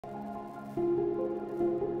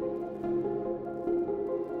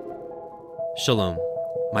Shalom,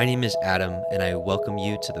 my name is Adam, and I welcome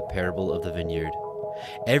you to the parable of the vineyard.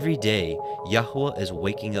 Every day, Yahweh is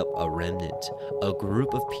waking up a remnant, a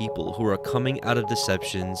group of people who are coming out of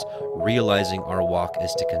deceptions, realizing our walk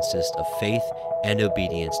is to consist of faith and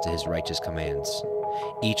obedience to His righteous commands.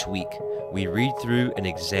 Each week, we read through and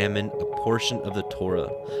examine a portion of the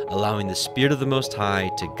Torah, allowing the Spirit of the Most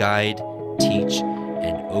High to guide, teach,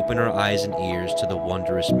 and open our eyes and ears to the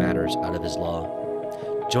wondrous matters out of His law.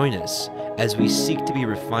 Join us as we seek to be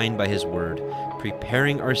refined by His Word,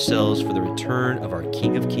 preparing ourselves for the return of our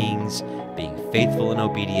King of Kings, being faithful and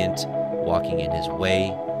obedient, walking in His way,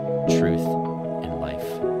 truth, and life.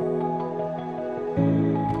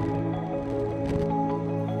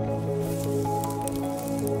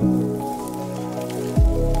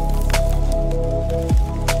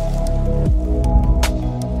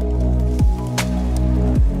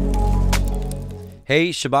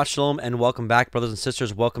 Hey, Shabbat Shalom, and welcome back, brothers and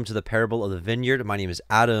sisters. Welcome to the Parable of the Vineyard. My name is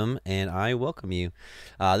Adam, and I welcome you.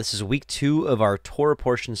 This is week 2 of our Torah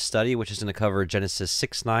portion study, which is going to cover Genesis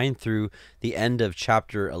 6:9 through the end of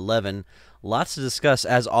chapter 11. Lots to discuss,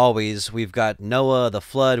 as always. We've got Noah, the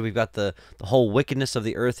flood, we've got the whole wickedness of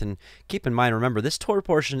the earth, and keep in mind, remember, this Torah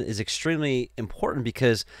portion is extremely important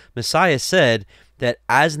because Messiah said that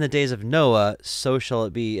as in the days of Noah, so shall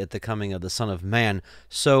it be at the coming of the Son of Man.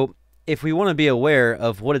 So if we want to be aware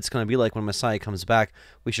of what it's going to be like when Messiah comes back,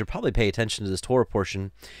 we should probably pay attention to this Torah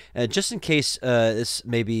portion. Just in case this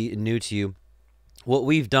may be new to you, what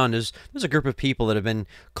we've done is there's a group of people that have been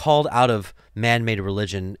called out of man-made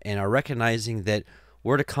religion and are recognizing that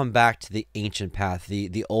we're to come back to the ancient path,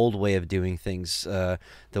 the old way of doing things, the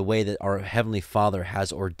way that our Heavenly Father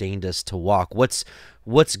has ordained us to walk.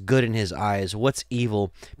 What's good in His eyes? What's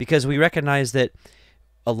evil? Because we recognize that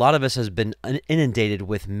a lot of us has been inundated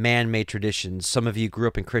with man-made traditions. Some of you grew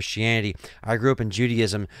up in Christianity. I grew up in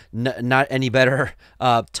Judaism. Not any better.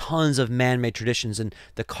 Tons of man-made traditions, and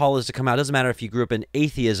the call is to come out. It doesn't matter if you grew up in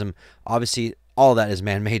atheism. Obviously, all of that is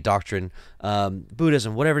man-made doctrine.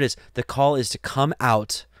 Buddhism, whatever it is, the call is to come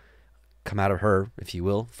out of her, if you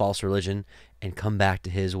will, false religion, and come back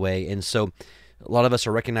to His way. And so a lot of us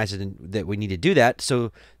are recognizing that we need to do that.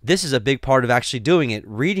 So this is a big part of actually doing it,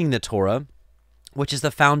 reading the Torah, which is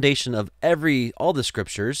the foundation of all the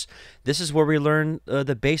scriptures. This is where we learn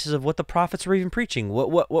the basis of what the prophets were even preaching.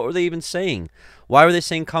 What were they even saying? Why were they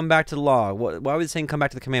saying come back to the law? Why were they saying come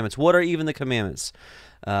back to the commandments? What are even the commandments?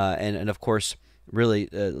 And of course, really,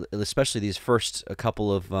 especially these first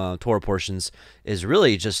couple of Torah portions, is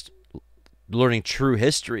really just learning true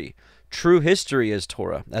history. True history is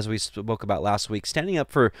Torah, as we spoke about last week, standing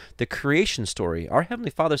up for the creation story. Our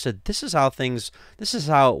Heavenly Father said, this is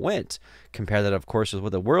how it went. Compare that, of course, with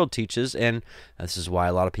what the world teaches, and this is why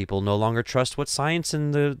a lot of people no longer trust what science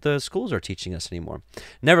and the schools are teaching us anymore.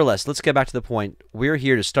 Nevertheless, let's get back to the point. We're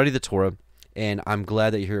here to study the Torah, and I'm glad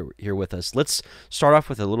that you're here with us. Let's start off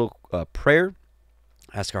with a little prayer.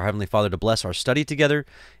 Ask our Heavenly Father to bless our study together,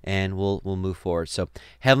 and we'll move forward. So,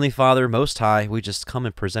 Heavenly Father, Most High, we just come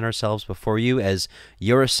and present ourselves before you as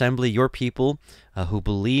your assembly, your people who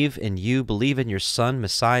believe in you, believe in your Son,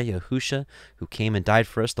 Messiah, Yahusha, who came and died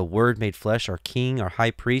for us, the Word made flesh, our King, our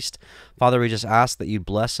High Priest. Father, we just ask that you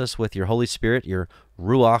bless us with your Holy Spirit, your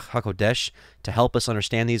Ruach HaKodesh, to help us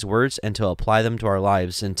understand these words and to apply them to our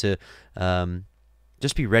lives and to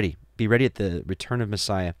just be ready. Be ready at the return of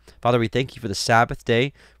Messiah. Father, we thank you for the Sabbath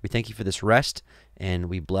day. We thank you for this rest, and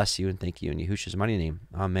we bless you and thank you in Yahushua's mighty name.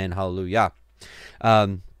 Amen. Hallelujah.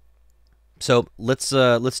 So let's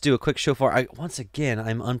do a quick shofar. Once again,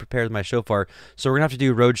 I'm unprepared with my shofar, so we're gonna have to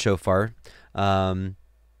do road shofar. So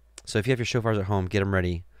if you have your shofars at home, get them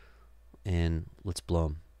ready, and let's blow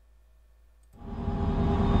them.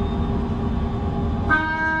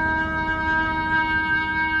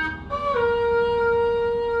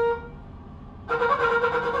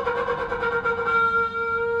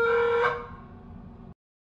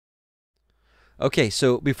 Okay,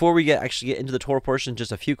 so before we actually get into the Torah portion,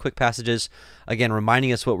 just a few quick passages, again,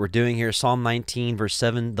 reminding us what we're doing here. Psalm 19, verse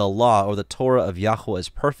 7, the law, or the Torah of Yahweh is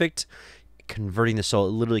perfect, converting the soul.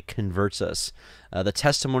 It literally converts us. The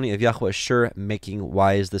testimony of Yahweh is sure, making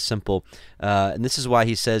wise the simple. And this is why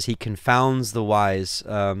he says he confounds the wise.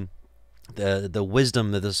 The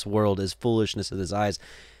wisdom of this world is foolishness in his eyes.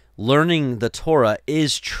 Learning the Torah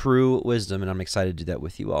is true wisdom, and I'm excited to do that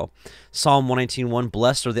with you all. Psalm 119:1,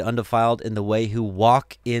 blessed are the undefiled in the way who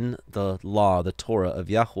walk in the law, the Torah of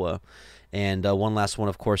Yahweh. And one last one,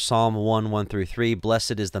 of course, Psalm 1:1-3,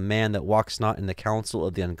 blessed is the man that walks not in the counsel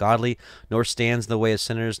of the ungodly, nor stands in the way of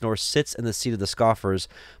sinners, nor sits in the seat of the scoffers,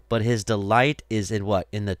 but his delight is in what?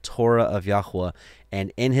 In the Torah of Yahweh,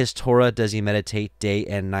 and in his Torah does he meditate day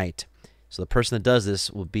and night. So the person that does this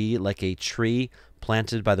will be like a tree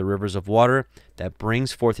planted by the rivers of water that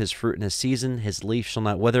brings forth his fruit in his season. His leaf shall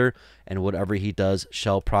not wither, and whatever he does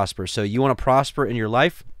shall prosper. So you want to prosper in your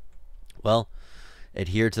life? Well,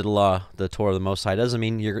 adhere to the law, the Torah of the Most High. Doesn't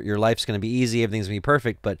mean your life's going to be easy, everything's going to be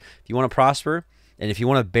perfect, but if you want to prosper, and if you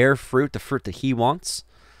want to bear fruit, the fruit that he wants,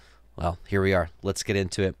 well, here we are. Let's get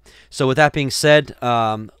into it. So with that being said,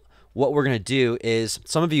 what we're going to do is,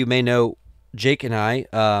 some of you may know Jake and I,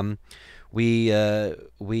 we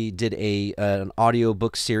did an audio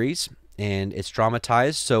book series, and it's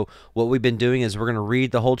dramatized. So what we've been doing is we're going to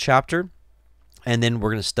read the whole chapter, and then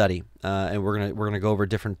we're going to study, and we're going to go over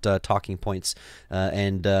different talking points.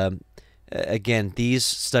 Again, these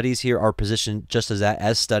studies here are positioned just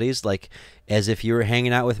as studies, like as if you were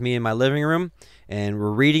hanging out with me in my living room, and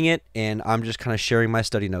we're reading it, and I'm just kind of sharing my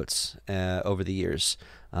study notes over the years.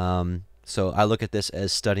 So I look at this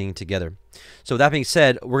as studying together. So with that being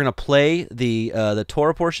said, we're going to play the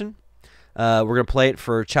Torah portion. We're going to play it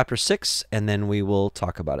for chapter 6, and then we will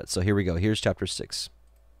talk about it. So here we go. Here's chapter 6.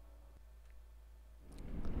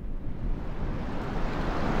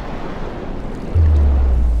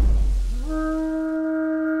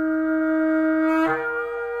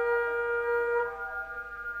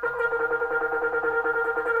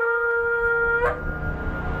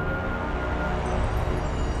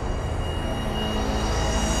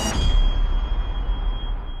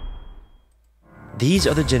 These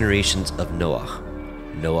are the generations of Noach.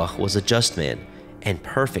 Noach was a just man and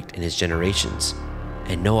perfect in his generations,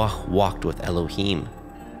 and Noach walked with Elohim.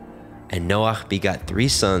 And Noach begot 3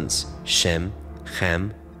 sons, Shem,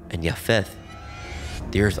 Ham, and Japheth.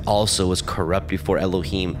 The earth also was corrupt before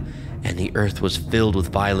Elohim, and the earth was filled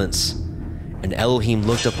with violence. And Elohim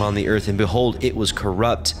looked upon the earth, and behold, it was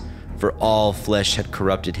corrupt, for all flesh had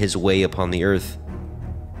corrupted his way upon the earth.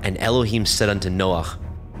 And Elohim said unto Noach,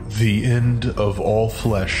 The end of all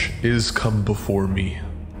flesh is come before me,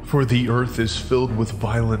 for the earth is filled with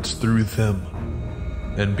violence through them.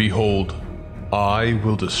 And behold, I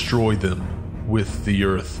will destroy them with the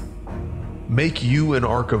earth. Make you an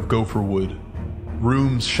ark of gopher wood.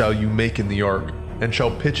 Rooms shall you make in the ark, and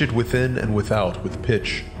shall pitch it within and without with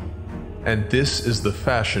pitch. And this is the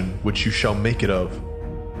fashion which you shall make it of.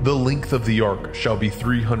 The length of the ark shall be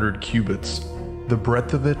 300 cubits, the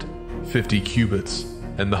breadth of it 50 cubits,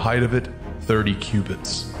 and the height of it 30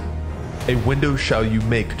 cubits. A window shall you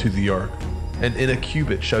make to the ark, and in a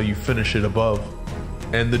cubit shall you finish it above.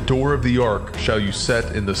 And the door of the ark shall you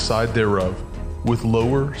set in the side thereof, with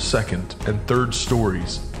lower, second, and third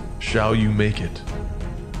stories shall you make it.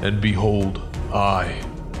 And behold, I,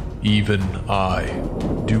 even I,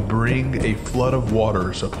 do bring a flood of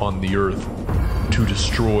waters upon the earth, to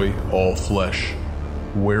destroy all flesh,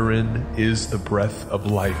 wherein is the breath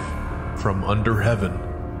of life from under heaven,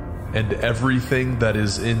 and everything that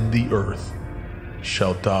is in the earth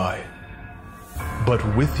shall die.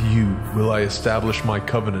 But with you will I establish my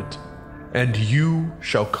covenant, and you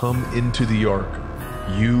shall come into the ark,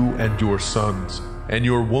 you and your sons, and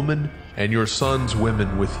your woman, and your sons'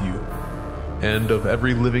 women with you. And of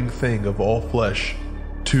every living thing of all flesh,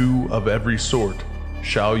 2 of every sort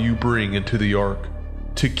shall you bring into the ark,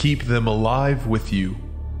 to keep them alive with you.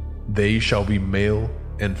 They shall be male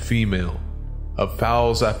and female, of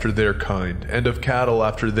fowls after their kind, and of cattle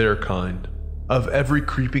after their kind, of every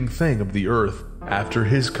creeping thing of the earth after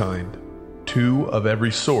his kind. 2 of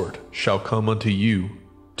every sort shall come unto you,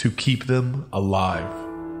 to keep them alive.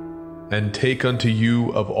 And take unto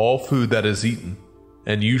you of all food that is eaten,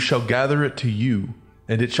 and you shall gather it to you,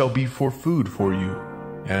 and it shall be for food for you,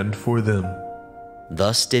 and for them.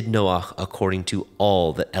 Thus did Noach according to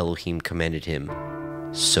all that Elohim commanded him.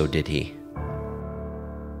 So did he.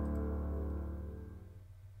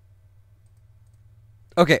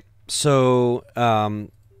 Okay, so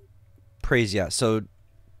praise Yah. So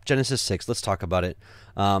Genesis 6, let's talk about it.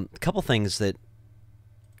 A couple things,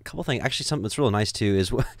 actually something that's really nice too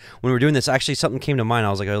is when we were doing this, actually something came to mind. I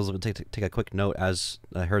was like, I was going to take a quick note as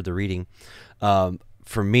I heard the reading.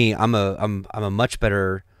 For me, I'm a much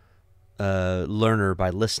better learner by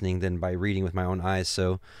listening than by reading with my own eyes.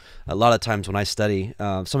 So a lot of times when I study,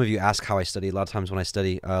 some of you ask how I study. A lot of times when I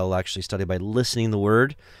study, I'll actually study by listening the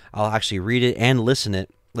word. I'll actually read it and listen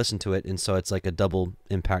to it, and so it's like a double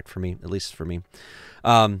impact for me, at least for me.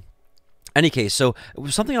 Any case, so it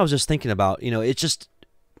was something I was just thinking about. You know, it's just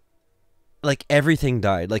like everything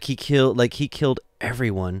died. Like he killed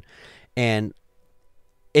everyone, and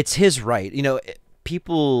it's his right. You know,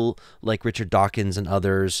 people like Richard Dawkins and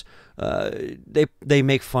others, they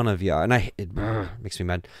make fun of Yah, and it makes me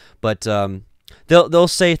mad. But they'll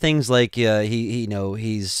say things like,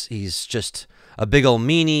 he's just a big old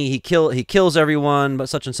meanie. He kills everyone, but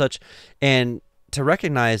such and such. And to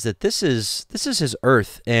recognize that this is his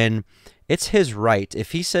earth, and it's his right.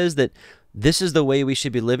 If he says that this is the way we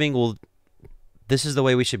should be living, well, this is the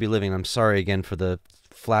way we should be living. I'm sorry again for the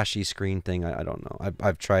flashy screen thing. I don't know.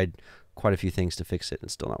 I've tried quite a few things to fix it, and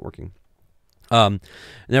it's still not working.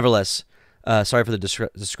 Nevertheless, sorry for the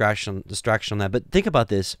distraction on that. But think about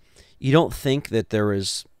this. You don't think that there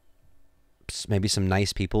was maybe some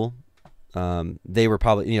nice people? They were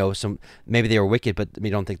probably, maybe they were wicked, but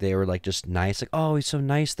you don't think they were like just nice. Like, oh, he's so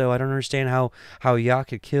nice though. I don't understand how Yah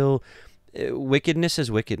could kill. Wickedness is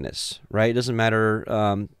wickedness, right? It doesn't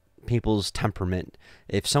matter people's temperament.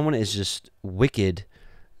 If someone is just wicked,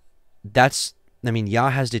 Yah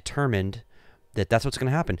has determined that that's what's going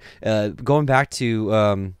to happen. Going back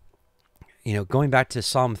to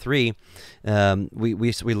Psalm 3,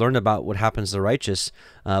 we learned about what happens to the righteous,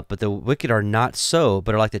 but the wicked are not so,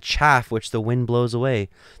 but are like the chaff which the wind blows away.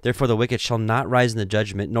 Therefore the wicked shall not rise in the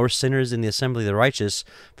judgment, nor sinners in the assembly of the righteous.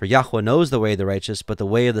 For Yahweh knows the way of the righteous, but the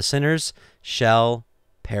way of the sinners shall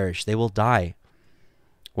perish. They will die.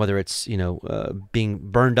 Whether it's being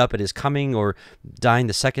burned up at his coming or dying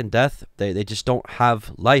the second death, they just don't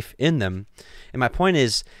have life in them. And my point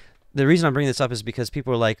is, the reason I'm bringing this up is because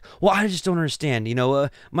people are like, well, I just don't understand.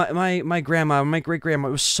 My grandma, my great grandma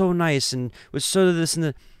was so nice and was so this and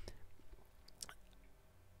the.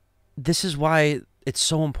 This is why it's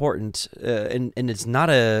so important, and it's not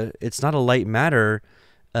a light matter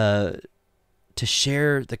to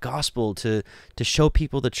share the gospel, to show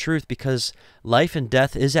people the truth, because life and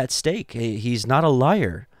death is at stake. He's not a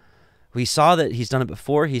liar. We saw that he's done it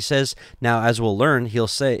before. He says, now as we'll learn, he'll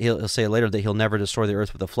say later that he'll never destroy the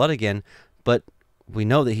earth with a flood again, but we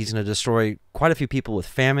know that he's going to destroy quite a few people with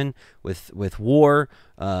famine, with war,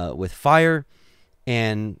 with fire.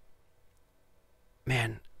 And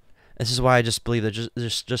man, this is why I just believe that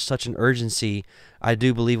there's just such an urgency. I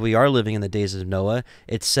do believe we are living in the days of Noah.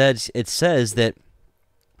 It says that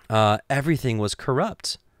everything was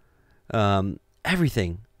corrupt.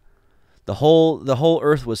 Everything. The whole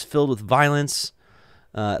earth was filled with violence.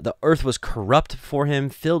 The earth was corrupt for him,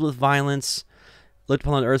 filled with violence. Looked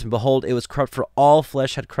upon the earth, and behold, it was corrupt, for all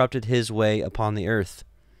flesh had corrupted his way upon the earth.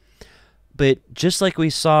 But just like we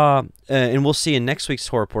saw, and we'll see in next week's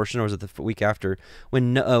Torah portion, or was it the week after,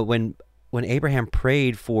 when Abraham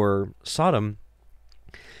prayed for Sodom,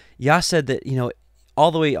 Yah said that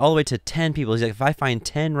all the way to 10 people. He's like, if I find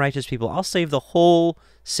 10 righteous people, I'll save the whole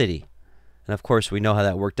city. And of course, we know how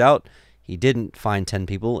that worked out. He didn't find 10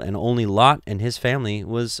 people, and only Lot and his family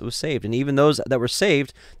was saved. And even those that were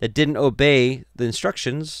saved that didn't obey the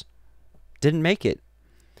instructions didn't make it.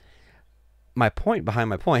 My point behind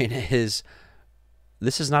my point is,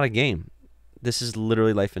 this is not a game. This is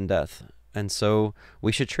literally life and death. And so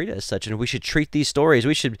we should treat it as such, and we should treat these stories.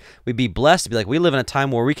 We'd be blessed to be like, we live in a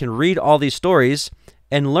time where we can read all these stories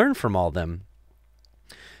and learn from all of them.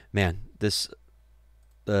 Man, this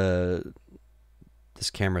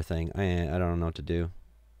camera thing, I don't know what to do.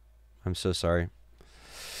 I'm so sorry.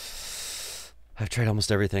 I've tried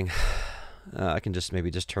almost everything. I can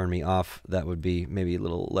maybe just turn me off. That would be maybe a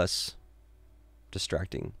little less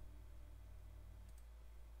distracting.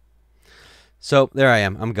 So there I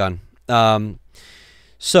am. I'm gone.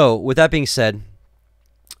 So with that being said,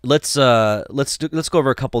 let's go over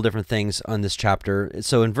a couple different things on this chapter.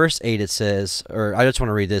 So in verse 8 it says, or I just want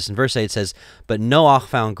to read this. In verse 8 it says, but Noach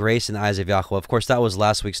found grace in the eyes of Yahweh. Of course, that was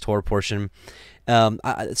last week's Torah portion. Something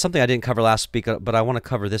I didn't cover last week, but I want to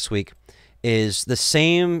cover this week, is the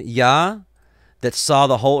same Yah that saw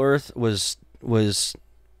the whole earth was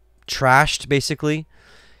trashed, basically.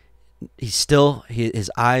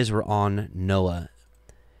 His eyes were on Noah.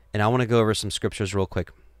 And I want to go over some scriptures real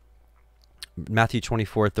quick. Matthew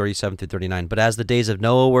 24:37-39. But as the days of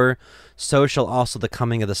Noah were, so shall also the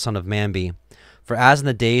coming of the Son of Man be. For as in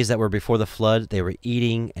the days that were before the flood, they were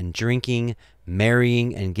eating and drinking,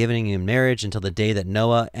 marrying and giving in marriage, until the day that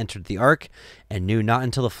Noah entered the ark, and knew not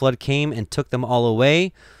until the flood came and took them all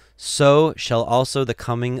away, so shall also the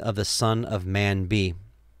coming of the Son of Man be.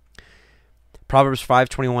 Proverbs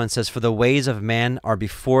 5:21 says, for the ways of man are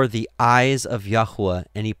before the eyes of Yahweh,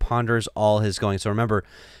 and he ponders all his going. So remember,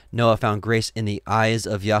 Noah found grace in the eyes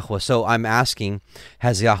of Yahweh. So I'm asking,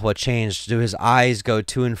 has Yahweh changed? Do his eyes go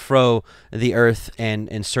to and fro the earth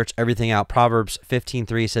and search everything out? Proverbs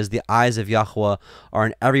 15:3 says, the eyes of Yahweh are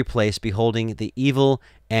in every place, beholding the evil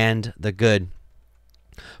and the good.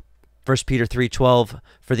 1 Peter 3:12,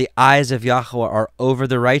 for the eyes of Yahweh are over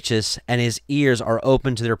the righteous, and his ears are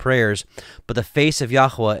open to their prayers. But the face of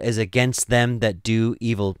Yahweh is against them that do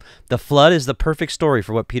evil. The flood is the perfect story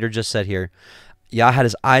for what Peter just said here. Yah had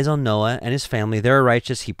his eyes on Noah and his family. They're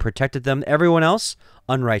righteous. He protected them. Everyone else,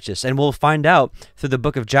 unrighteous. And we'll find out through the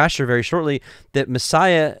book of Jasher very shortly that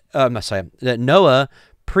that Noah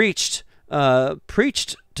preached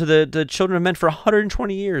to the children of men for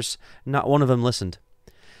 120 years. Not one of them listened.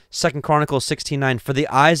 2 Chronicles 16:9, for the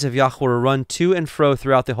eyes of Yahweh will run to and fro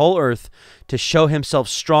throughout the whole earth to show himself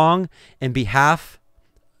strong in the behalf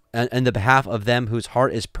of them whose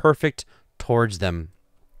heart is perfect towards him.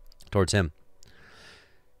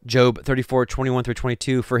 Job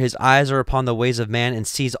 34:21-22, for his eyes are upon the ways of man and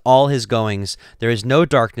sees all his goings. There is no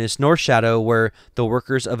darkness nor shadow where the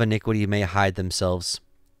workers of iniquity may hide themselves.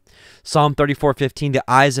 Psalm 34:15, the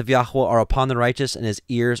eyes of Yahweh are upon the righteous and his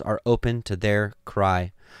ears are open to their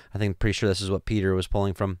cry. I think pretty sure this is what Peter was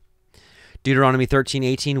pulling from. Deuteronomy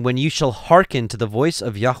 13:18, when you shall hearken to the voice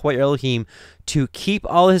of Yahweh Elohim to keep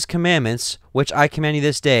all his commandments, which I command you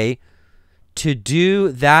this day, to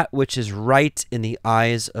do that which is right in the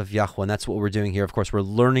eyes of Yahweh. And that's what we're doing here. Of course, we're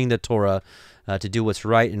learning the Torah to do what's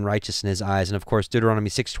right and righteous in his eyes. And of course, Deuteronomy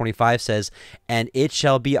 6:25 says, and it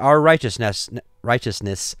shall be our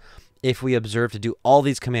righteousness if we observe to do all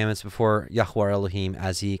these commandments before Yahweh Elohim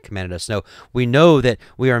as he commanded us. No, we know that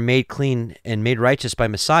we are made clean and made righteous by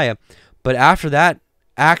Messiah, but after that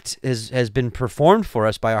act has been performed for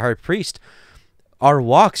us by our high priest, our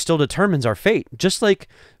walk still determines our fate. Just like,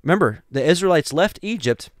 remember, the Israelites left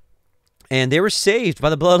Egypt and they were saved by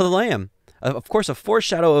the blood of the Lamb. Of course, a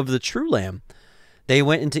foreshadow of the true Lamb. They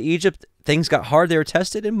went into Egypt, things got hard, they were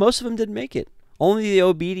tested, and most of them didn't make it. Only the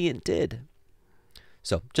obedient did.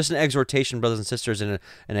 So just an exhortation, brothers and sisters, and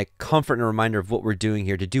a comfort and a reminder of what we're doing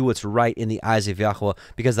here, to do what's right in the eyes of Yahweh,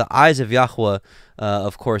 because the eyes of Yahweh,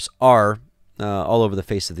 of course, are all over the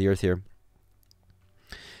face of the earth here.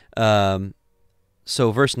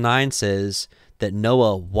 So verse 9 says that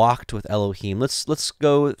Noah walked with Elohim. Let's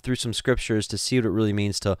go through some scriptures to see what it really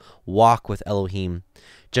means to walk with Elohim.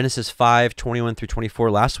 Genesis 5:21-24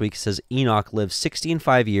 last week says Enoch lived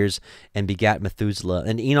 65 years and begat Methuselah.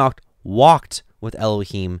 And Enoch walked with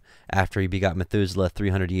Elohim after he begot Methuselah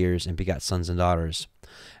 300 years and begot sons and daughters.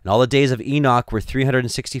 And all the days of Enoch were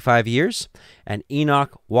 365 years, and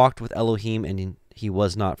Enoch walked with Elohim, and he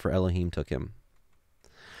was not, for Elohim took him.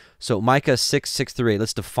 So Micah 6:6-8,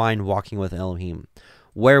 let's define walking with Elohim.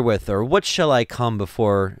 Wherewith, or what shall I come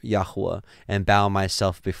before Yahweh and bow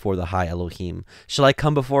myself before the high Elohim? Shall I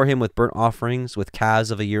come before him with burnt offerings, with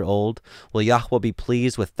calves of a year old? Will Yahweh be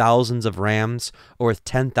pleased with thousands of rams, or with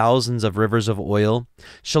 10,000s of rivers of oil?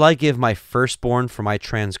 Shall I give my firstborn for my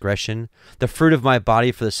transgression, the fruit of my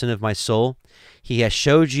body for the sin of my soul? He has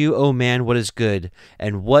showed you, O man, what is good,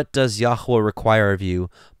 and what does Yahweh require of you,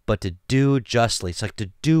 but to do justly. It's like to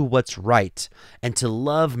do what's right, and to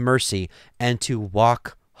love mercy, and to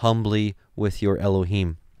walk humbly with your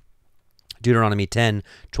Elohim. Deuteronomy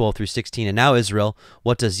 10:12-16, and now Israel,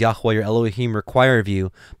 what does Yahweh your Elohim require of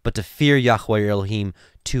you, but to fear Yahweh your Elohim,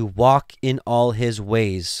 to walk in all his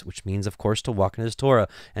ways, which means, of course, to walk in his Torah,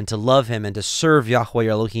 and to love him, and to serve Yahweh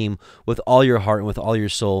your Elohim with all your heart and with all your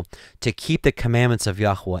soul, to keep the commandments of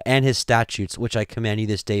Yahweh and his statutes, which I command you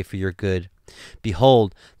this day for your good.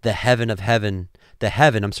 Behold, and the heaven of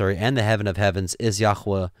heavens is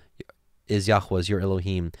Yahweh's, your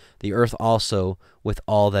Elohim. The earth also with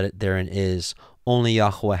all that therein is. Only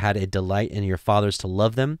Yahweh had a delight in your fathers to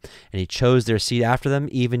love them, and he chose their seed after them,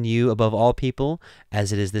 even you above all people,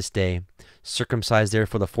 as it is this day. Circumcise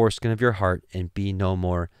therefore the foreskin of your heart, and be no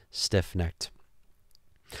more stiff-necked.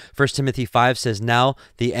 1 Timothy 5 says, now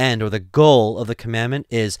the end, or the goal of the commandment,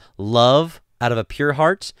 is love out of a pure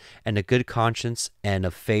heart and a good conscience and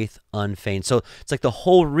of faith unfeigned. So it's like the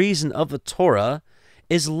whole reason of the Torah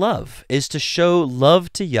is love, is to show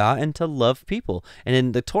love to Yah and to love people. And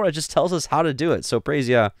then the Torah just tells us how to do it. So praise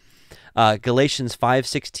Yah. Galatians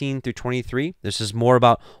 5:16-23. This is more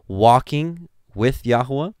about walking with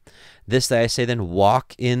Yahweh. This that I say then,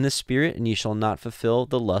 walk in the Spirit, and ye shall not fulfill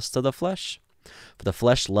the lust of the flesh. For the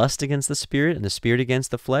flesh lusts against the Spirit, and the Spirit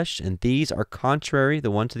against the flesh, and these are contrary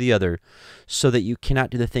the one to the other, so that you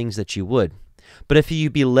cannot do the things that you would. But if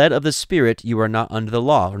you be led of the Spirit, you are not under the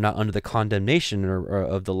law, or not under the condemnation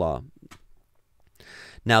of the law.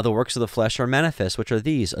 Now the works of the flesh are manifest, which are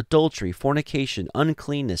these: adultery, fornication,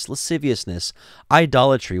 uncleanness, lasciviousness,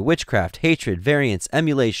 idolatry, witchcraft, hatred, variance,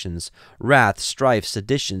 emulations, wrath, strife,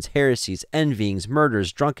 seditions, heresies, envyings,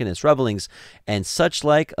 murders, drunkenness, revellings, and such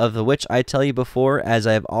like, of the which I tell you before, as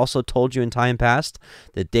I have also told you in time past,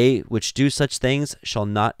 that they which do such things shall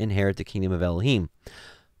not inherit the kingdom of Elohim.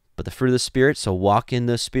 But the fruit of the Spirit, so walk in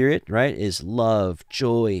the Spirit, right, is love,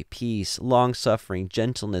 joy, peace, long-suffering,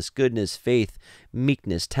 gentleness, goodness, faith,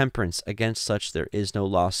 meekness, temperance. Against such there is no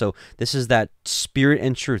law. So this is that Spirit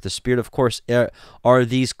and truth. The Spirit, of course, are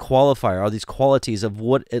these qualities of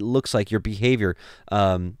what it looks like, your behavior,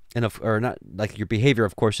 or not like your behavior,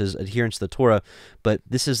 of course, is adherence to the Torah, but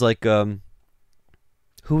this is like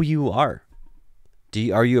who you are.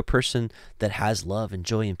 Are you a person that has love and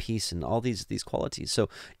joy and peace and all these qualities? So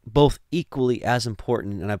both equally as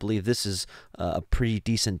important, and I believe this is a pretty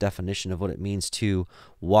decent definition of what it means to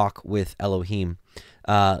walk with Elohim.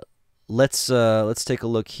 Let's take a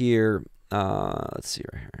look here. Let's see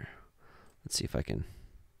right here. Let's see if I can.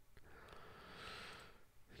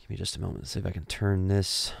 Give me just a moment. Let's see if I can turn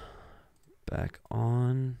this back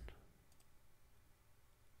on.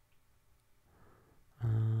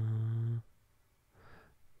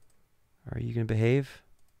 Are you going to behave?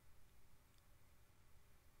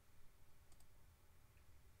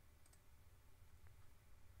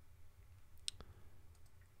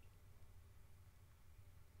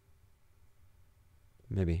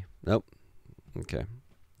 Maybe. Nope. Okay.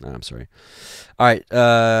 No, I'm sorry. All right.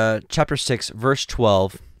 Chapter 6, verse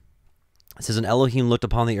 12. It says, And Elohim looked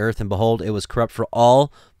upon the earth, and behold, it was corrupt, for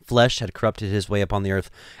all flesh had corrupted his way upon the earth.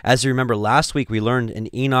 As you remember, last week we learned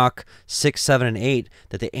in Enoch 6, 7, and 8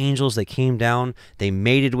 that the angels, they came down, they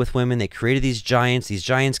mated with women, they created these giants. These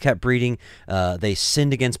giants kept breeding. They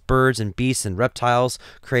sinned against birds and beasts and reptiles,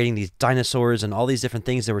 creating these dinosaurs and all these different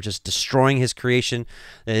things that were just destroying his creation.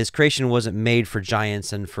 His creation wasn't made for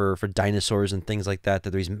giants and for dinosaurs and things like that,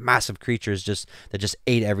 that these massive creatures that just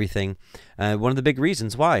ate everything. One of the big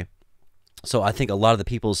reasons why. So I think a lot of the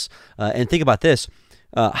people's, and think about this,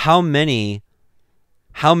 how many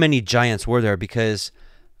giants were there? Because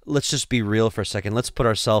let's just be real for a second. Let's put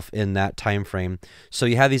ourselves in that time frame. So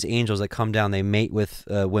you have these angels that come down, they mate with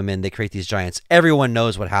women, they create these giants. Everyone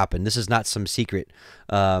knows what happened. This is not some secret.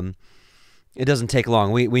 It doesn't take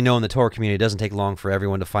long. We know in the Torah community, it doesn't take long for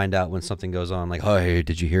everyone to find out when something goes on. Like, oh, hey,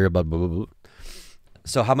 did you hear about blah, blah, blah?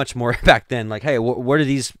 So how much more back then? Like, hey, where do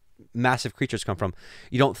these massive creatures come from?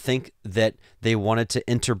 You don't think that they wanted to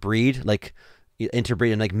interbreed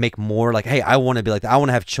and like make more, like, hey, I want to be like that, I want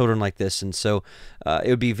to have children like this. And so it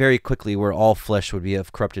would be very quickly where all flesh would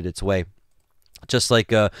have corrupted its way. Just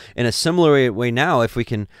like in a similar way now, if we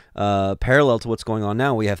can parallel to what's going on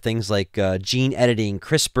now, we have things like gene editing,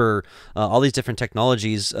 CRISPR, all these different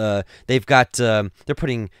technologies. They've got they're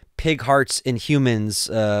putting pig hearts in humans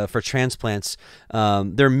for transplants.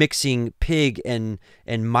 They're mixing pig and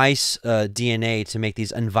mice DNA to make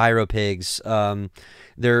these enviropigs.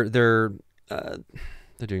 They're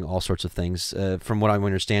doing all sorts of things. From what I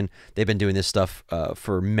understand, they've been doing this stuff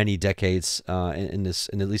for many decades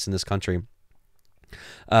at least in this country.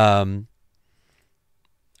 All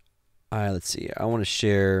right, let's see. I want to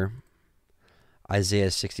share Isaiah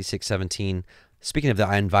 66:17. Speaking of the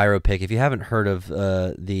enviropig, if you haven't heard of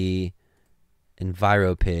the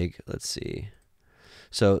enviropig, let's see.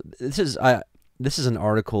 So this is an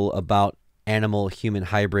article about animal-human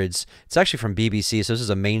hybrids. It's actually from BBC, so this is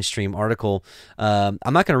a mainstream article. I'm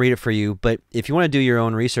not going to read it for you, but if you want to do your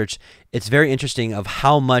own research, it's very interesting of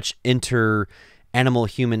how much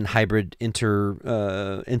animal-human hybrid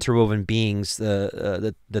interwoven beings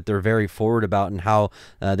that they're very forward about, and how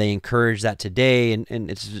they encourage that today, and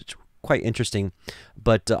it's quite interesting.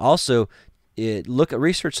 But also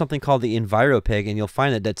research something called the enviropig, and you'll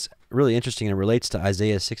find that that's really interesting, and it relates to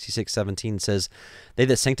Isaiah 66:17. It says, "They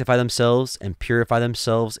that sanctify themselves and purify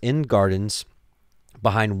themselves in gardens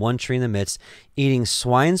behind one tree in the midst, eating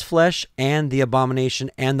swine's flesh and the abomination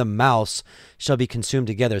and the mouse shall be consumed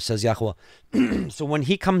together," says Yahweh. So when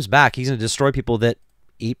he comes back, he's going to destroy people that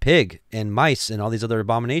eat pig and mice and all these other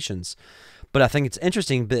abominations. But I think it's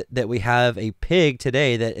interesting that we have a pig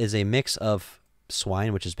today that is a mix of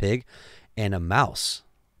swine, which is pig, and a mouse.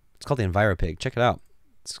 It's called the enviropig. Check it out.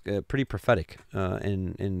 It's pretty prophetic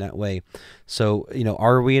in that way. So,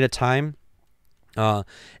 are we at a time? And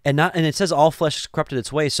it says all flesh corrupted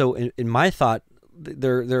its way. So in my thought,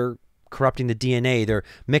 they're corrupting the DNA. They're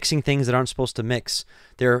mixing things that aren't supposed to mix.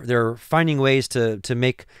 They're finding ways to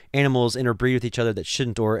make animals interbreed with each other that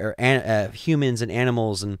shouldn't, or humans and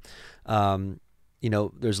animals. And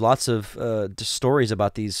there's lots of stories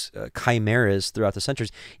about these chimeras throughout the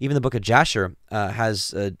centuries. Even the book of Jasher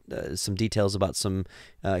has some details about some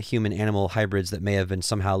human-animal hybrids that may have been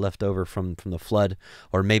somehow left over from the flood,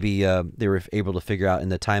 or maybe they were able to figure out in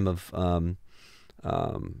the time of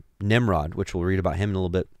Nimrod, which we'll read about him in a little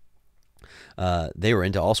bit. They were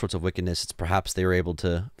into all sorts of wickedness. It's perhaps they were able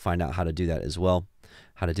to find out how to do that as well,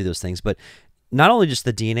 how to do those things. But not only just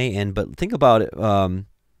the DNA end, but think about it.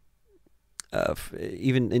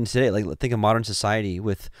 even in today, like think of modern society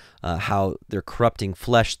with how they're corrupting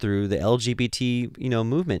flesh through the LGBT,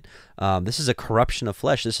 movement. This is a corruption of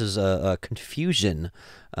flesh. This is a confusion,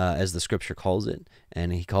 as the scripture calls it,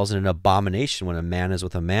 and he calls it an abomination when a man is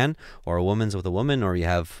with a man, or a woman's with a woman, or you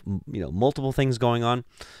have multiple things going on.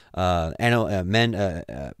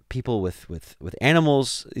 People with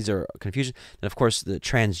animals. These are confusion, and of course the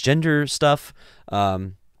transgender stuff.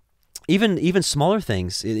 Even smaller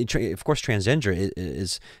things. Of course, transgender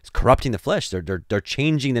is corrupting the flesh. They're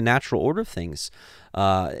changing the natural order of things.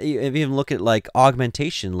 Even look at like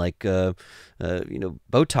augmentation, like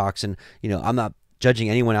Botox, and I'm not judging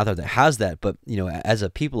anyone out there that has that, but as a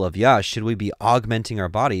people of Yah, should we be augmenting our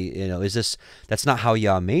body? That's not how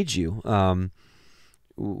Yah made you.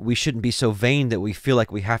 We shouldn't be so vain that we feel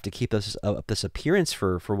like we have to keep this appearance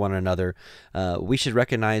for one another. We should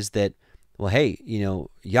recognize that. Well, hey,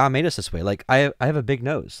 Yah made us this way. Like I have a big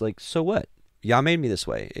nose. Like, so what? Yah made me this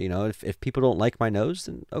way. If people don't like my nose,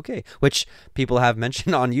 then okay. Which people have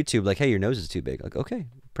mentioned on YouTube, like, hey, your nose is too big. Like, okay,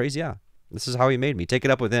 praise Yah. This is how he made me. Take it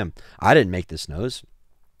up with him. I didn't make this nose,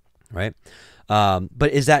 right?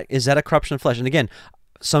 But is that a corruption of flesh? And again,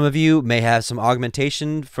 some of you may have some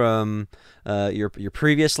augmentation from your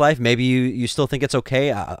previous life. Maybe you still think it's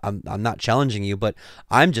okay. I'm not challenging you, but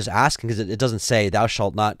I'm just asking because it doesn't say thou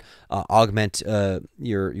shalt not augment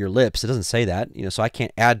your lips. It doesn't say that, so I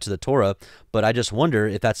can't add to the Torah. But I just wonder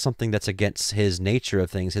if that's something that's against his nature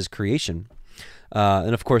of things, his creation.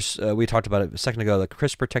 And of course, we talked about it a second ago, the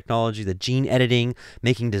CRISPR technology, the gene editing,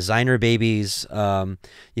 making designer babies.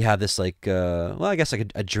 You have this I guess like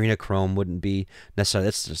adrenochrome wouldn't be necessarily,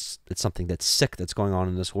 it's something that's sick that's going on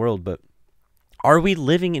in this world. But are we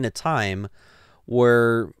living in a time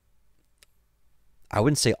where I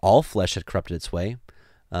wouldn't say all flesh had corrupted its way,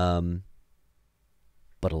 but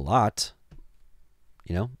a lot,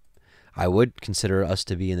 I would consider us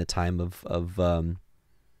to be in the time of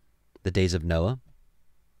the days of Noah.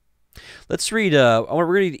 Let's read, we're going to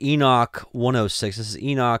read Enoch 106. This is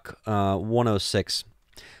Enoch 106.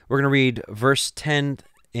 We're going to read verse 10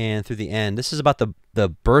 and through the end. This is about the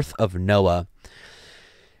birth of Noah.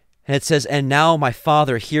 And it says, "And now, my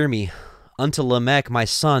father, hear me. Unto Lamech, my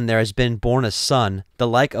son, there has been born a son, the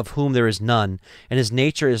like of whom there is none, and his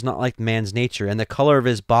nature is not like man's nature, and the color of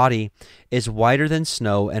his body is whiter than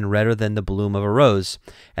snow and redder than the bloom of a rose,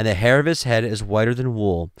 and the hair of his head is whiter than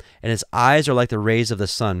wool, and his eyes are like the rays of the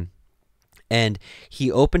sun. And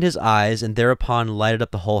he opened his eyes, and thereupon lighted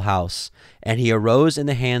up the whole house. And he arose in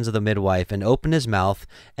the hands of the midwife, and opened his mouth,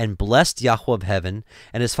 and blessed Yahweh of heaven.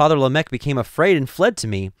 And his father Lamech became afraid, and fled to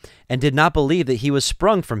me, and did not believe that he was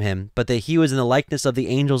sprung from him, but that he was in the likeness of the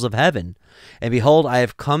angels of heaven. And behold, I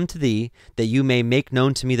have come to thee, that you may make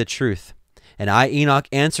known to me the truth. And I, Enoch,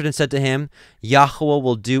 answered and said to him, Yahweh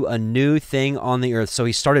will do a new thing on the earth." So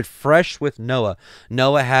he started fresh with Noah.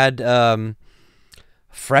 Noah had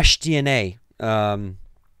fresh DNA.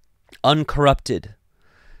 Uncorrupted,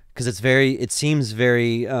 because it seems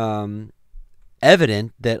very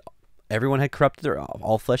evident that everyone had corrupted, or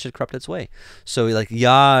all flesh had corrupted its way. So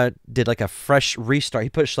Yah did like a fresh restart.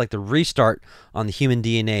 He pushed like the restart on the human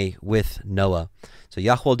DNA with Noah. So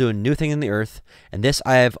Yahweh will do a new thing in the earth, and this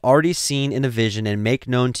I have already seen in a vision, and make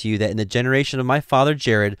known to you that in the generation of my father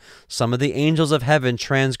Jared, some of the angels of heaven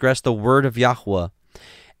transgressed the word of Yahweh.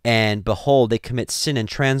 And behold, they commit sin and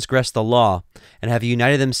transgress the law, and have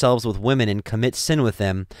united themselves with women and commit sin with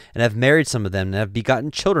them, and have married some of them, and have begotten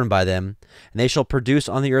children by them. And they shall produce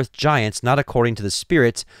on the earth giants, not according to the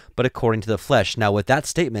Spirit, but according to the flesh. Now, with that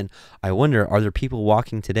statement, I wonder, are there people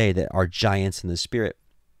walking today that are giants in the Spirit?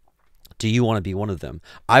 Do you want to be one of them?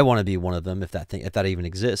 I want to be one of them, if that even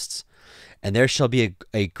exists. And there shall be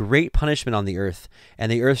a great punishment on the earth,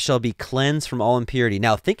 and the earth shall be cleansed from all impurity.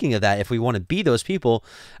 Now, thinking of that, if we want to be those people,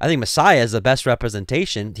 I think Messiah is the best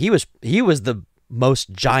representation. He was the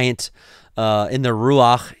most giant in the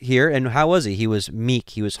Ruach here. And how was he? He was meek.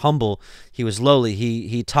 He was humble. He was lowly.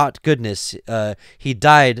 He taught goodness. He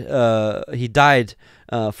died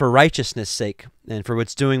for righteousness' sake and for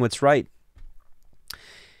doing what's right.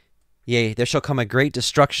 Yea, there shall come a great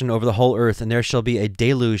destruction over the whole earth, and there shall be a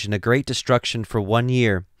deluge and a great destruction for 1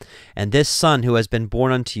 year. And this son who has been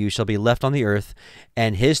born unto you shall be left on the earth,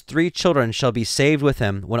 and his 3 children shall be saved with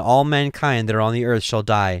him, when all mankind that are on the earth shall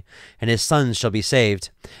die, and his sons shall be saved.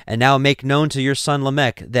 And now make known to your son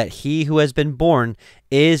Lamech that he who has been born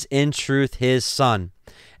is in truth his son.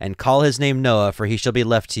 And call his name Noah, for he shall be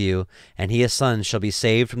left to you, and he his sons shall be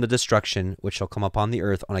saved from the destruction which shall come upon the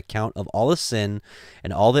earth on account of all the sin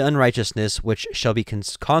and all the unrighteousness which shall be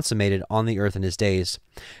consummated on the earth in his days.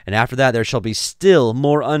 And after that there shall be still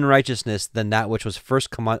more unrighteousness than that which was first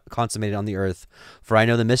consummated on the earth. For I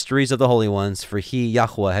know the mysteries of the holy ones, for he,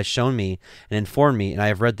 Yahweh, has shown me and informed me, and I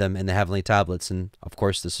have read them in the heavenly tablets. And of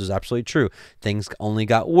course this is absolutely true. Things only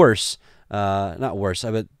got worse. Not worse,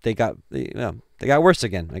 but they got worse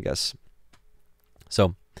again, I guess.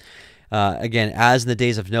 So, again, as in the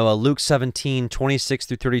days of Noah, Luke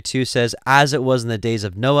 17:26-32 says, "As it was in the days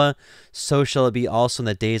of Noah, so shall it be also in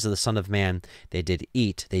the days of the Son of Man. They did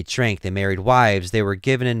eat, they drank, they married wives, they were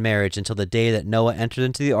given in marriage until the day that Noah entered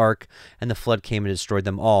into the ark, and the flood came and destroyed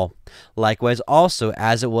them all. Likewise also,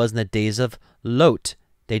 as it was in the days of Lot,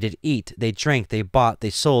 they did eat, they drank, they bought, they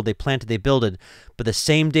sold, they planted, they builded. But the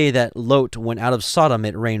same day that Lot went out of Sodom,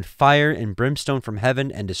 it rained fire and brimstone from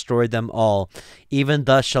heaven and destroyed them all. Even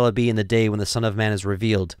thus shall it be in the day when the Son of Man is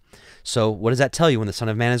revealed." So what does that tell you? When the Son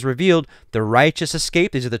of Man is revealed, the righteous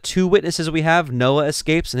escape. These are the two witnesses we have. Noah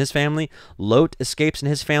escapes and his family. Lot escapes and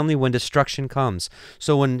his family when destruction comes.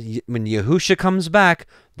 So when Yahusha comes back,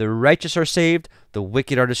 the righteous are saved, the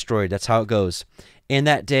wicked are destroyed. That's how it goes. In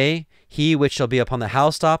that day, he which shall be upon the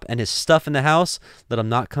housetop, and his stuff in the house, let him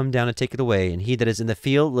not come down and take it away. And he that is in the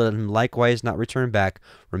field, let him likewise not return back.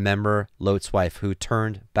 Remember Lot's wife, who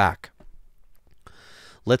turned back.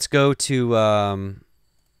 Let's go to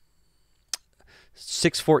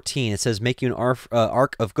 6:14. It says, "Make you an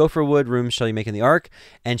ark of gopher wood. Rooms shall you make in the ark,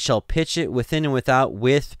 and shall pitch it within and without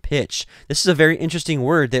with pitch." This is a very interesting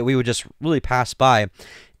word that we would just really pass by.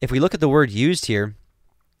 If we look at the word used here,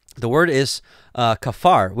 the word is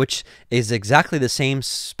kafar, which is exactly the same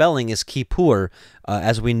spelling as kippur.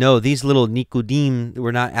 As we know, these little nikudim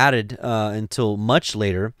were not added until much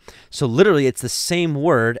later. So literally, it's the same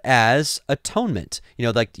word as atonement. You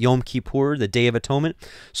know, like Yom Kippur, the Day of Atonement.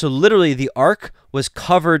 So literally, the ark was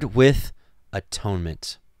covered with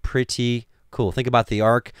atonement. Pretty cool. Think about the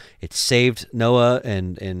ark. It saved Noah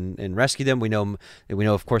and rescued them. We know,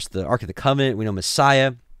 of course, the Ark of the Covenant. We know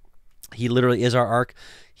Messiah. He literally is our ark.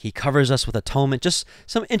 He covers us with atonement. Just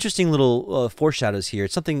some interesting little foreshadows here.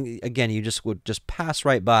 It's something, again, you just would just pass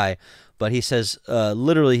right by. But he says,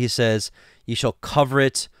 literally, he says, "You shall cover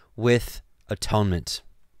it with atonement."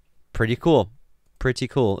 Pretty cool. Pretty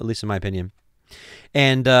cool, at least in my opinion.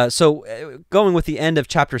 And so going with the end of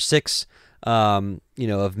chapter 6,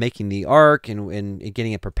 of making the ark and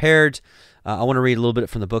getting it prepared, I want to read a little bit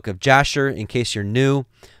from the book of Jasher in case you're new.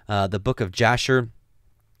 The book of Jasher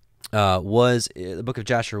was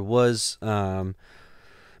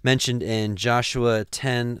mentioned in Joshua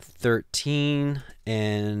 10:13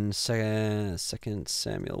 and 2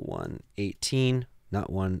 Samuel 1:18, not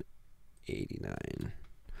 1:89.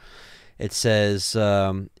 It says,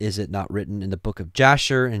 "Is it not written in the book of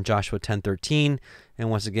Jasher?" in Joshua 10:13. And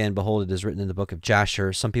once again, behold, it is written in the book of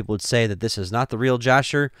Jasher. Some people would say that this is not the real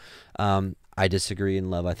Jasher. I disagree in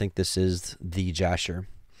love. I think this is the Jasher.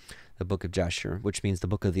 The book of Jasher, which means the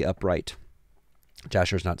book of the upright.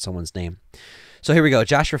 Jasher is not someone's name. So here we go.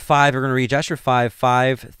 Jasher 5, we're going to read Jasher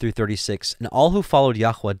 5:5-36. "And all who followed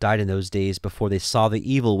Yahweh died in those days before they saw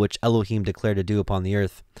the evil which Elohim declared to do upon the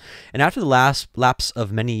earth. And after the last lapse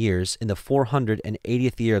of many years, in the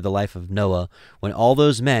 480th year of the life of Noah, when all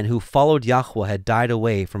those men who followed Yahweh had died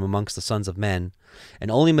away from amongst the sons of men,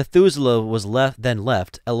 and only Methuselah was left,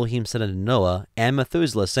 Elohim said unto Noah and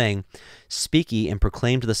Methuselah, saying, Speak ye and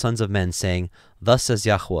proclaim to the sons of men, saying, Thus says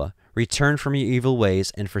Yahweh, Return from your evil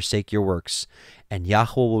ways and forsake your works, and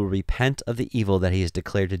Yahweh will repent of the evil that he has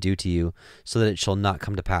declared to do to you, so that it shall not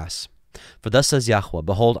come to pass. For thus says Yahweh,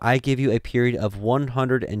 Behold, I give you a period of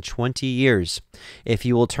 120 years. If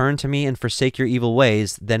you will turn to me and forsake your evil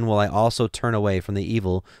ways, then will I also turn away from the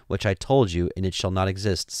evil which I told you, and it shall not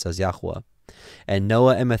exist, says Yahweh. And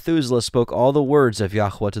Noah and Methuselah spoke all the words of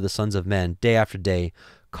Yahweh to the sons of men, day after day,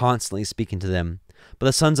 constantly speaking to them. But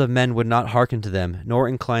the sons of men would not hearken to them, nor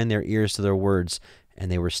incline their ears to their words,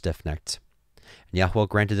 and they were stiff-necked. And Yahweh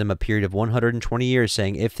granted them a period of 120 years,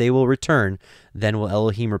 saying, If they will return, then will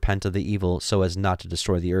Elohim repent of the evil, so as not to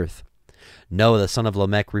destroy the earth. Noah, the son of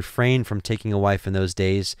Lamech, refrained from taking a wife in those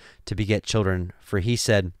days to beget children, for he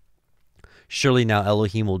said, Surely now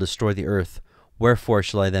Elohim will destroy the earth. Wherefore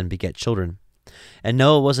shall I then beget children? And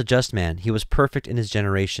Noah was a just man, he was perfect in his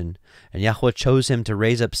generation, and Yahweh chose him to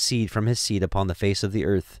raise up seed from his seed upon the face of the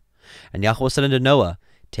earth. And Yahweh said unto Noah,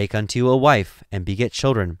 Take unto you a wife, and beget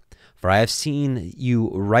children, for I have seen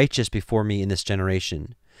you righteous before me in this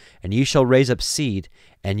generation. And you shall raise up seed,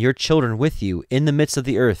 and your children with you, in the midst of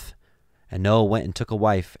the earth. And Noah went and took a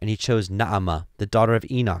wife, and he chose Naamah, the daughter of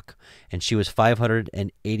Enoch, and she was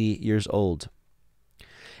 580 years old.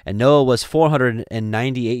 And Noah was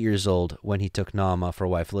 498 years old when he took Naamah for a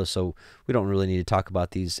wife. So we don't really need to talk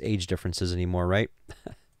about these age differences anymore, right?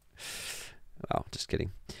 Oh, just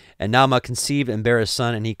kidding. And Naamah conceived and bare a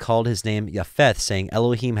son, and he called his name Japheth, saying,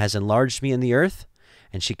 Elohim has enlarged me in the earth.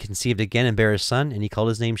 And she conceived again and bare a son, and he called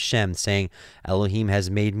his name Shem, saying, Elohim has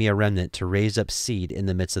made me a remnant to raise up seed in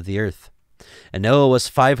the midst of the earth. And Noah was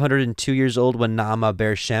 502 years old when Naamah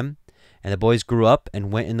bare Shem. And the boys grew up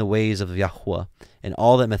and went in the ways of Yahweh, and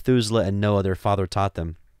all that Methuselah and Noah their father taught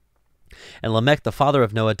them. And Lamech the father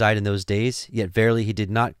of Noah died in those days, yet verily he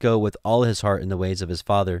did not go with all his heart in the ways of his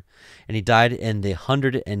father. And he died in the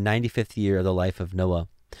 195th year of the life of Noah.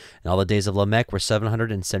 And all the days of Lamech were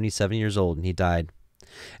 777 years old, and he died.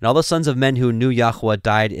 And all the sons of men who knew Yahweh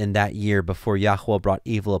died in that year before Yahweh brought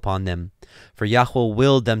evil upon them. For Yahweh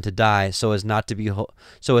willed them to die, so as not to behold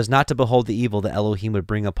the evil that Elohim would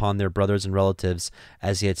bring upon their brothers and relatives,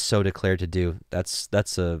 as he had so declared to do. That's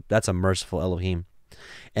a merciful Elohim.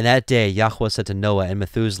 And that day Yahweh said to Noah and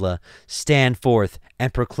Methuselah, Stand forth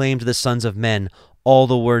and proclaim to the sons of men all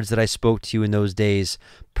the words that I spoke to you in those days.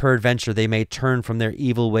 Peradventure they may turn from their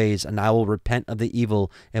evil ways, and I will repent of the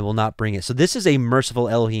evil and will not bring it. So this is a merciful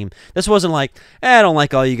Elohim. This wasn't like, I don't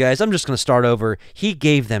like all you guys, I'm just going to start over. He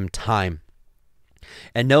gave them time.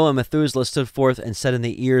 And Noah and Methuselah stood forth and said in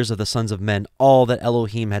the ears of the sons of men all that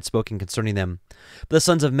Elohim had spoken concerning them. But the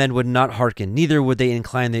sons of men would not hearken, neither would they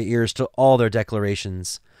incline their ears to all their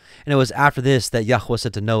declarations. And it was after this that Yahweh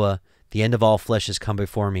said to Noah, The end of all flesh is come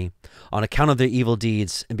before me, on account of their evil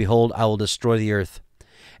deeds, and behold, I will destroy the earth.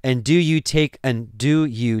 And do you take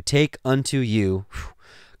unto you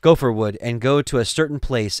gopher wood, and go to a certain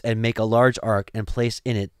place, and make a large ark, and place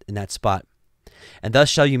in it in that spot. And thus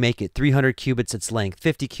shall you make it 300 cubits its length,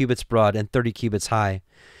 50 cubits broad, and 30 cubits high.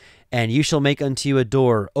 And you shall make unto you a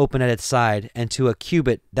door, open at its side, and to a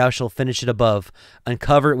cubit thou shalt finish it above,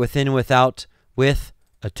 uncover it within and without with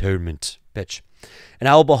atonement. Pitch.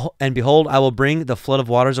 And behold, I will bring the flood of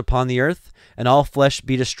waters upon the earth, and all flesh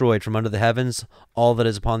be destroyed from under the heavens. All that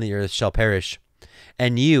is upon the earth shall perish.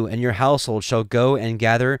 And you and your household shall go and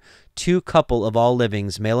gather 2 couple of all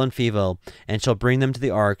livings, male and female, and shall bring them to the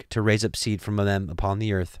ark to raise up seed from them upon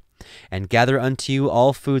the earth. And gather unto you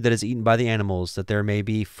all food that is eaten by the animals, that there may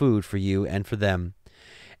be food for you and for them.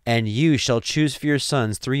 And you shall choose for your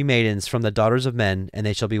sons 3 maidens from the daughters of men, and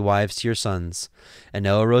they shall be wives to your sons. And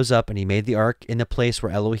Noah rose up, and he made the ark in the place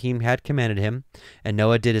where Elohim had commanded him. And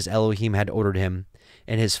Noah did as Elohim had ordered him.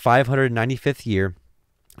 In his 595th year,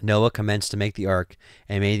 Noah commenced to make the ark,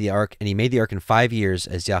 and he made the ark in 5 years,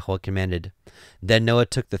 as Yahweh commanded. Then Noah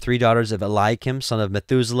took the 3 daughters of Eliakim, son of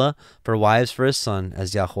Methuselah, for wives for his son,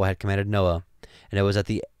 as Yahweh had commanded Noah. And it was at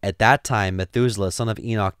that time Methuselah, son of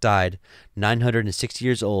Enoch, died. 960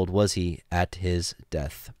 years old was he at his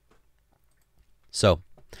death. So,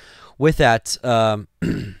 with that,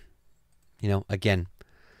 again,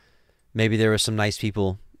 maybe there were some nice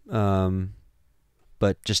people,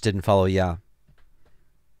 but just didn't follow Yah.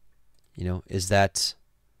 Is that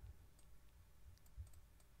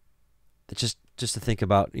just to think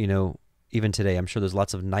about, even today, I'm sure there's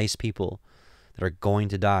lots of nice people that are going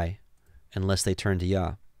to die unless they turn to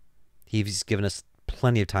Yah. He's given us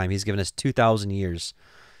plenty of time. He's given us 2,000 years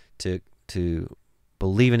to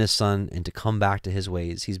believe in his son and to come back to his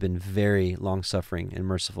ways. He's been very long-suffering and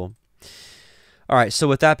merciful. All right, so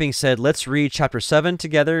with that being said, let's read chapter 7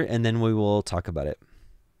 together, and then we will talk about it.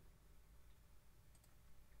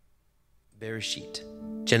 Bereshit,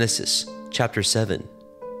 Genesis, chapter 7.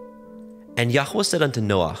 And Yahweh said unto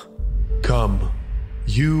Noah, Come,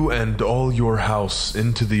 you and all your house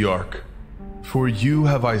into the ark, for you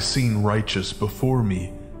have I seen righteous before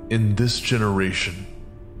me in this generation.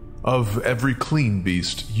 Of every clean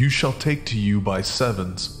beast you shall take to you by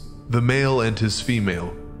 7s, the male and his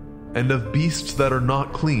female, and of beasts that are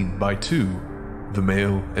not clean by 2, the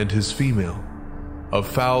male and his female. Of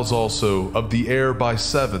fowls also of the air by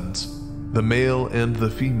 7s, the male and the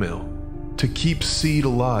female, to keep seed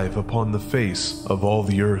alive upon the face of all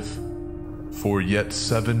the earth. For yet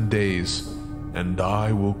 7 days, and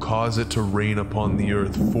I will cause it to rain upon the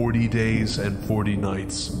earth 40 days and 40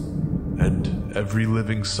 nights, and every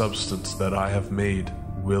living substance that I have made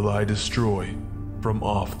will I destroy from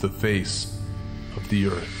off the face of the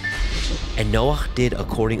earth. And Noah did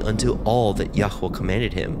according unto all that Yahweh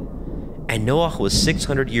commanded him. And Noah was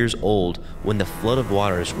 600 years old when the flood of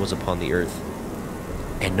waters was upon the earth.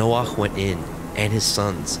 And Noah went in, and his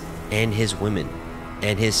sons, and his women,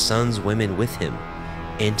 and his sons' women with him,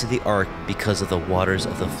 into the ark because of the waters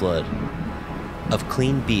of the flood. Of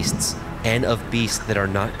clean beasts and of beasts that are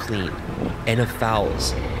not clean, and of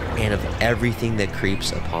fowls, and of everything that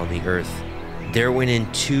creeps upon the earth. There went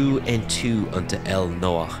in 2 and 2 unto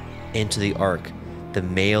Noach into the ark, the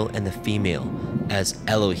male and the female, as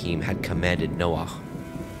Elohim had commanded Noach.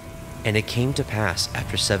 And it came to pass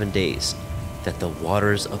after 7 days that the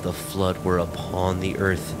waters of the flood were upon the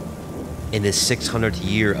earth. In the 600th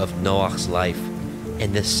year of Noach's life,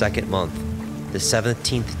 in the 2nd month, the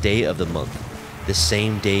 17th day of the month, the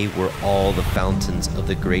same day were all the fountains of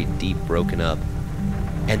the great deep broken up,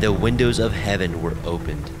 and the windows of heaven were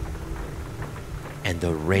opened. And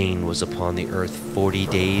the rain was upon the earth 40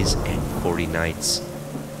 days and 40 nights.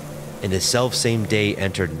 In the selfsame day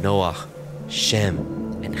entered Noach, Shem,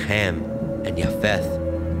 and Ham, and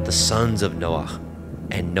Japheth, the sons of Noach,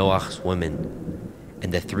 and Noach's women,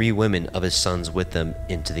 and the 3 women of his sons with them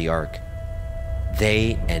into the ark.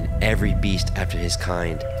 They and every beast after his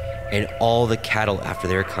kind, and all the cattle after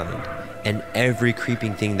their kind, and every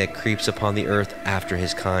creeping thing that creeps upon the earth after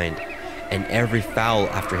his kind, and every fowl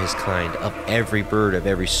after his kind, of every bird of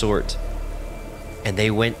every sort. And they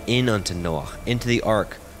went in unto Noach into the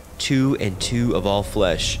ark, 2 and 2 of all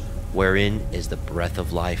flesh, wherein is the breath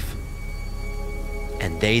of life.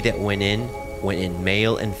 And they that went in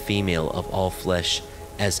male and female of all flesh,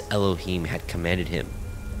 as Elohim had commanded him.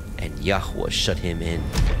 And Yahweh shut him in.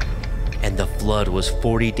 And the flood was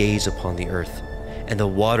 40 days upon the earth, and the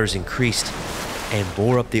waters increased, and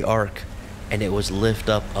bore up the ark, and it was lift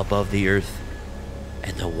up above the earth.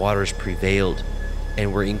 And the waters prevailed,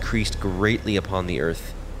 and were increased greatly upon the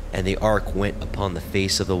earth, and the ark went upon the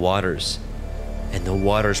face of the waters. And the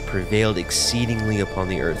waters prevailed exceedingly upon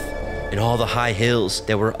the earth, and all the high hills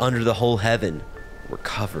that were under the whole heaven were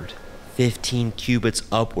covered. 15 cubits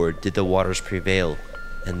upward did the waters prevail,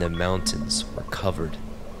 and the mountains were covered.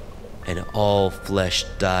 And all flesh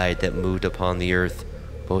died that moved upon the earth,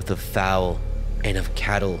 both of fowl, and of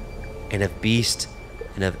cattle, and of beast,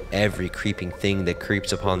 and of every creeping thing that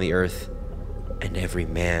creeps upon the earth, and every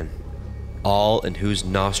man, all in whose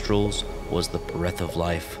nostrils was the breath of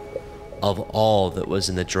life, of all that was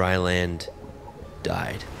in the dry land,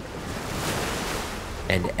 died.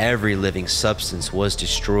 And every living substance was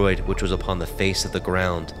destroyed which was upon the face of the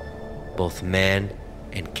ground, both man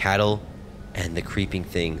and cattle, and the creeping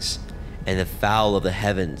things, and the fowl of the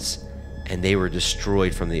heavens, and they were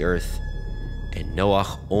destroyed from the earth. And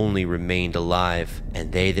Noach only remained alive,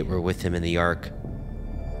 and they that were with him in the ark.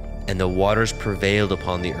 And the waters prevailed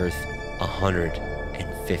upon the earth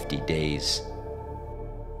 150 days.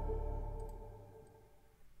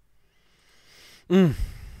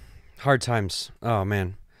 Hard times. Oh,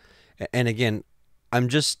 man. And again, I'm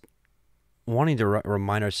just wanting to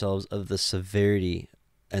remind ourselves of the severity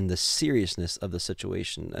and the seriousness of the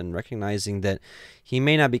situation, and recognizing that he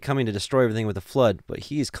may not be coming to destroy everything with a flood, but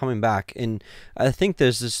he's coming back. And I think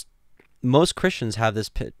there's this, most Christians have this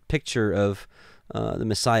picture of the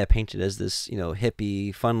Messiah painted as this,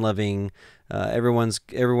 hippie, fun-loving, everyone's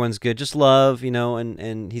good, just love,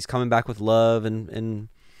 and he's coming back with love and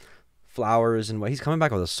flowers, and he's coming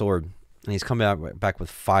back with a sword, and he's coming back with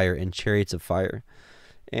fire and chariots of fire.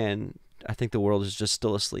 And I think the world is just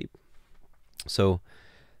still asleep. So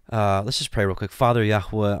let's just pray real quick. Father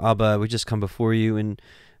Yahweh, Abba, we just come before you, and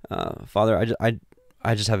Father,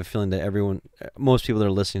 I just have a feeling that most people that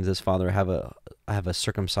are listening to this, Father, have a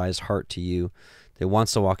circumcised heart to you, that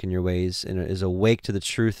wants to walk in your ways and is awake to the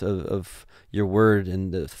truth of your word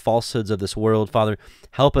and the falsehoods of this world. Father,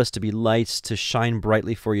 help us to be lights, to shine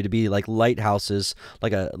brightly for you, to be like lighthouses,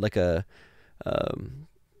 just like a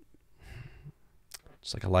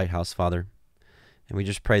lighthouse, Father. And we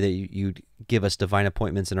just pray that you'd give us divine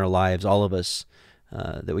appointments in our lives, all of us,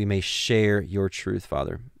 that we may share your truth,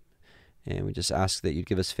 Father. And we just ask that you'd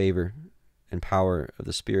give us favor and power of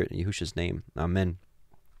the Spirit in Yahushua's name. Amen.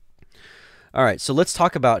 All right, so let's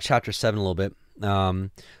talk about chapter 7 a little bit.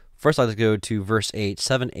 First, I'd like to go to verse 8.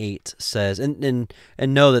 7:8 says, and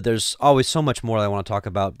know that there's always so much more that I want to talk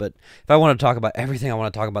about, but if I want to talk about everything I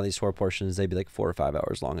want to talk about these 4 portions, they'd be like 4 or 5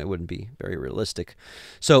 hours long. It wouldn't be very realistic.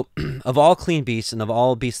 So, of all clean beasts, and of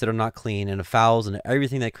all beasts that are not clean, and of fowls, and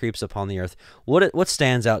everything that creeps upon the earth, what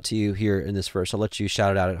stands out to you here in this verse? I'll let you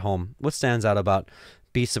shout it out at home. What stands out about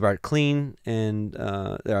beasts that are clean and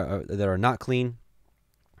that are not clean?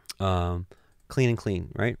 Clean and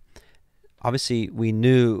clean, right? Obviously, we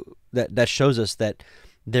knew that shows us that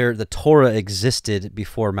the Torah existed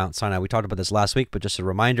before Mount Sinai. We talked about this last week, but just a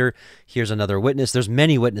reminder, here's another witness. There's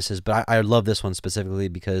many witnesses, but I love this one specifically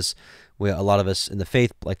because a lot of us in the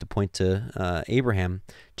faith like to point to Abraham.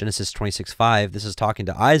 Genesis 26:5. This is talking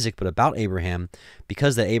to Isaac, but about Abraham,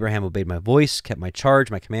 because that Abraham obeyed my voice, kept my charge,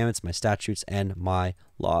 my commandments, my statutes, and my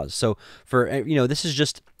laws. So for this is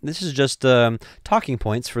just talking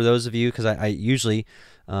points for those of you, because I usually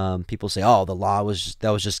people say, oh, the law was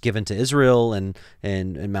just given to Israel and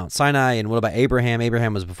Mount Sinai, and what about Abraham?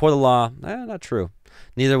 Abraham was before the law. Not true.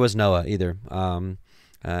 Neither was Noah either. And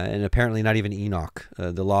apparently not even Enoch.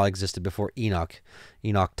 The law existed before Enoch.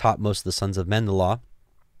 Enoch taught most of the sons of men the law,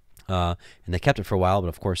 and they kept it for a while, but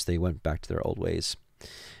of course they went back to their old ways.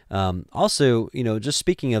 Also, just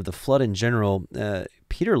speaking of the flood in general,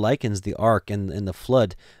 Peter likens the ark and the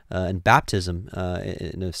flood and baptism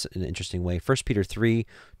in an interesting way. 1 Peter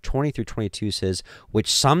 3:20-22 says, which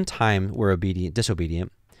sometime were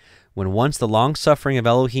disobedient, when once the long-suffering of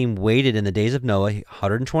Elohim waited in the days of Noah,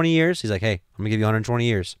 120 years, he's like, hey, I'm going to give you 120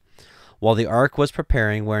 years. While the ark was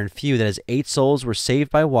preparing, wherein few, that is 8 souls, were saved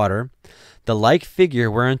by water, the like figure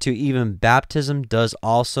whereunto even baptism does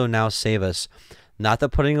also now save us. Not the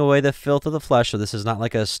putting away the filth of the flesh, so this is not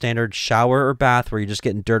like a standard shower or bath where you're just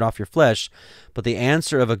getting dirt off your flesh, but the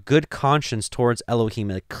answer of a good conscience towards Elohim.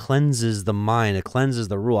 It cleanses the mind, it cleanses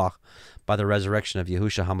the ruach, by the resurrection of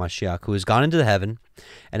Yahushua HaMashiach, who has gone into heaven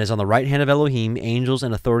and is on the right hand of Elohim, angels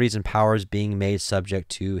and authorities and powers being made subject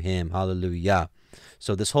to him. Hallelujah.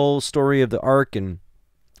 So this whole story of the ark and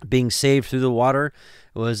being saved through the water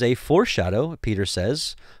was a foreshadow, Peter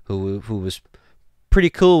says, who was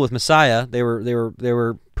pretty cool with Messiah. They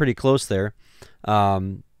were pretty close there.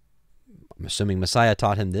 I'm assuming Messiah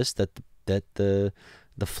taught him this, that the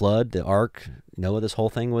flood, the ark, Noah, this whole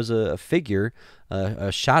thing was a figure,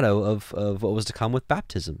 a shadow of what was to come with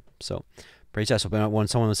baptism. So praise God. So when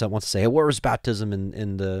someone wants to say, hey, where was baptism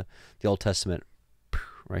in the Old Testament?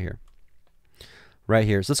 Right here. Right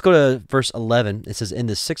here. So let's go to verse 11. It says, in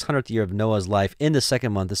the 600th year of Noah's life, in the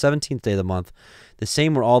second month, the 17th day of the month, the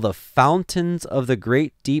same were all the fountains of the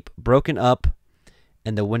great deep broken up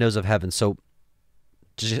and the windows of heaven. So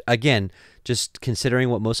just considering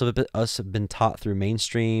what most of us have been taught through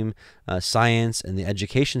mainstream science and the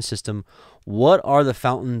education system, what are the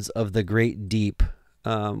fountains of the great deep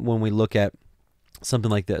when we look at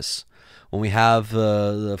something like this? When we have,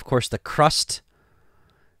 of course, the crust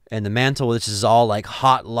and the mantle, which is all like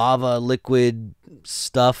hot lava, liquid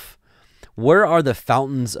stuff. Where are the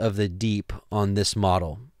fountains of the deep on this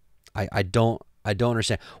model? I don't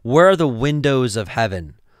understand. Where are the windows of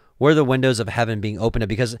heaven? Where are the windows of heaven being opened up?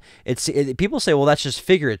 Because people say, well, that's just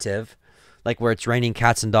figurative, like where it's raining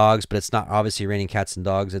cats and dogs, but it's not obviously raining cats and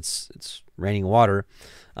dogs. It's raining water.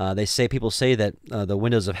 People say that the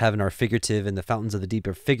windows of heaven are figurative and the fountains of the deep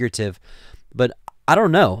are figurative, but I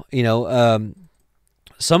don't know.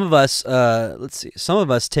 Some of us, some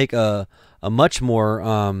of us take a much more,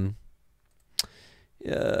 I'm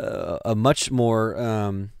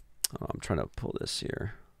trying to pull this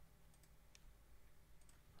here.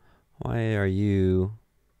 Why are you...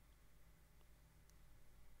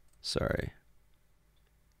 Sorry.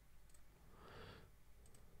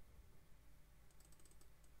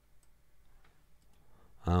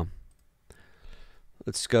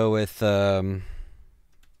 Let's go with...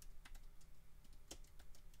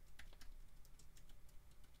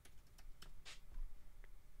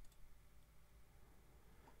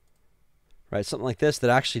 Right, something like this that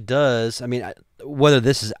actually does, whether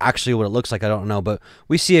this is actually what it looks like, I don't know, but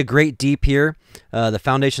we see a great deep here, the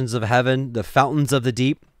foundations of heaven, the fountains of the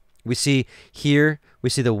deep. We see here, we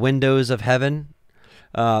see the windows of heaven.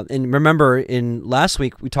 And remember, in last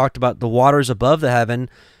week, we talked about the waters above the heaven,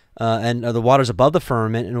 and the waters above the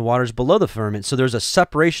firmament and the waters below the firmament. So there's a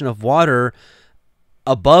separation of water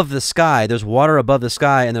above the sky. There's water above the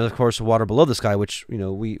sky, and there's, of course, water below the sky, which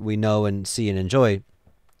we know and see and enjoy.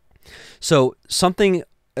 So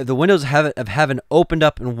the windows of heaven opened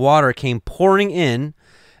up and water came pouring in,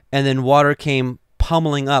 and then water came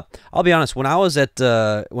pummeling up. I'll be honest, when I was at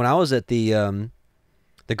the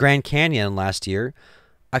Grand Canyon last year,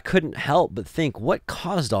 I couldn't help but think, what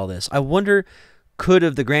caused all this? I wonder, could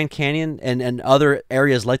have the Grand Canyon and other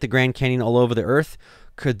areas like the Grand Canyon all over the earth,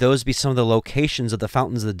 could those be some of the locations of the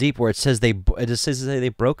fountains of the deep where it says they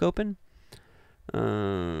broke open?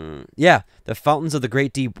 Yeah, the fountains of the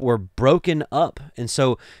great deep were broken up. And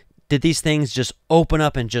so did these things just open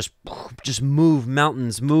up and just move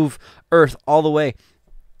mountains, move earth all the way?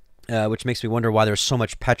 Which makes me wonder why there's so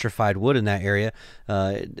much petrified wood in that area.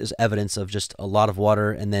 Is evidence of just a lot of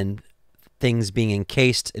water and then things being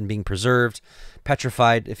encased and being preserved,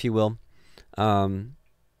 petrified, if you will.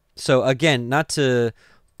 So again, not to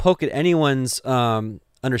poke at anyone's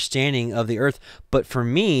understanding of the earth. But for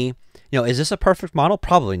me, is this a perfect model?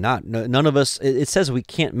 Probably not. No, none of us. It says we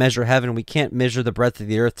can't measure heaven. We can't measure the breadth of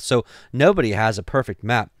the earth. So nobody has a perfect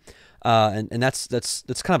map. And that's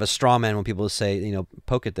kind of a straw man when people say,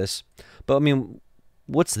 poke at this. But I mean,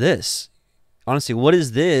 what's this? Honestly, what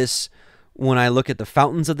is this? When I look at the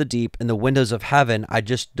fountains of the deep and the windows of heaven, I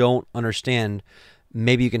just don't understand.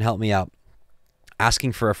 Maybe you can help me out.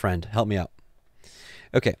 Asking for a friend, help me out.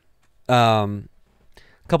 Okay. A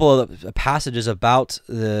couple of passages about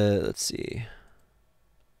let's see.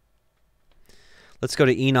 Let's go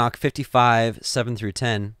to Enoch 55, 7 through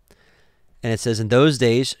 10. And it says, "In those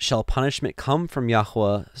days shall punishment come from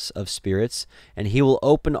Yahweh of spirits, and he will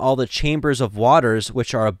open all the chambers of waters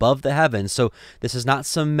which are above the heavens." So this is not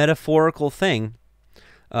some metaphorical thing.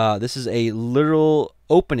 This is a literal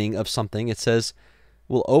opening of something. It says,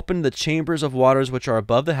 "Will open the chambers of waters which are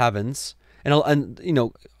above the heavens," and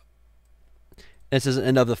it says,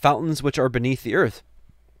 "and of the fountains which are beneath the earth."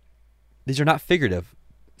 These are not figurative.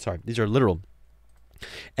 Sorry, these are literal.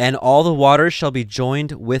 "And all the waters shall be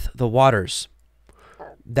joined with the waters.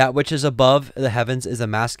 That which is above the heavens is a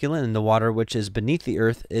masculine, and the water which is beneath the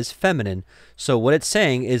earth is feminine." So what it's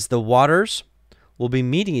saying is the waters will be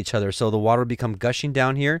meeting each other. So the water will become gushing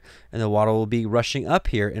down here, and the water will be rushing up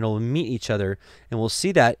here, and it will meet each other. And we'll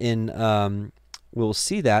see that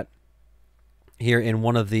here in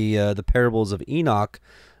one of the parables of Enoch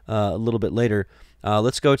a little bit later.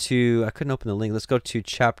 Let's go to, I couldn't open the link. Let's go to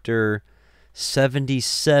chapter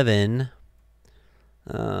 77.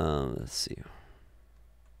 Let's see.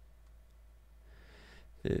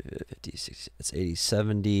 50, 60, that's 80,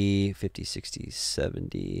 70, 50, 60,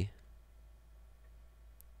 70,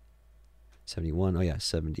 71. Oh yeah,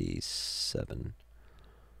 77.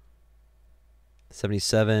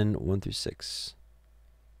 77, 1 through 6.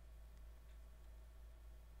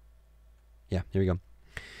 Yeah, here we go.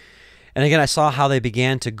 "And again, I saw how they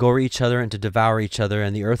began to gore each other and to devour each other,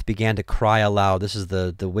 and the earth began to cry aloud." This is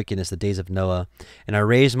the wickedness, the days of Noah. "And I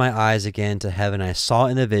raised my eyes again to heaven, and I saw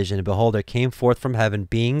in the vision, and behold, there came forth from heaven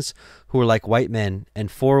beings who were like white men,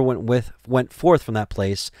 and 4 went forth from that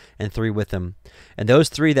place, and 3 with them. And those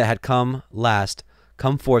 3 that had come last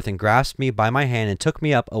come forth and grasped me by my hand, and took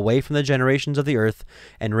me up away from the generations of the earth,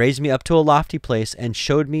 and raised me up to a lofty place, and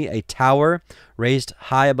showed me a tower raised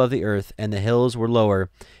high above the earth, and the hills were lower.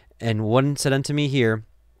 And one said unto me, here,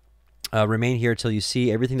 remain here till you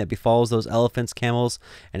see everything that befalls those elephants, camels,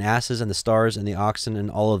 and asses, and the stars, and the oxen,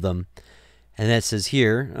 and all of them." And then it says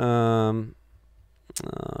here, no.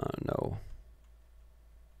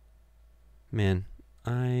 Man,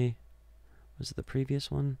 was it the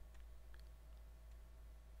previous one?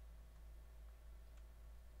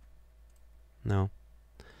 No.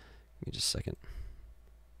 Give me just a second.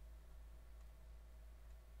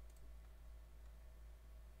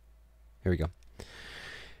 Here we go.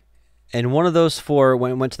 "And one of those 4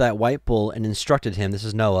 went to that white bull and instructed him," this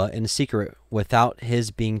is Noah, "in secret without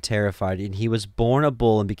his being terrified. And he was born a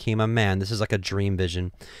bull and became a man." This is like a dream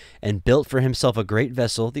vision. "And built for himself a great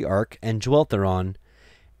vessel, the ark, and dwelt thereon.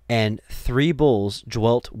 And 3 bulls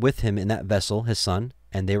dwelt with him in that vessel, his son,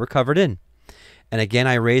 and they were covered in. And again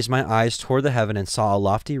I raised my eyes toward the heaven, and saw a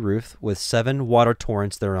lofty roof with 7 water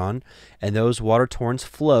torrents thereon, and those water torrents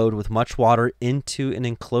flowed with much water into an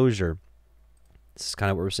enclosure." This is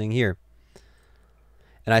kind of what we're seeing here.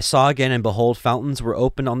 "And I saw again, and behold, fountains were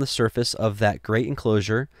opened on the surface of that great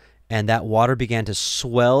enclosure, and that water began to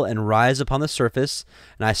swell and rise upon the surface.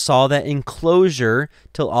 And I saw that enclosure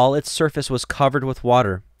till all its surface was covered with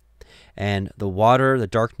water. And the water, the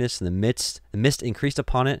darkness, and the mist increased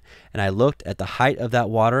upon it. And I looked at the height of that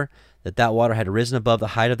water had risen above the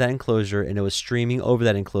height of that enclosure, and it was streaming over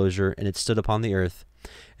that enclosure, and it stood upon the earth.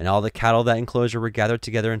 And all the cattle of that enclosure were gathered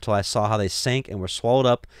together until I saw how they sank and were swallowed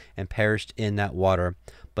up and perished in that water.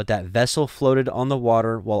 But that vessel floated on the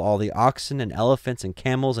water, while all the oxen and elephants and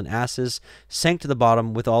camels and asses sank to the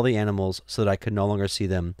bottom with all the animals, so that I could no longer see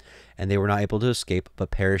them. And they were not able to escape, but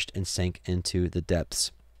perished and sank into the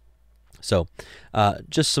depths." So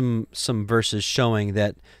just some verses showing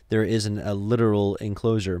that there isn't a literal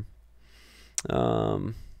enclosure.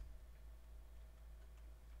 Here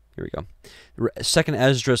we go. 2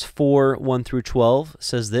 Esdras 4, 1 through 12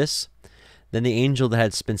 says this: "Then the angel that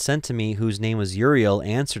had been sent to me, whose name was Uriel,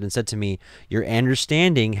 answered and said to me, Your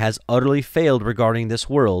understanding has utterly failed regarding this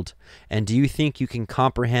world, and do you think you can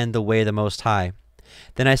comprehend the way of the Most High?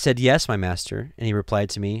 Then I said, Yes, my master. And he replied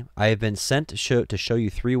to me, I have been sent to show you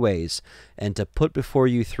 3 ways, and to put before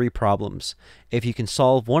you 3 problems. If you can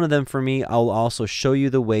solve one of them for me, I will also show you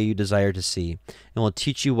the way you desire to see, and will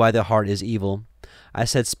teach you why the heart is evil. I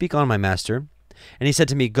said, Speak on, my master. And he said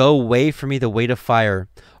to me, Go weigh for me the weight of fire,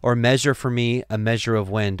 or measure for me a measure of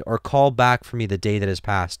wind, or call back for me the day that is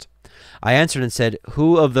past. I answered and said,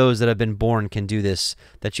 Who of those that have been born can do this,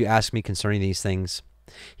 that you ask me concerning these things?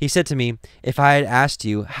 He said to me, If I had asked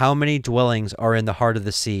you, how many dwellings are in the heart of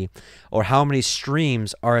the sea, or how many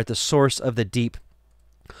streams are at the source of the deep,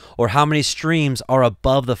 or how many streams are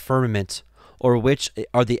above the firmament, or which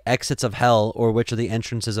are the exits of hell, or which are the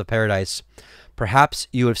entrances of paradise, perhaps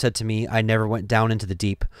you would have said to me, I never went down into the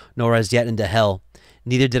deep, nor as yet into hell,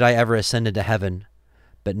 neither did I ever ascend into heaven.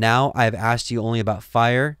 But now I have asked you only about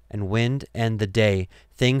fire and wind and the day,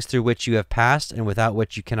 things through which you have passed and without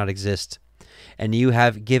which you cannot exist. And you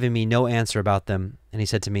have given me no answer about them. And he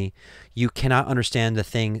said to me, You cannot understand the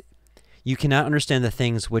things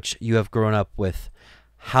which you have grown up with.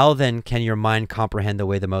 How then can your mind comprehend the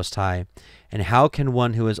way of the Most High? And how can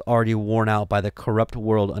one who is already worn out by the corrupt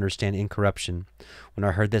world understand incorruption? When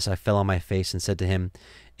I heard this, I fell on my face and said to him,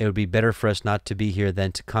 It would be better for us not to be here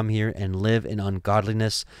than to come here and live in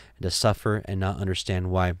ungodliness and to suffer and not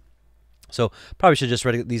understand why. So probably should just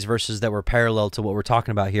read these verses that were parallel to what we're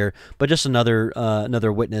talking about here, but just another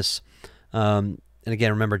witness. And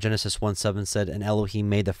again, remember Genesis 1:7 said, And Elohim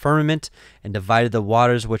made the firmament and divided the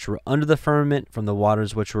waters which were under the firmament from the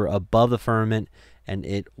waters which were above the firmament, and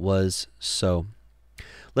it was so.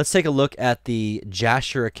 Let's take a look at the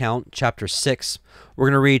Jasher account, chapter 6. We're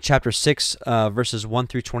going to read chapter 6, verses 1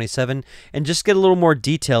 through 27, and just get a little more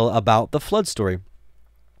detail about the flood story.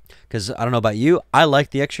 Because I don't know about you, I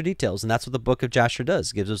like the extra details, and that's what the book of Jasher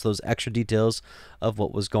does. It gives us those extra details of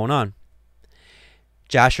what was going on.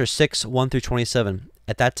 Jasher 6, 1 through 27.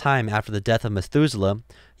 At that time, after the death of Methuselah,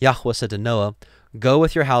 Yahweh said to Noah, Go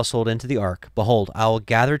with your household into the ark. Behold, I will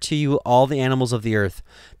gather to you all the animals of the earth,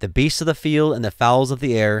 the beasts of the field and the fowls of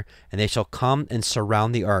the air, and they shall come and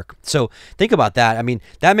surround the ark. So think about that. I mean,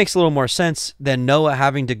 that makes a little more sense than Noah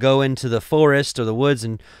having to go into the forest or the woods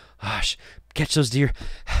and, catch those deer.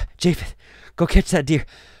 Japheth, go catch that deer.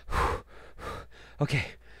 Okay,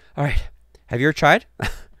 all right. Have you ever tried?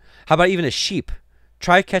 How about even a sheep?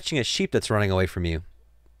 Try catching a sheep that's running away from you.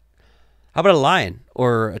 How about a lion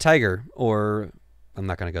or a tiger or, I'm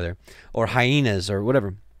not going to go there, or hyenas or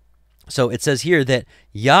whatever. So it says here that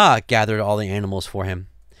Yah gathered all the animals for him.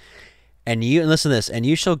 And listen to this, and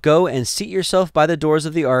you shall go and seat yourself by the doors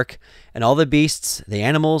of the ark, and all the beasts, the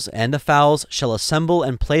animals, and the fowls shall assemble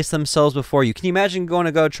and place themselves before you. Can you imagine going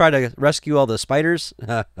to go try to rescue all the spiders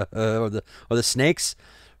or the snakes?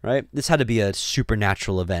 Right? This had to be a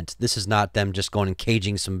supernatural event. This is not them just going and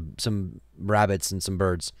caging some rabbits and some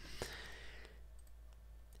birds.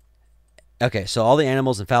 Okay, so all the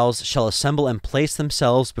animals and fowls shall assemble and place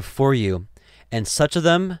themselves before you, and such of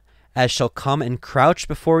them as shall come and crouch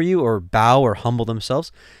before you, or bow or humble themselves,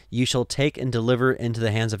 you shall take and deliver into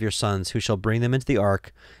the hands of your sons, who shall bring them into the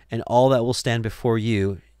ark, and all that will stand before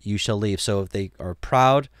you, you shall leave. So if they are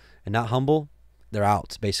proud and not humble, they're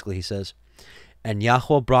out, basically, he says. And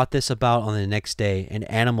Yahweh brought this about on the next day, and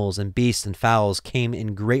animals and beasts and fowls came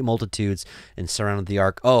in great multitudes and surrounded the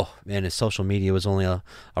ark. Oh, man, his social media was only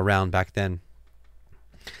around back then.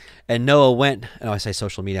 And Noah went, I say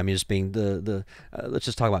social media, I mean just being let's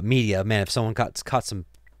just talk about media. Man, if someone caught some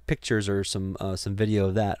pictures or some video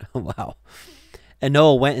of that, wow. And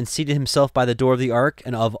Noah went and seated himself by the door of the ark,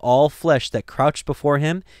 and of all flesh that crouched before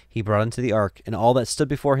him, he brought into the ark, and all that stood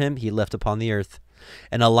before him he left upon the earth.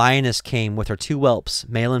 And a lioness came with her 2 whelps,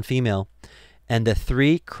 male and female, and the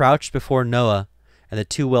 3 crouched before Noah, and the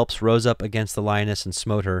 2 whelps rose up against the lioness and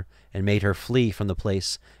smote her, and made her flee from the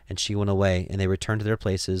place, and she went away, and they returned to their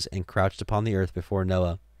places, and crouched upon the earth before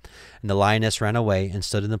Noah. And the lioness ran away, and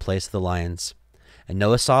stood in the place of the lions. And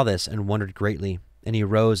Noah saw this, and wondered greatly, and he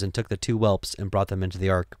rose, and took the 2 whelps, and brought them into the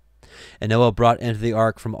ark. And Noah brought into the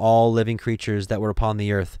ark from all living creatures that were upon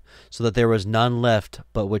the earth, so that there was none left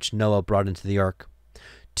but which Noah brought into the ark.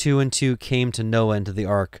 2 and 2 came to Noah into the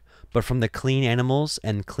ark, but from the clean animals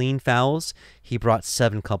and clean fowls he brought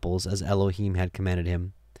 7 couples, as Elohim had commanded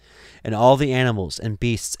him. And all the animals and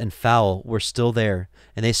beasts and fowl were still there,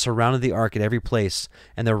 and they surrounded the ark at every place,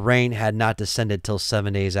 and the rain had not descended till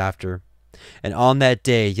 7 days after. And on that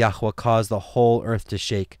day Yahweh caused the whole earth to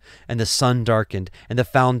shake, and the sun darkened, and the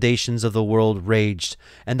foundations of the world raged,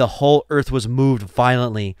 and the whole earth was moved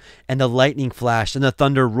violently, and the lightning flashed, and the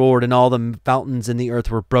thunder roared, and all the fountains in the earth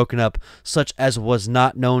were broken up, such as was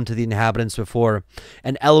not known to the inhabitants before.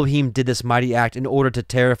 And Elohim did this mighty act in order to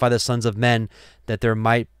terrify the sons of men, that there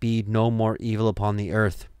might be no more evil upon the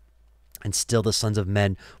earth. And still the sons of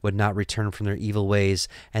men would not return from their evil ways,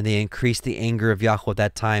 and they increased the anger of Yahweh at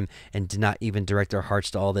that time, and did not even direct their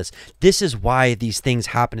hearts to all this. This is why these things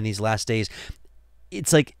happen in these last days.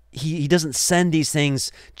 It's like he doesn't send these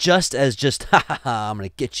things just as ha ha ha, I'm going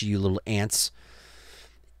to get you, you little ants.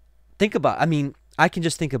 Think about, I mean, I can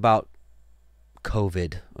just think about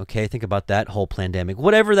COVID, okay? Think about that whole pandemic.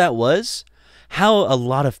 Whatever that was, how a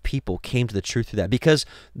lot of people came to the truth through that, because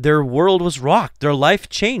their world was rocked. Their life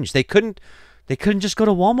changed. They couldn't just go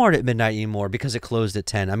to Walmart at midnight anymore because it closed at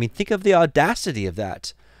 10. I mean, think of the audacity of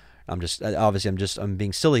that. I'm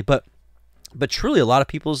being silly, but truly, a lot of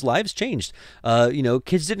people's lives changed.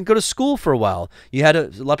 Kids didn't go to school for a while. A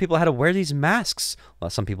lot of people had to wear these masks. Well,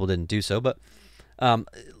 some people didn't do so, but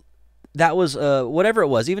that was whatever it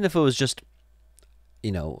was. Even if it was just,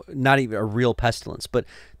 not even a real pestilence, but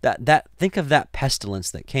think of that pestilence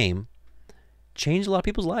that came, changed a lot of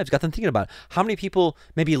people's lives. Got them thinking about how many people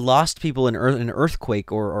maybe lost people in an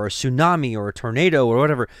earthquake or a tsunami or a tornado or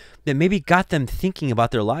whatever, that maybe got them thinking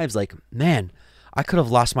about their lives. Like, man, I could have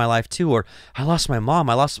lost my life too, or I lost my mom,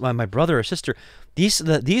 I lost my brother or sister. These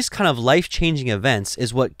kind of life-changing events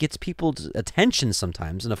is what gets people's attention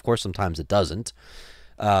sometimes, and of course sometimes it doesn't.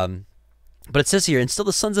 But it says here, and still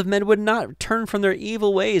the sons of men would not turn from their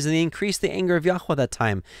evil ways, and they increased the anger of Yahweh that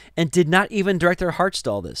time, and did not even direct their hearts to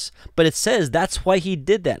all this. But it says that's why he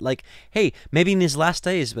did that. Like, hey, maybe in these last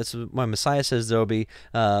days, that's why Messiah says there will be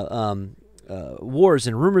wars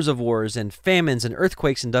and rumors of wars and famines and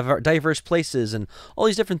earthquakes in diverse places and all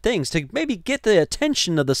these different things to maybe get the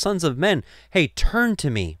attention of the sons of men. Hey, turn to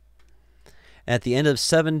me. At the end of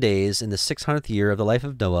 7 days, in the 600th year of the life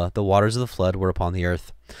of Noah, the waters of the flood were upon the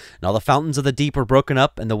earth. And all the fountains of the deep were broken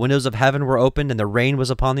up, and the windows of heaven were opened, and the rain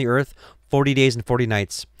was upon the earth 40 days and 40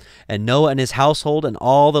 nights. And Noah and his household and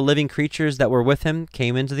all the living creatures that were with him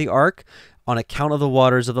came into the ark on account of the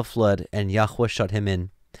waters of the flood, and Yahweh shut him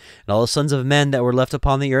in. And all the sons of men that were left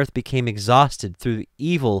upon the earth became exhausted through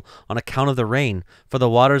evil on account of the rain, for the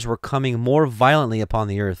waters were coming more violently upon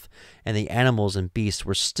the earth, and the animals and beasts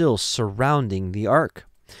were still surrounding the ark.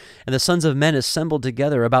 And the sons of men assembled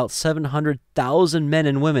together, about 700,000 men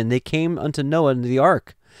and women. They came unto Noah into the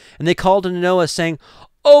ark. And they called unto Noah, saying,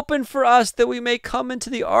 Open for us, that we may come into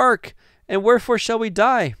the ark, and wherefore shall we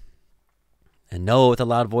die? And Noah with a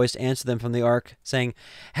loud voice answered them from the ark, saying,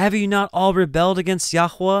 Have you not all rebelled against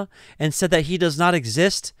Yahweh, and said that he does not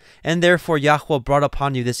exist? And therefore Yahweh brought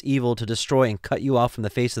upon you this evil to destroy and cut you off from the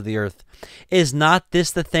face of the earth. Is not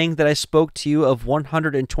this the thing that I spoke to you of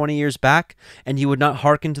 120 years back, and you would not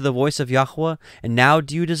hearken to the voice of Yahweh? And now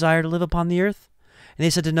do you desire to live upon the earth? And they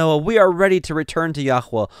said to Noah, We are ready to return to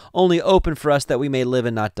Yahweh. Only open for us that we may live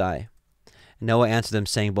and not die. Noah answered them,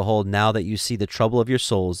 saying, Behold, now that you see the trouble of your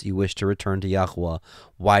souls, you wish to return to Yahweh.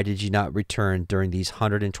 Why did you not return during these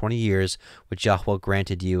 120 years, which Yahweh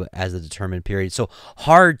granted you as the determined period? So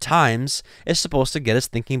hard times is supposed to get us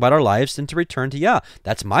thinking about our lives and to return to Yah.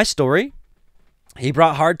 That's my story. He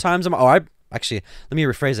brought hard times. Actually, let me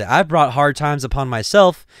rephrase it. I brought hard times upon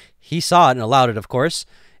myself. He saw it and allowed it, of course.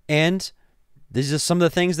 And these are some of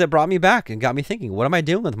the things that brought me back and got me thinking, what am I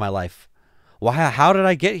doing with my life? How did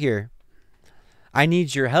I get here? I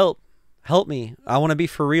need your help. Help me. I want to be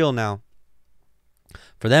for real now.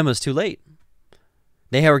 For them, it was too late.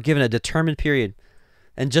 They were given a determined period.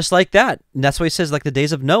 And just like that, and that's why he says, like the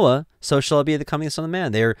days of Noah, so shall it be at the coming of the Son of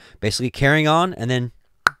Man. They're basically carrying on, and then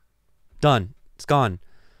done. It's gone.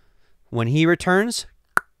 When he returns,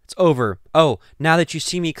 it's over. Oh, now that you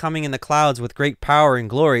see me coming in the clouds with great power and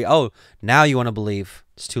glory, oh, now you want to believe.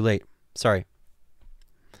 It's too late. Sorry.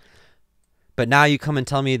 But now you come and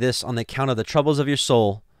tell me this on the account of the troubles of your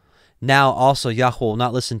soul. Now also Yahweh will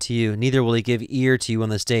not listen to you, neither will he give ear to you on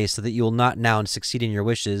this day, so that you will not now succeed in your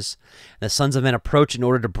wishes. And the sons of men approached in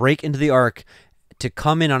order to break into the ark, to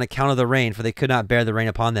come in on account of the rain, for they could not bear the rain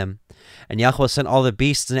upon them. And Yahweh sent all the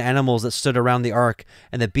beasts and animals that stood around the ark,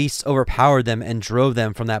 and the beasts overpowered them and drove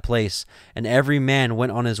them from that place. And every man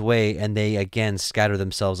went on his way, and they again scattered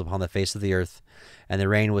themselves upon the face of the earth. And the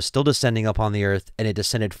rain was still descending upon the earth, and it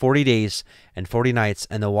descended 40 days and 40 nights,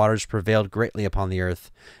 and the waters prevailed greatly upon the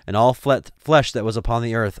earth. And all flesh that was upon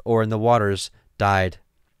the earth or in the waters died,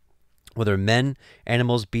 whether men,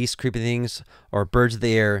 animals, beasts, creeping things, or birds of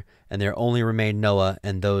the air, and there only remained Noah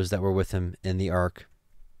and those that were with him in the ark.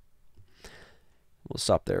 We'll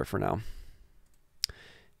stop there for now.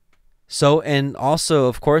 So, and also,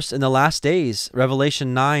 of course, in the last days,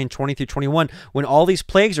 Revelation 9, 20 through 21, when all these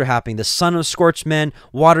plagues are happening, the sun will scorch men,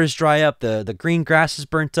 waters dry up, the green grass is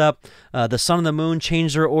burnt up, the sun and the moon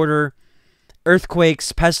change their order,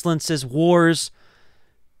 earthquakes, pestilences, wars,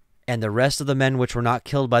 and the rest of the men which were not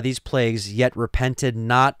killed by these plagues yet repented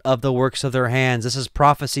not of the works of their hands. This is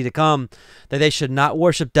prophecy to come, that they should not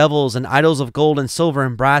worship devils and idols of gold and silver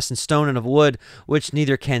and brass and stone and of wood, which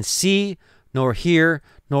neither can see, nor hear,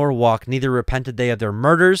 nor walk, neither repented they of their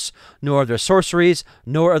murders, nor of their sorceries,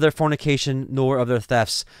 nor of their fornication, nor of their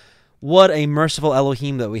thefts. What a merciful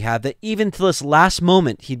Elohim that we have, that even to this last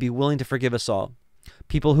moment, he'd be willing to forgive us all.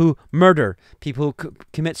 People who murder, people who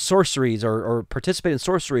commit sorceries or participate in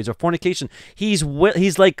sorceries or fornication. He's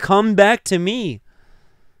like, come back to me.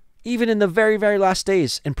 Even in the very, very last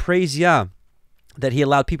days. And praise Yah that he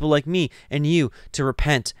allowed people like me and you to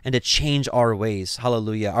repent and to change our ways.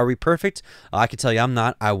 Hallelujah. Are we perfect? I can tell you I'm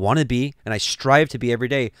not. I want to be, and I strive to be every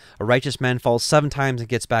day. A righteous man falls 7 times and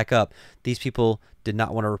gets back up. These people did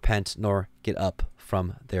not want to repent nor get up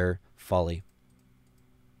from their folly.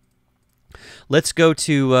 Let's go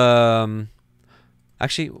to,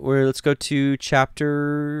 let's go to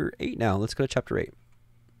chapter 8 now. Let's go to chapter 8.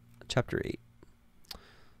 Chapter 8.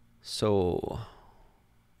 So,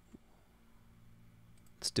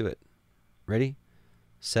 let's do it. Ready,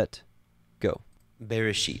 set, go.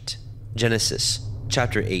 Bereshit, Genesis,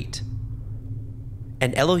 chapter 8.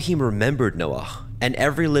 And Elohim remembered Noach, and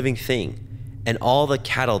every living thing, and all the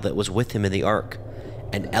cattle that was with him in the ark.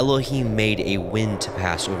 And Elohim made a wind to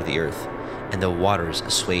pass over the earth, and the waters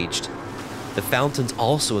assuaged. The fountains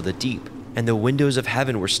also of the deep, and the windows of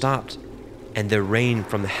heaven were stopped, and the rain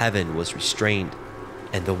from heaven was restrained,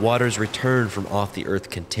 and the waters returned from off the earth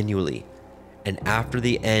continually. And after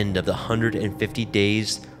the end of the 150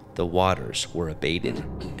 days, the waters were abated.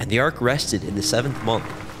 And the ark rested in the 7th month,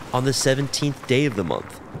 on the 17th day of the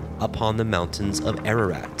month, upon the mountains of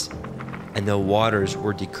Ararat. And the waters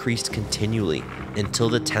were decreased continually until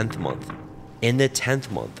the 10th month. In the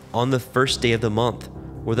 10th month, on the 1st day of the month,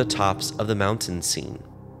 were the tops of the mountains seen.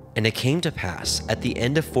 And it came to pass at the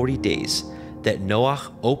end of 40 days that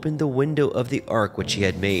Noach opened the window of the ark which he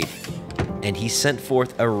had made. And he sent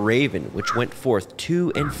forth a raven which went forth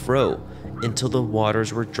to and fro until the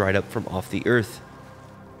waters were dried up from off the earth.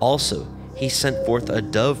 Also he sent forth a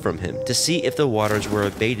dove from him to see if the waters were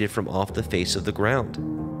abated from off the face of the ground.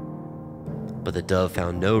 But the dove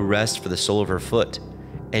found no rest for the sole of her foot,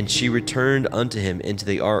 and she returned unto him into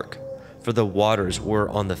the ark, for the waters were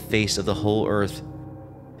on the face of the whole earth.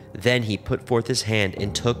 Then he put forth his hand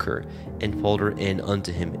and took her, and pulled her in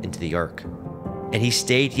unto him into the ark. And he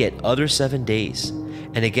stayed yet other 7 days,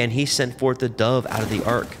 and again he sent forth the dove out of the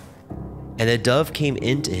ark. And the dove came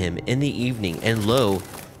into him in the evening, and lo,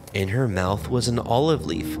 in her mouth was an olive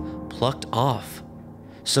leaf plucked off.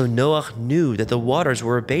 So Noach knew that the waters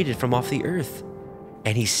were abated from off the earth.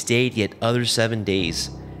 And he stayed yet other 7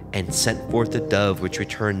 days, and sent forth the dove, which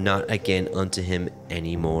returned not again unto him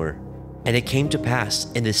any more. And it came to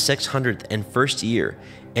pass in the 601st year,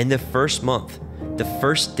 in the 1st month, the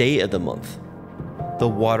 1st day of the month, the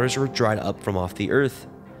waters were dried up from off the earth.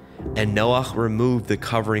 And Noach removed the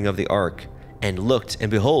covering of the ark, and looked, and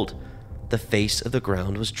behold, the face of the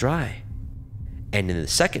ground was dry. And in the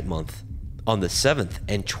 2nd month, on the 7th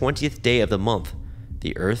and 20th day of the month,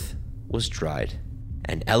 the earth was dried.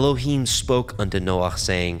 And Elohim spoke unto Noach,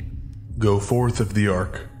 saying, Go forth of the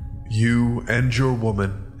ark, you and your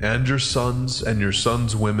woman, and your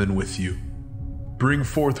sons women with you. Bring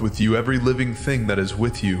forth with you every living thing that is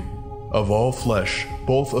with you, of all flesh,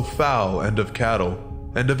 both of fowl and of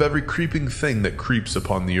cattle, and of every creeping thing that creeps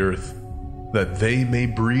upon the earth, that they may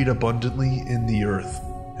breed abundantly in the earth,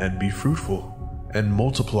 and be fruitful, and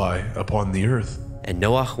multiply upon the earth. And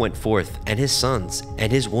Noach went forth, and his sons,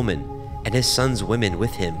 and his woman, and his sons' women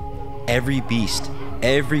with him, every beast,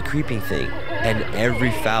 every creeping thing, and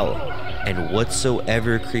every fowl, and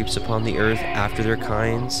whatsoever creeps upon the earth after their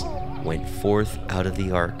kinds, went forth out of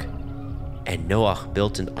the ark. And Noach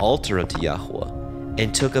built an altar unto Yahweh,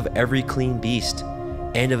 and took of every clean beast,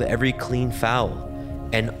 and of every clean fowl,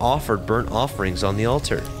 and offered burnt offerings on the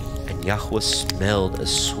altar. And Yahweh smelled a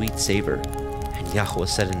sweet savor. And Yahweh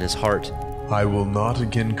said in his heart, I will not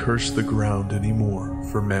again curse the ground any more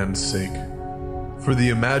for man's sake. For the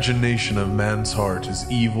imagination of man's heart is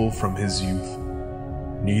evil from his youth.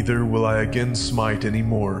 Neither will I again smite any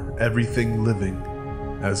more everything living,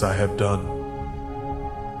 as I have done.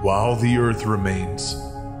 While the earth remains,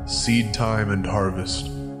 seed time and harvest,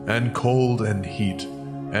 and cold and heat,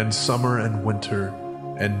 and summer and winter,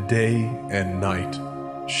 and day and night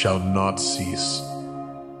shall not cease.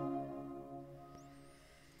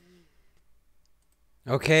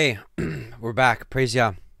 Okay, we're back. Praise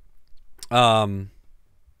Yah.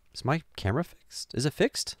 Is my camera fixed? Is it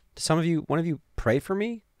fixed? Did one of you pray for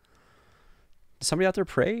me? Did somebody out there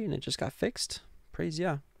pray and it just got fixed? Praise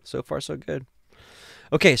Yah. So far, so good.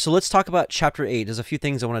 Okay, so let's talk about chapter 8. There's a few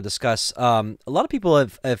things I want to discuss. A lot of people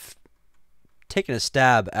have taken a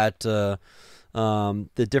stab at the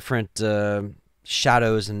different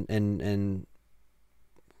shadows and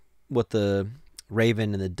what the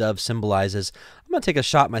raven and the dove symbolizes. I'm going to take a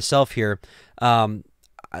shot myself here.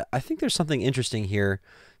 I think there's something interesting here.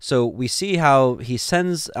 So we see how he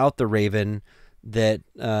sends out the raven that,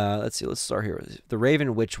 let's start here. The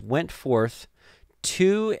raven which went forth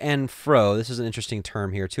to and fro. This is an interesting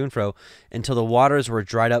term here, to and fro, until the waters were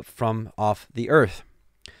dried up from off the earth.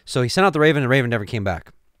 So he sent out the raven, and the raven never came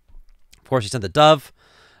back. Of course, he sent the dove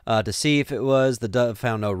to see if it was. The dove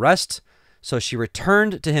found no rest. So she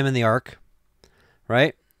returned to him in the ark,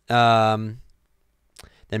 right? Then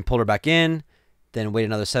pulled her back in. Then waited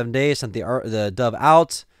another 7 days, sent the dove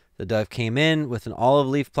out. The dove came in with an olive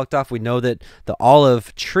leaf plucked off. We know that the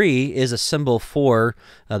olive tree is a symbol for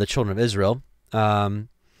the children of Israel. Then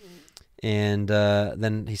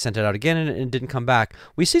he sent it out again, and it didn't come back.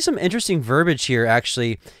 We see some interesting verbiage here,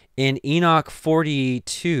 actually, in Enoch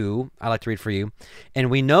 42. I like to read for you.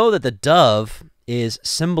 And we know that the dove is a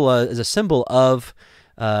symbol of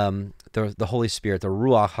the Holy Spirit, the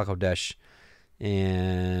Ruach HaKodesh.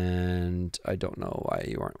 And I don't know why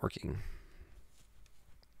you aren't working.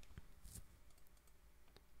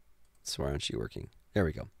 So why aren't you working? There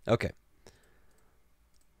we go. Okay.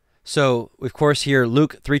 So, of course, here,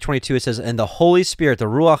 Luke 3:22, it says, and the Holy Spirit, the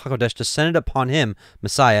Ruach HaKodesh, descended upon him,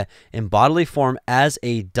 Messiah, in bodily form as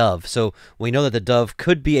a dove. So we know that the dove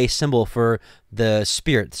could be a symbol for the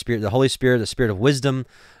Spirit, the Holy Spirit, the Spirit of wisdom,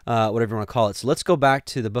 whatever you want to call it. So let's go back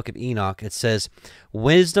to the book of Enoch. It says,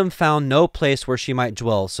 wisdom found no place where she might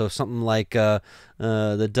dwell. So something like the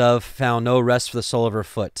dove found no rest for the sole of her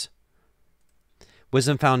foot.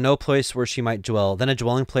 Wisdom found no place where she might dwell. Then a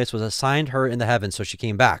dwelling place was assigned her in the heavens, so she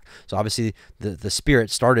came back. So obviously the Spirit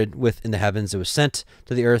started with in the heavens. It was sent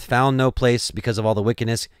to the earth, found no place because of all the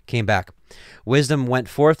wickedness, came back. Wisdom went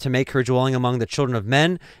forth to make her dwelling among the children of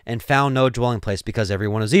men, and found no dwelling place because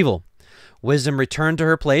everyone is evil. Wisdom returned to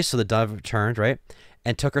her place, so the dove returned, right,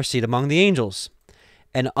 and took her seat among the angels.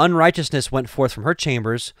 And unrighteousness went forth from her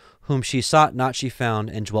chambers, whom she sought not she found,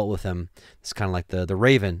 and dwelt with them. It's kind of like the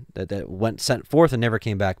raven that went sent forth and never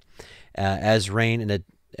came back, as rain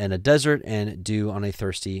in a desert and dew on a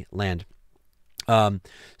thirsty land.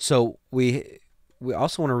 So we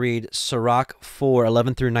also want to read Sirach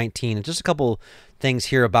 4:11 through 19, and just a couple things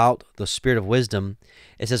here about the spirit of wisdom.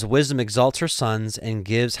 It says, wisdom exalts her sons and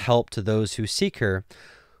gives help to those who seek her.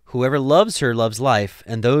 Whoever loves her loves life,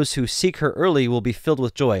 and those who seek her early will be filled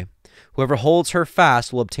with joy. Whoever holds her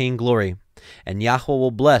fast will obtain glory, and Yahweh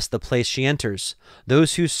will bless the place she enters.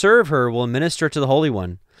 Those who serve her will minister to the Holy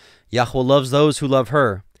One. Yahweh loves those who love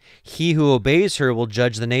her. He who obeys her will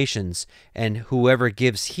judge the nations, and whoever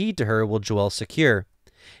gives heed to her will dwell secure.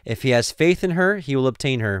 If he has faith in her, he will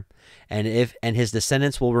obtain her, and his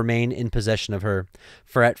descendants will remain in possession of her.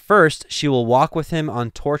 For at first she will walk with him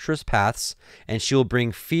on tortuous paths, and she will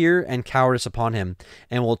bring fear and cowardice upon him,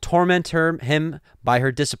 and will torment him by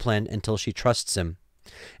her discipline until she trusts him.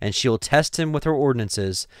 And she will test him with her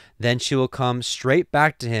ordinances. Then she will come straight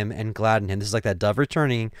back to him and gladden him. This is like that dove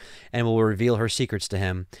returning, and will reveal her secrets to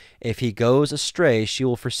him. If he goes astray, she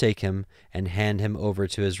will forsake him and hand him over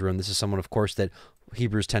to his ruin. This is someone, of course, that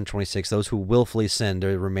Hebrews 10:26, those who willfully sin,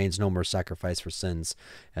 there remains no more sacrifice for sins.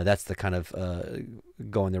 That's the kind of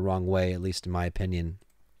going the wrong way, at least in my opinion,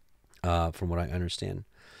 from what I understand.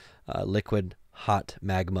 Liquid, hot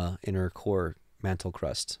magma, inner core, mantle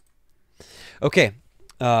crust. Okay.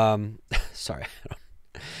 Sorry.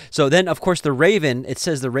 So then, of course, the raven, it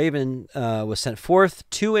says the raven was sent forth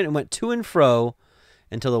and went to and fro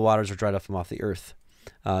until the waters were dried up from off the earth.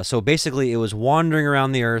 So basically, it was wandering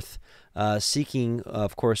around the earth, seeking,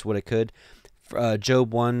 of course, what it could.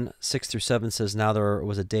 Job 1:6-7 says, now there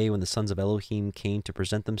was a day when the sons of Elohim came to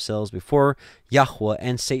present themselves before Yahweh,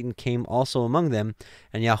 and Satan came also among them.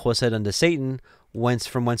 And Yahweh said unto Satan,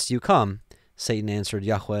 from whence do you come? Satan answered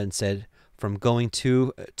Yahweh and said, from going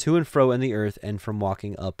to and fro in the earth, and from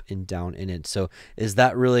walking up and down in it. So is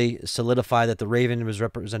that really solidify that the raven was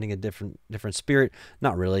representing a different spirit?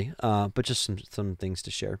 Not really, but just some things to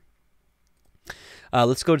share.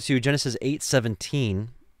 Let's go to Genesis 8:17.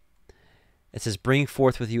 It says, bring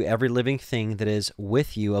forth with you every living thing that is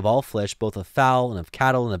with you of all flesh, both of fowl and of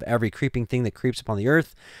cattle and of every creeping thing that creeps upon the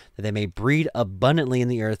earth, that they may breed abundantly in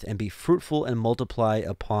the earth and be fruitful and multiply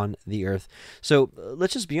upon the earth. So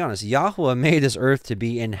let's just be honest. Yahweh made this earth to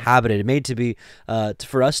be inhabited, made to be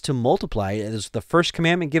for us to multiply. It is the first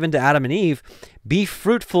commandment given to Adam and Eve: be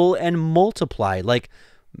fruitful and multiply. Like,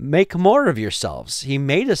 make more of yourselves. He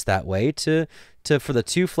made us that way for the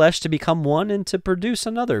two flesh to become one and to produce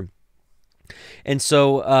another. And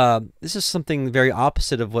so this is something very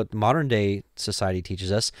opposite of what modern day society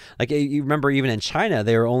teaches us. Like you remember, even in China,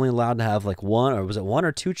 they were only allowed to have like one, or was it one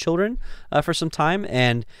or two children for some time.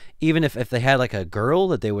 And even if they had like a girl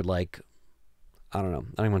that they would like, I don't know,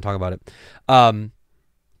 I don't even want to talk about it.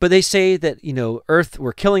 But they say that, you know, Earth,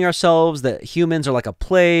 we're killing ourselves, that humans are like a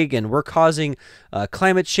plague, and we're causing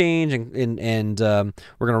climate change, and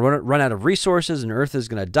we're going to run out of resources, and Earth is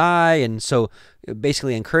going to die. And so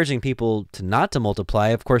basically encouraging people to not to multiply.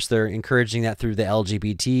 Of course, they're encouraging that through the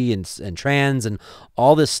LGBT and trans and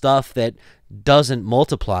all this stuff that doesn't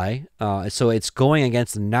multiply. So it's going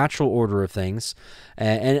against the natural order of things.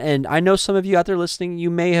 And I know some of you out there listening, you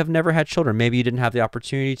may have never had children. Maybe you didn't have the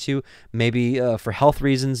opportunity to. Maybe for health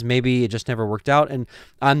reasons. Maybe it just never worked out.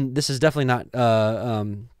 And this is definitely not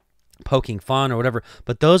poking fun or whatever.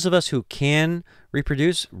 But those of us who can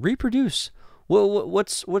reproduce. Well,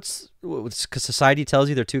 what's because society tells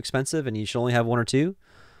you they're too expensive and you should only have one or two?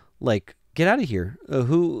 Like, get out of here.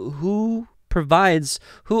 Who provides?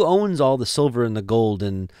 Who owns all the silver and the gold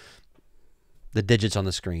and the digits on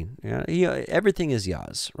the screen? Everything is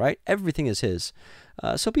Yah's, right? Everything is His.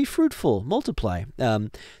 So be fruitful, multiply.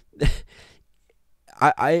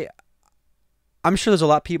 I'm sure there's a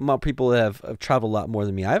lot of people that have traveled a lot more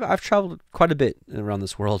than me. I've traveled quite a bit around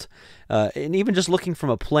this world, and even just looking from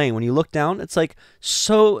a plane, when you look down, it's like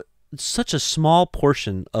such a small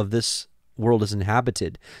portion of this world is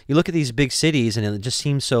inhabited. You look at these big cities, and it just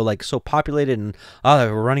seems so populated, and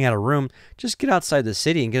we're running out of room. Just get outside the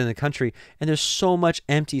city and get in the country, and there's so much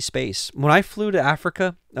empty space. When I flew to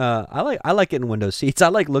Africa, I like getting window seats. I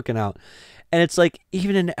like looking out, and it's like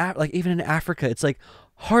even in Africa, it's like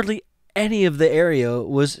hardly any of the area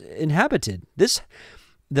was inhabited.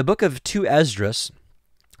 The book of 2 Esdras,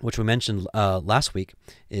 which we mentioned last week,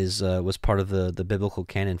 was part of the biblical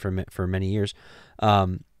canon for many years.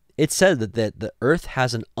 It said that the earth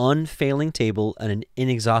has an unfailing table and an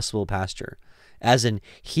inexhaustible pasture, as in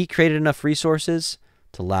He created enough resources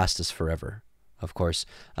to last us forever. Of course,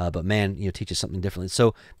 but man, teaches something differently.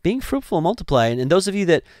 So being fruitful and multiply, and those of you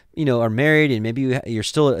that are married and maybe you're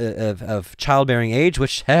still of childbearing age,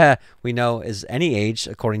 which we know is any age,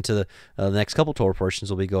 according to the next couple Torah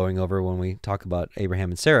portions we'll be going over when we talk about Abraham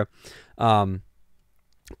and Sarah.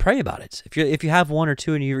 Pray about it. If you have one or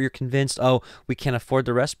two and you're convinced, we can't afford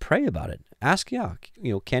the rest, pray about it. Ask Yah,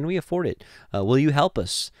 can we afford it? Will you help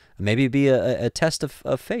us? Maybe be a test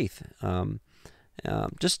of faith.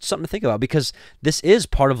 Just something to think about, because this is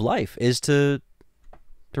part of life, is to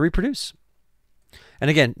reproduce. And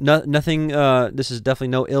again, nothing. This is definitely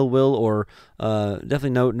no ill will, or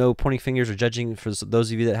definitely no pointing fingers or judging for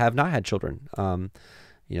those of you that have not had children.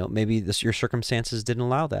 Maybe your circumstances didn't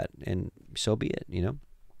allow that, and so be it.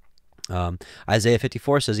 Isaiah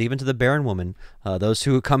 54 says, even to the barren woman, those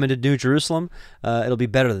who come into New Jerusalem, it'll be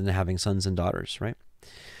better than having sons and daughters, right?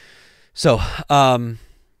 So,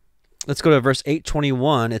 let's go to verse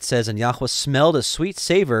 8:21. It says, and Yahweh smelled a sweet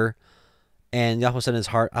savor, and Yahweh said in his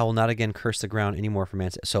heart, I will not again curse the ground anymore for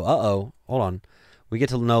man's. So, hold on. We get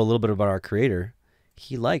to know a little bit about our Creator.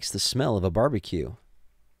 He likes the smell of a barbecue.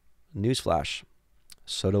 Newsflash.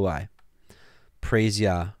 So do I. Praise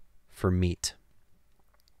Yah for meat.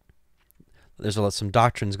 There's some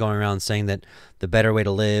doctrines going around saying that the better way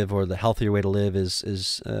to live, or the healthier way to live,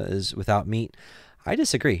 is without meat. I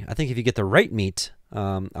disagree. I think if you get the right meat,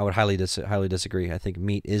 I would highly disagree. I think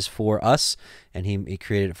meat is for us, and He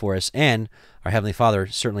created it for us. And our Heavenly Father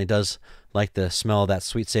certainly does like the smell of that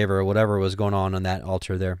sweet savor, or whatever was going on that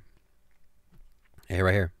altar there. Hey,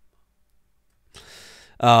 right here.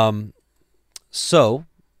 So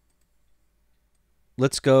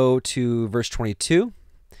let's go to verse 22.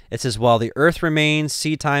 It says, while the earth remains,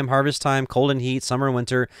 seed time, harvest time, cold and heat, summer and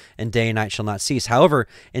winter, and day and night shall not cease. However,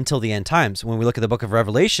 until the end times. When we look at the book of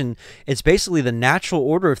Revelation, it's basically the natural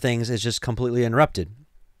order of things is just completely interrupted.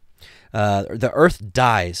 The earth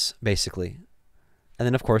dies, basically. And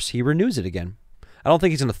then, of course, He renews it again. I don't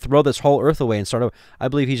think He's going to throw this whole earth away and start over. I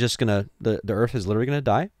believe He's just going to, the earth is literally going to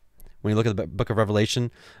die. When you look at the book of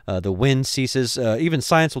Revelation, the wind ceases. Even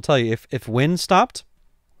science will tell you, if wind stopped,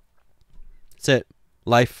 that's it.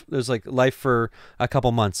 There's life for a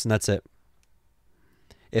couple months, and that's it.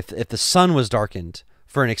 If the sun was darkened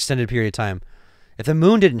for an extended period of time, if the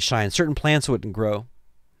moon didn't shine, certain plants wouldn't grow.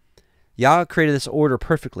 Yah created this order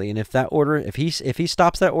perfectly, and if he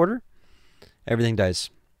stops that order, everything dies.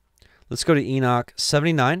 Let's go to Enoch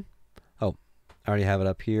 79. Oh, I already have it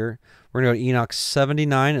up here. We're going to go to Enoch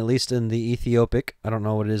 79, at least in the Ethiopic. I don't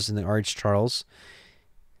know what it is in the R.H. Charles.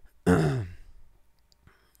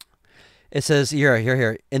 It says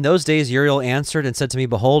here. In those days Uriel answered and said to me,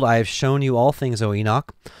 Behold, I have shown you all things, O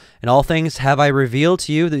Enoch, and all things have I revealed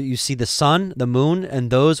to you, that you see the sun, the moon, and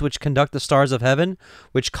those which conduct the stars of heaven,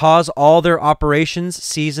 which cause all their operations,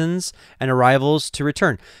 seasons, and arrivals to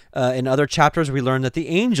return. In other chapters, we learn that the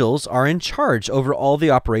angels are in charge over all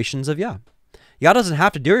the operations of Yah. Yah doesn't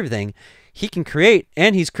have to do everything. He can create,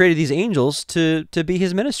 and he's created these angels to be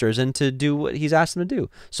his ministers and to do what he's asked them to do.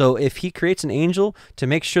 So if he creates an angel to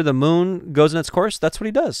make sure the moon goes in its course, that's what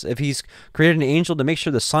he does. If he's created an angel to make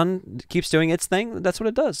sure the sun keeps doing its thing, that's what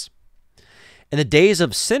it does. In the days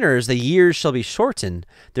of sinners, the years shall be shortened.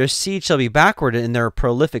 Their seed shall be backward in their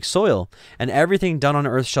prolific soil, and everything done on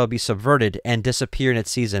earth shall be subverted and disappear in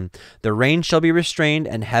its season. The rain shall be restrained,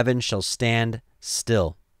 and heaven shall stand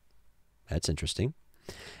still. That's interesting.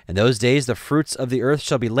 In those days, the fruits of the earth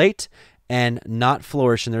shall be late and not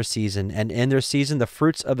flourish in their season, and in their season the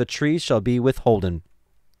fruits of the trees shall be withholden.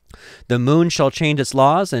 The moon shall change its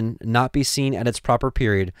laws and not be seen at its proper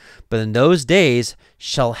period. But in those days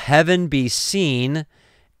shall heaven be seen,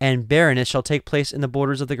 and barrenness shall take place in the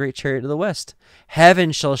borders of the great chariot of the west.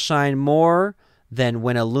 Heaven shall shine more than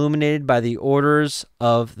when illuminated by the orders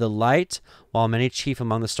of the light, while many chief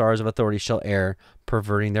among the stars of authority shall err,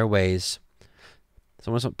 perverting their ways.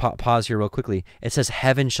 So I want to pause here real quickly. It says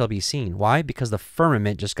heaven shall be seen. Why? Because the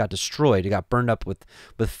firmament just got destroyed. It got burned up with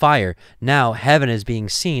fire. Now heaven is being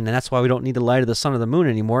seen, and that's why we don't need the light of the sun or the moon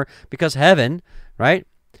anymore, because heaven, right?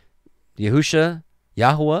 Yahusha,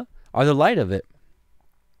 Yahweh are the light of it.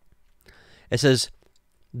 It says,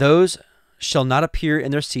 those shall not appear in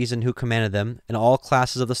their season who commanded them, and all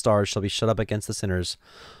classes of the stars shall be shut up against the sinners.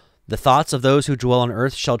 The thoughts of those who dwell on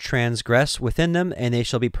earth shall transgress within them, and they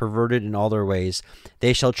shall be perverted in all their ways.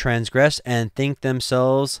 They shall transgress and think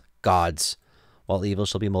themselves gods, while evil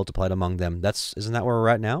shall be multiplied among them. Isn't that where we're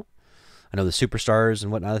at now? I know the superstars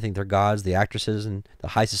and whatnot think they're gods. The actresses and the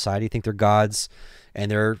high society think they're gods, and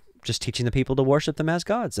they're just teaching the people to worship them as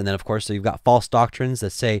gods. And then, of course, you've got false doctrines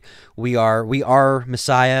that say we are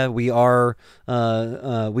Messiah, we are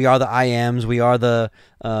the I ams, we are the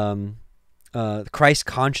Christ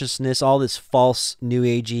consciousness, all this false New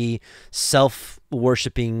Agey,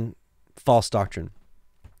 self-worshipping false doctrine.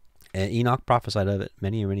 And Enoch prophesied of it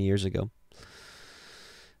many, many years ago.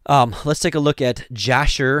 Let's take a look at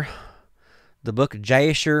Jasher, the book of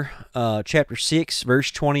Jasher, chapter 6,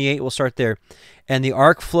 verse 28. We'll start there. And the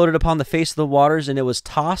ark floated upon the face of the waters, and it was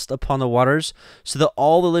tossed upon the waters, so that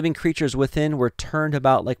all the living creatures within were turned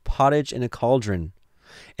about like pottage in a cauldron.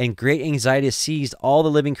 And great anxiety seized all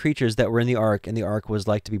the living creatures that were in the ark, and the ark was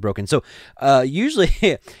like to be broken. So usually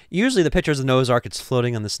the pictures of Noah's ark, it's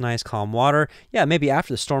floating on this nice calm water. Yeah, maybe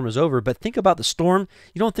after the storm is over, but think about the storm.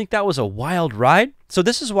 You don't think that was a wild ride? So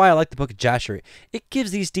this is why I like the book of Jasher. It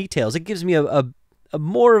gives these details. It gives me a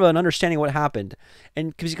more of an understanding of what happened.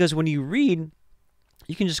 And because when you read,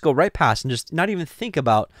 you can just go right past and just not even think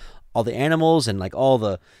about all the animals and like all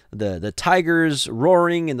the tigers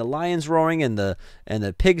roaring and the lions roaring and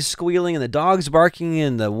the pigs squealing and the dogs barking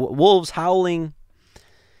and the wolves howling.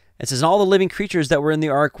 It says, all the living creatures that were in the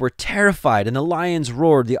ark were terrified, and the lions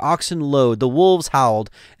roared, the oxen lowed, the wolves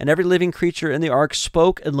howled, and every living creature in the ark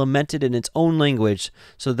spoke and lamented in its own language,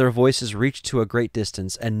 so that their voices reached to a great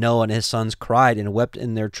distance. And Noah and his sons cried and wept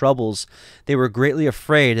in their troubles. They were greatly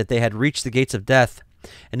afraid that they had reached the gates of death.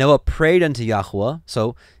 And Noah prayed unto Yahweh.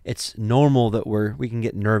 So it's normal that we can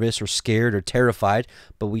get nervous or scared or terrified,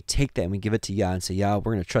 but we take that and we give it to Yah and say, Yah,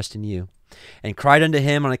 we're going to trust in you. And cried unto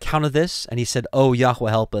him on account of this, and he said, O Yahweh,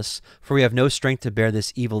 help us, for we have no strength to bear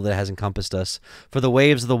this evil that has encompassed us. For the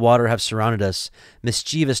waves of the water have surrounded us.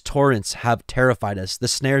 Mischievous torrents have terrified us. The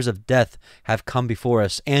snares of death have come before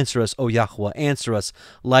us. Answer us, O Yahweh, answer us.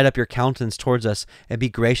 Light up your countenance towards us, and be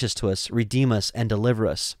gracious to us. Redeem us, and deliver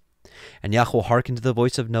us. And Yahweh hearkened to the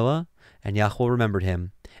voice of Noah, and Yahweh remembered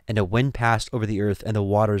him. And a wind passed over the earth, and the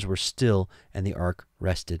waters were still, and the ark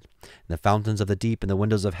rested. And the fountains of the deep and the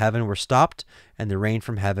windows of heaven were stopped, and the rain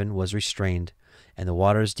from heaven was restrained. And the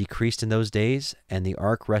waters decreased in those days, and the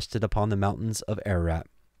ark rested upon the mountains of Ararat.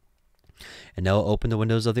 And Noah opened the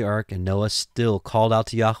windows of the ark, and Noah still called out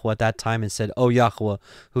to Yahweh at that time and said, O Yahweh,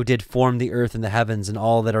 who did form the earth and the heavens and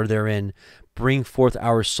all that are therein, bring forth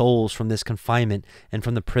our souls from this confinement and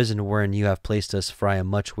from the prison wherein you have placed us, for I am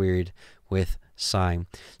much wearied with sighing.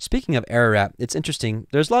 Speaking of Ararat, it's interesting.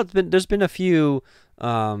 There's been a few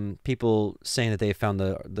people saying that they found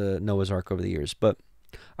the Noah's Ark over the years, but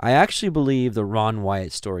I actually believe the Ron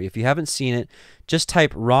Wyatt story. If you haven't seen it, just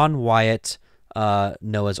type Ron Wyatt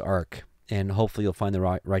Noah's Ark, and hopefully you'll find the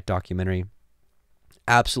right documentary.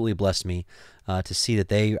 Absolutely blessed me. to see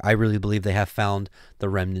that I really believe they have found the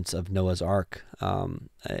remnants of Noah's Ark.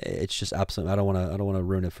 It's just absolutely, I don't want to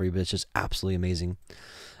ruin it for you, but it's just absolutely amazing.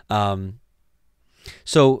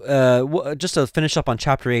 So just to finish up on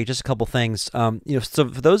chapter 8, just a couple things. So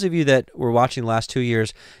for those of you that were watching the last 2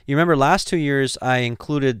 years, you remember last 2 years I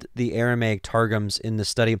included the Aramaic Targums in the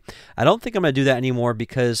study. I don't think I'm going to do that anymore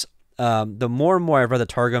because the more and more I've read the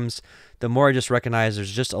Targums, the more I just recognize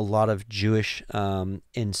there's just a lot of Jewish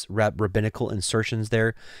rabbinical insertions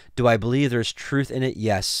there. Do I believe there's truth in it?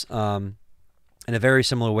 Yes. In a very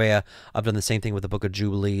similar way, I've done the same thing with the Book of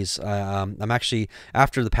Jubilees. I'm actually,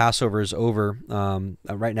 after the Passover is over,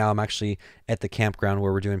 right now I'm actually at the campground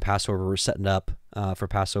where we're doing Passover. We're setting up for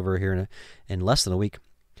Passover here in less than a week.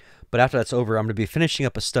 But after that's over, I'm going to be finishing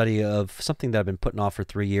up a study of something that I've been putting off for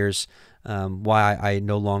 3 years, why I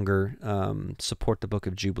no longer support the Book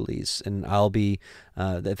of Jubilees. And I'll be,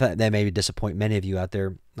 that may disappoint many of you out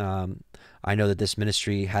there. I know that this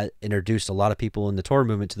ministry has introduced a lot of people in the Torah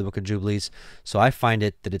movement to the Book of Jubilees, so I find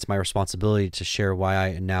that it's my responsibility to share why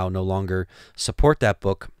I now no longer support that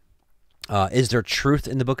book. Is there truth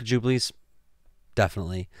in the Book of Jubilees?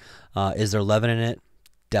 Definitely. Is there leaven in it?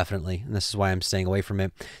 Definitely, and this is why I'm staying away from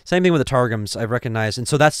it. Same thing with the Targums. I've recognized, and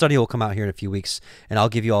so that study will come out here in a few weeks, and I'll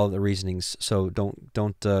give you all the reasonings. So don't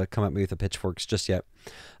come at me with the pitchforks just yet.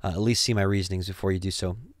 At least see my reasonings before you do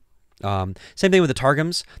so. Same thing with the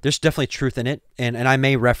Targums. There's definitely truth in it, and I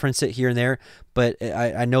may reference it here and there, but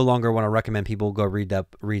I no longer want to recommend people go read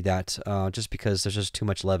that just because there's just too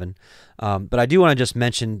much leaven. But I do want to just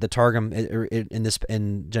mention the Targum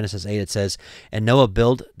in Genesis 8. It says, "And Noah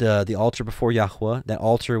built the altar before Yahweh, that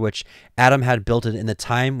altar which Adam had built it in the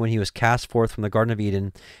time when he was cast forth from the Garden of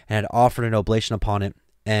Eden, and had offered an oblation upon it,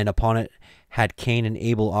 and upon it had Cain and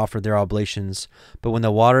Abel offered their oblations. But when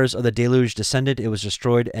the waters of the deluge descended, it was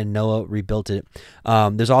destroyed, and Noah rebuilt it."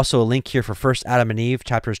 There's also a link here for 1 Adam and Eve,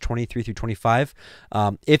 chapters 23 through 25.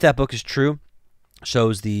 If that book is true,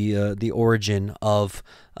 shows the origin of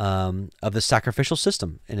the sacrificial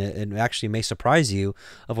system, and it actually may surprise you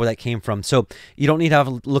of where that came from. So you don't need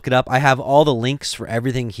to look it up. I have all the links for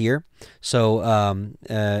everything here. So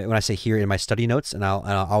when I say here, in my study notes, and I'll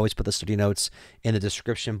always put the study notes in the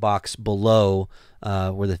description box below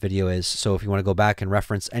where the video is. So if you want to go back and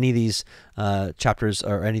reference any of these chapters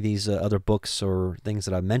or any of these other books or things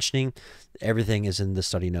that I'm mentioning, everything is in the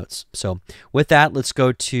study notes. So with that, let's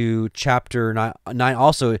go to chapter 9.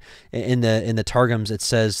 Also in the Targums, it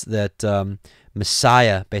says that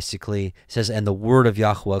Messiah basically says, "And the word of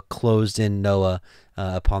Yahweh closed in Noah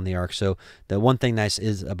upon the ark." So the one thing nice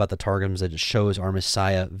is about the Targums that it shows our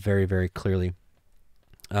Messiah very, very clearly.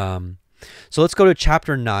 So let's go to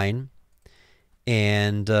chapter 9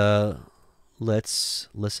 and let's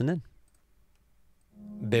listen in.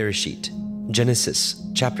 Bereshit, Genesis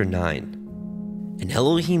chapter 9. And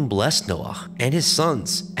Elohim blessed Noach and his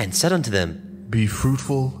sons, and said unto them, Be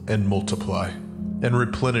fruitful and multiply, and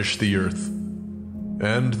replenish the earth.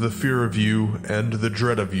 And the fear of you and the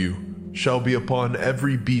dread of you shall be upon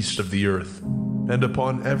every beast of the earth, and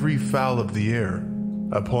upon every fowl of the air,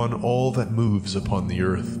 upon all that moves upon the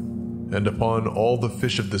earth, and upon all the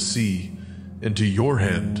fish of the sea. Into your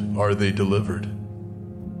hand are they delivered.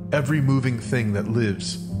 Every moving thing that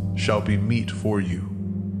lives shall be meat for you.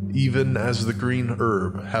 Even as the green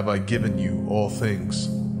herb have I given you all things.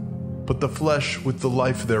 But the flesh with the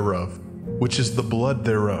life thereof, which is the blood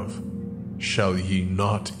thereof, shall ye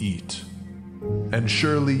not eat. And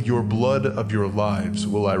surely your blood of your lives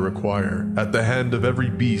will I require. At the hand of every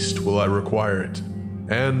beast will I require it.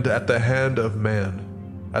 And at the hand of man,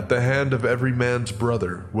 at the hand of every man's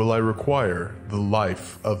brother will I require the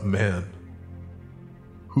life of man.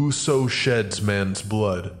 Whoso sheds man's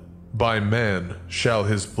blood, by man shall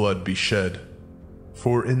his blood be shed.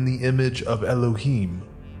 For in the image of Elohim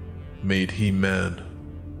made he man.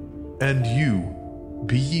 And you,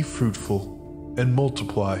 be ye fruitful, and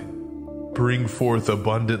multiply. Bring forth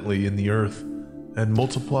abundantly in the earth, and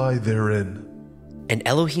multiply therein. And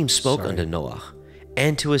Elohim spoke unto Noach,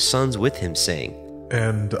 and to his sons with him, saying,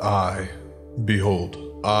 And I, behold,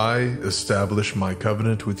 I establish my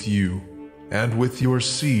covenant with you, and with your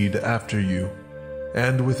seed after you,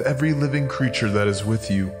 and with every living creature that is with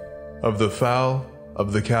you, of the fowl,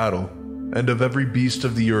 of the cattle, and of every beast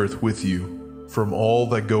of the earth with you, from all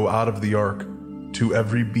that go out of the ark, to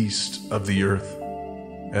every beast of the earth.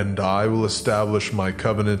 And I will establish my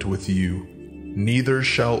covenant with you. Neither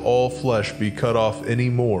shall all flesh be cut off any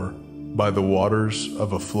more by the waters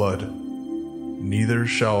of a flood. Neither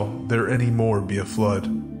shall there any more be a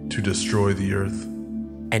flood to destroy the earth.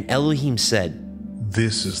 And Elohim said,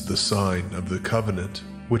 This is the sign of the covenant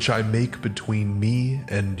which I make between me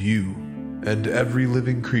and you, and every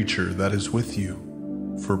living creature that is with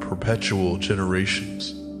you, for perpetual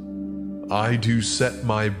generations. I do set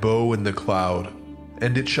my bow in the cloud,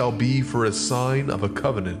 and it shall be for a sign of a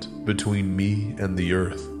covenant between me and the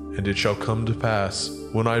earth. And it shall come to pass,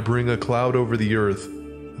 when I bring a cloud over the earth,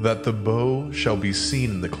 that the bow shall be seen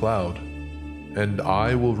in the cloud. And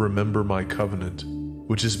I will remember my covenant,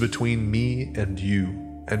 which is between me and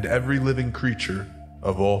you, and every living creature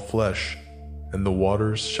of all flesh. And the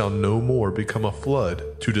waters shall no more become a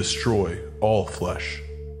flood to destroy all flesh.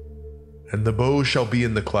 And the bow shall be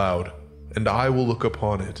in the cloud, and I will look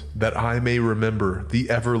upon it, that I may remember the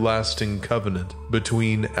everlasting covenant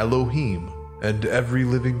between Elohim and every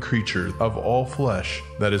living creature of all flesh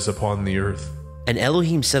that is upon the earth. And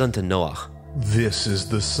Elohim said unto Noach, This is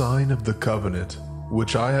the sign of the covenant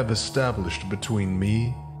which I have established between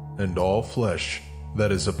me and all flesh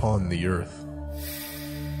that is upon the earth.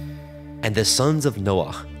 And the sons of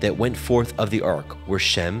Noach that went forth of the ark were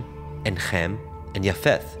Shem, and Ham, and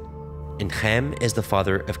Japheth. And Ham is the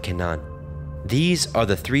father of Canaan. These are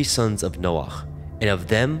the 3 sons of Noach, and of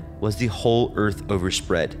them was the whole earth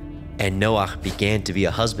overspread. And Noach began to be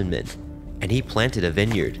a husbandman, and he planted a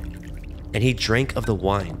vineyard. And he drank of the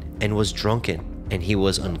wine, and was drunken, and he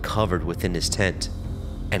was uncovered within his tent.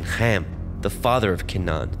 And Ham, the father of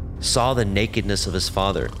Canaan, saw the nakedness of his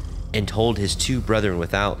father, and told his 2 brethren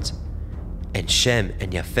without. And Shem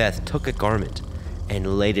and Japheth took a garment,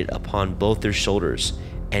 and laid it upon both their shoulders,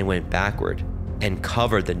 and went backward, and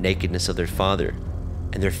covered the nakedness of their father.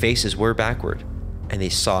 And their faces were backward, and they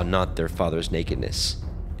saw not their father's nakedness.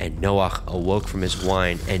 And Noach awoke from his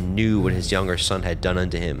wine, and knew what his younger son had done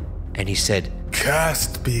unto him. And he said,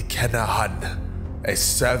 Cursed be Canaan, a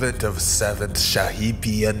servant of servants shall he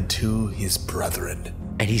be unto his brethren.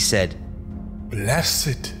 And he said,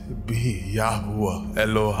 Blessed be Yahweh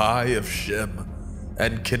Elohai of Shem,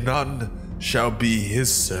 and Canaan shall be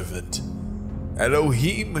his servant.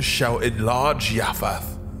 Elohim shall enlarge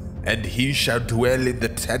Japheth, and he shall dwell in the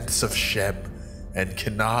tents of Shem, and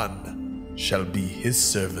Canaan shall be his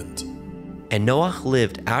servant. And Noach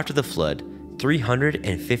lived after the flood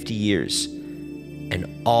 350 years,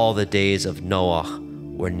 and all the days of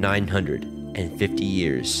Noach were 950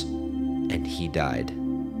 years, and he died.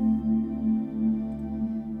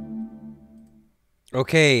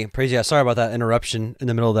 Okay, praise God. Sorry about that interruption in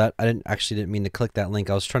the middle of that. I didn't mean to click that link.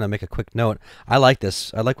 I was trying to make a quick note. I like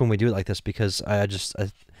this. I like when we do it like this because I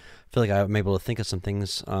feel like I'm able to think of some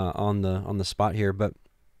things on the spot here. But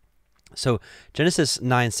so Genesis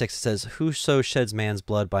 9:6 says, "Whoso sheds man's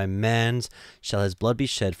blood, by man's shall his blood be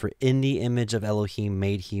shed. For in the image of Elohim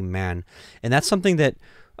made he man." And that's something that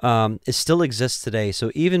it still exists today.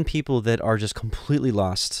 So even people that are just completely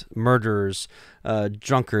lost, murderers,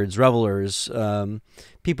 drunkards, revelers,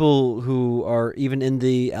 people who are even in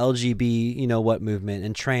the LGB, movement,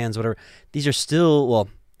 and trans, whatever, these are still, well,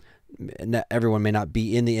 not, everyone may not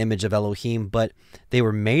be in the image of Elohim, but they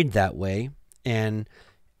were made that way, and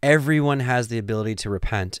everyone has the ability to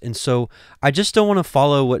repent. And so I just don't want to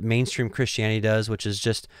follow what mainstream Christianity does, which is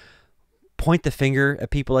just point the finger at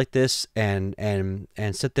people like this and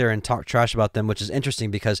sit there and talk trash about them, which is interesting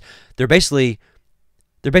because they're basically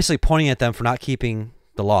pointing at them for not keeping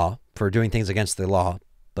the law, for doing things against the law.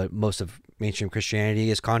 But most of mainstream Christianity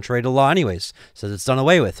is contrary to law anyways, says it's done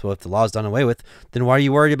away with. Well, if the law is done away with, then why are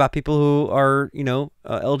you worried about people who are,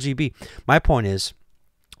 LGB? My point is,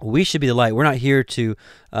 we should be the light. We're not here to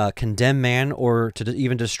condemn man or to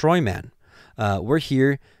even destroy man. We're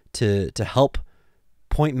here to help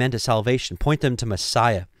point men to salvation, point them to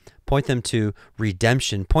Messiah, point them to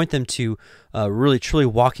redemption, point them to really truly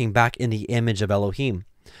walking back in the image of Elohim.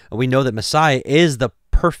 We know that Messiah is the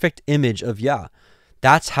perfect image of Yah.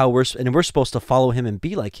 That's how we're supposed to follow him and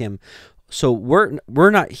be like him. So we're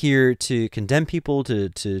not here to condemn people, to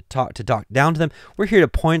talk down to them. We're here to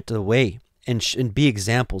point the way and be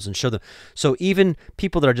examples and show them. So even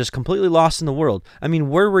people that are just completely lost in the world, I mean,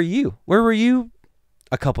 where were you? Where were you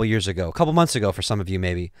a couple years ago, a couple months ago for some of you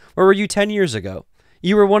maybe? Where were you 10 years ago?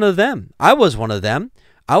 You were one of them. I was one of them.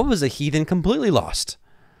 I was a heathen, completely lost.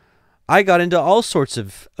 I got into all sorts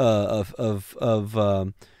of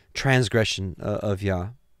transgression of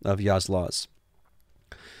Yah's laws.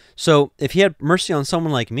 So if he had mercy on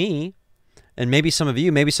someone like me, and maybe some of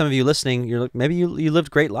you listening, maybe you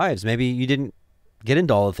lived great lives. Maybe you didn't get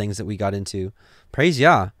into all the things that we got into. Praise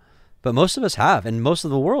Yah. But most of us have, and most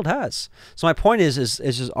of the world has. So my point is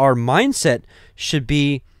just our mindset should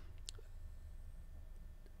be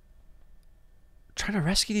trying to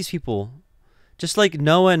rescue these people. Just like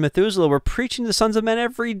Noah and Methuselah were preaching to the sons of men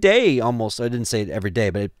every day, almost. I didn't say it every day,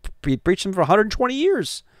 but he preached them for 120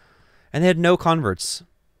 years. And they had no converts.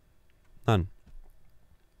 None.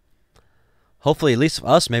 hopefully, at least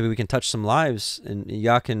us, maybe we can touch some lives, and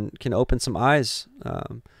Yah can open some eyes.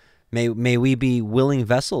 May we be willing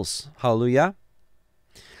vessels. Hallelujah.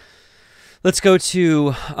 Let's go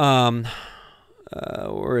to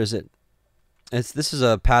where is it? This is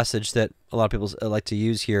a passage that a lot of people like to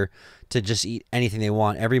use here to just eat anything they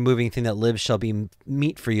want. Every moving thing that lives shall be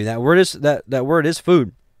meat for you. That word is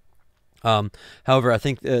food. However, I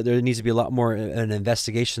think there needs to be a lot more an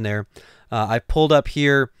investigation there. I pulled up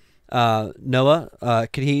here Noah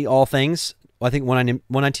could he eat all things. I think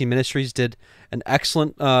 119 Ministries did an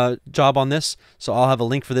excellent job on this, so I'll have a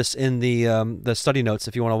link for this in the study notes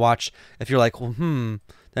if you want to watch. If you're like, well,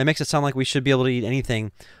 that makes it sound like we should be able to eat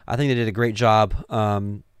anything. I think they did a great job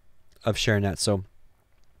of sharing that. So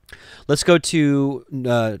let's go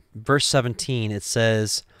to verse 17. It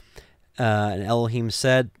says, and Elohim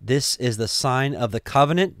said, "This is the sign of the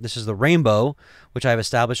covenant." This is the rainbow, which I have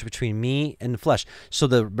established between me and the flesh. So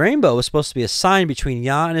the rainbow is supposed to be a sign between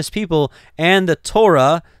Yah and his people and the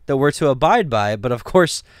Torah that we're to abide by. But of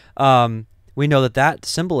course, we know that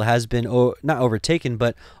symbol has been not overtaken,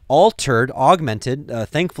 but altered, augmented.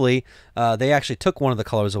 Thankfully, they actually took one of the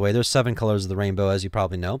colors away. There's 7 colors of the rainbow, as you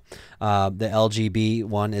probably know. The LGB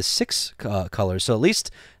one is 6 colors. So at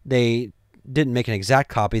least they didn't make an exact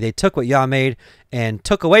copy. They took what Yah made and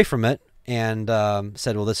took away from it and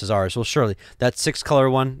said, well, this is ours. Well, surely that 6 color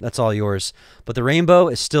one, that's all yours. But the rainbow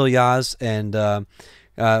is still Yah's. And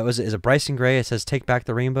is it Bryson Gray? It says, "Take back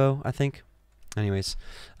the rainbow," I think. Anyways,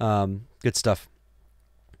 good stuff.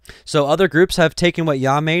 So other groups have taken what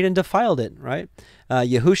Yah made and defiled it, right?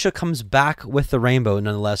 Yahusha comes back with the rainbow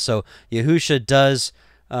nonetheless. So Yahusha does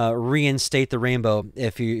reinstate the rainbow.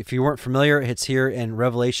 If you weren't familiar, it's here in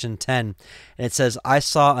Revelation 10. And it says, "I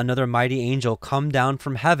saw another mighty angel come down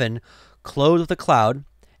from heaven, clothed with a cloud,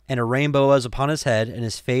 and a rainbow was upon his head, and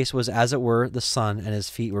his face was as it were the sun, and his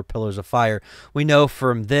feet were pillars of fire." We know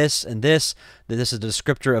from this and this that this is a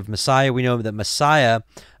descriptor of Messiah. We know that Messiah,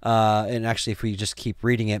 and actually if we just keep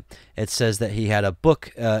reading it, it says that he had a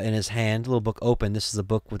book in his hand, a little book open. This is the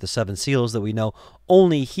book with the 7 seals that we know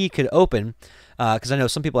only he could open. Because I know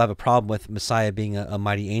some people have a problem with Messiah being a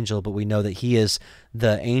mighty angel, but we know that he is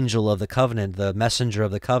the angel of the covenant, the messenger of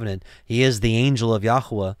the covenant. He is the angel of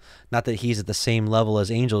Yahuwah. Not that he's at the same level as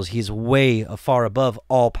angels. He's way far above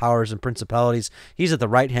all powers and principalities. He's at the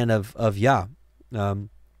right hand of Yah.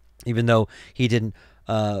 Even though he didn't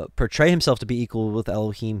portray himself to be equal with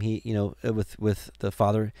Elohim, with the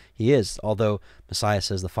Father, he is. Although Messiah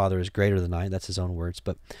says the Father is greater than I. That's his own words.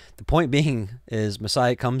 But the point being is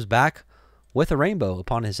Messiah comes back with a rainbow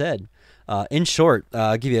upon his head. In short,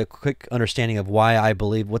 I'll give you a quick understanding of why I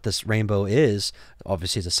believe what this rainbow is.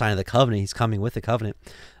 Obviously, it's a sign of the covenant. He's coming with the covenant,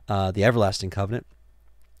 the everlasting covenant.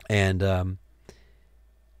 And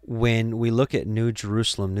when we look at New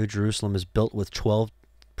Jerusalem is built with 12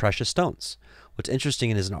 precious stones. What's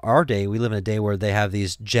interesting is in our day, we live in a day where they have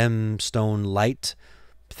these gemstone light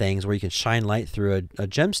things where you can shine light through a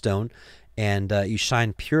gemstone, and you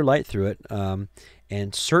shine pure light through it.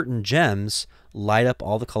 And certain gems light up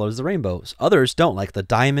all the colors of the rainbows. Others don't, like the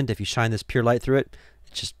diamond. If you shine this pure light through it,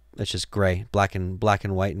 it's just gray, black and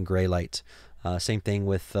white and gray light. Same thing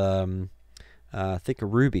with I think a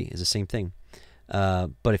ruby is the same thing.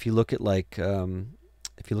 But if you look at like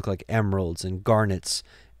emeralds and garnets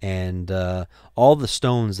and all the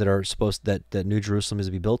stones that are that New Jerusalem is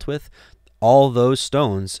to be built with, all those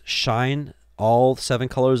stones shine all 7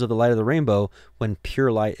 colors of the light of the rainbow when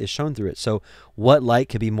pure light is shown through it. So what light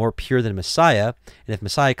could be more pure than Messiah? And if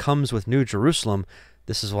Messiah comes with New Jerusalem,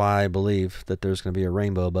 this is why I believe that there's going to be a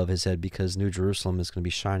rainbow above his head, because New Jerusalem is going to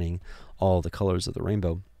be shining all the colors of the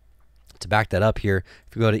rainbow. To back that up here,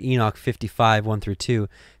 if you go to Enoch 55, 1-2, it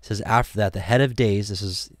says, "After that, the head of days," this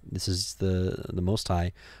is the Most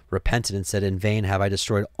High, "repented and said, In vain have I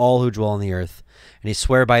destroyed all who dwell on the earth. And he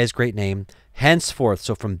sware by his great name, henceforth,"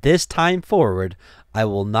 so from this time forward, "I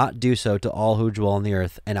will not do so to all who dwell on the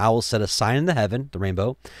earth. And I will set a sign in the heaven," the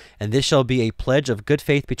rainbow, "and this shall be a pledge of good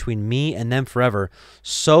faith between me and them forever,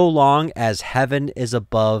 so long as heaven is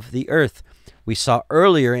above the earth." We saw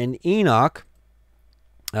earlier in Enoch,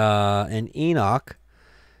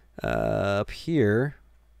 up here,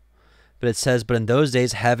 but it says, "But in those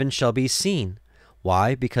days heaven shall be seen."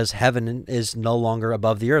 Why? Because heaven is no longer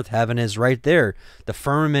above the earth. Heaven is right there. The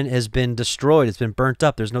firmament has been destroyed. It's been burnt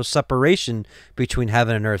up. There's no separation between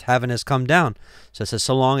heaven and earth. Heaven has come down. So it says,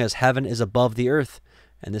 so long as heaven is above the earth.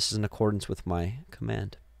 And this is in accordance with my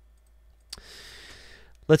command.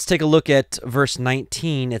 Let's take a look at verse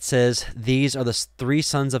 19. It says, "These are the three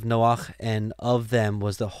sons of Noach, and of them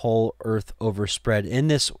was the whole earth overspread." In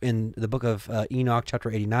the book of Enoch, chapter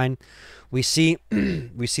 89, we see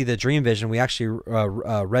the dream vision. We actually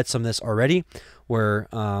read some of this already, where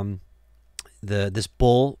this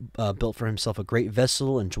bull built for himself a great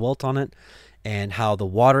vessel and dwelt on it, and how the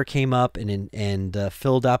water came up and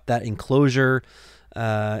filled up that enclosure.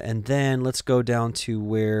 And then let's go down to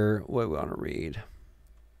what we want to read.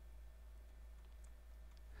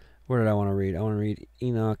 Where did I want to read? I want to read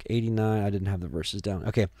Enoch 89. I didn't have the verses down.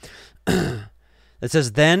 Okay. It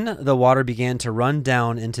says, "Then the water began to run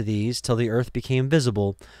down into these till the earth became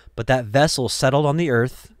visible, but that vessel settled on the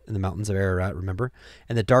earth," in the mountains of Ararat, remember,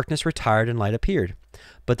 "and the darkness retired and light appeared.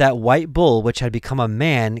 But that white bull, which had become a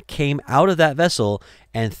man, came out of that vessel,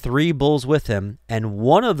 and 3 bulls with him, and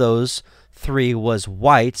one of those 3 was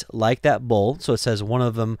white like that bull." So it says one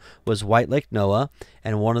of them was white like Noah,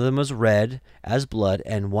 and one of them was red as blood,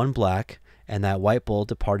 and one black, and that white bull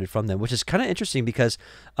departed from them. Which is kind of interesting, because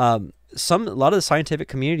a lot of the scientific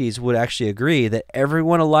communities would actually agree that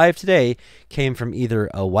everyone alive today came from either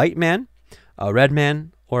a white man, a red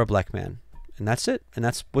man, or a black man. And that's it. And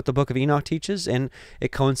that's what the book of Enoch teaches, and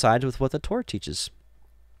it coincides with what the Torah teaches.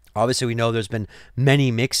 Obviously, we know there's been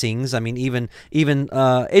many mixings. I mean, even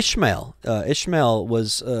Ishmael. Ishmael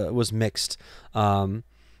was mixed.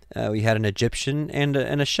 We had an Egyptian and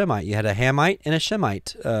a Shemite. You had a Hamite and a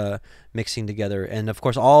Shemite mixing together, and of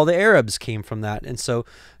course, all the Arabs came from that. And so,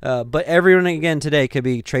 but everyone again today could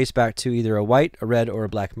be traced back to either a white, a red, or a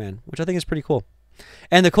black man, which I think is pretty cool.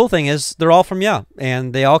 And the cool thing is, they're all from Yah,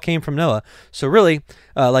 and they all came from Noah. So really,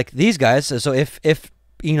 like these guys. So if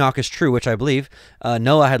Enoch is true, which I believe,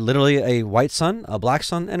 Noah had literally a white son, a black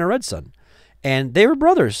son, and a red son. And they were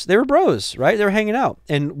brothers. They were bros, right? They were hanging out.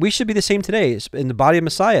 And we should be the same today in the body of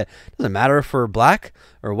Messiah. It doesn't matter if we're black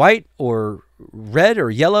or white or red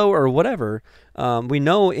or yellow or whatever. We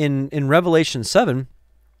know in Revelation 7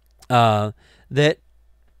 that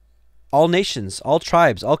all nations, all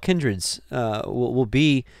tribes, all kindreds will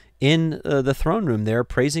be in the throne room there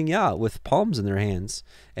praising Yah with palms in their hands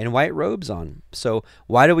and white robes on. So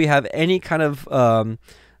why do we have any kind of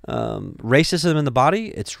racism in the body?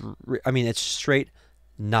 It's straight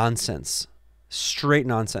nonsense. Straight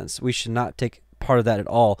nonsense. We should not take part of that at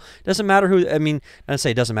all. It doesn't matter who, not to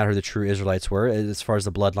say it doesn't matter who the true Israelites were as far as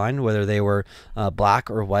the bloodline, whether they were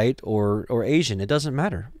black or white or Asian. It doesn't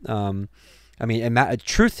matter.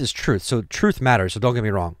 Truth is truth, so truth matters. So don't get me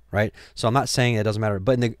wrong, right? So I'm not saying it doesn't matter,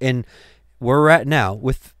 but in where we're at now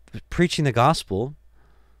with preaching the gospel,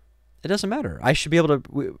 it doesn't matter. I should be able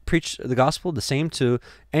to preach the gospel the same to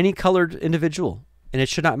any colored individual, and it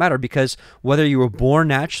should not matter, because whether you were born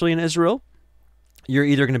naturally in Israel, you're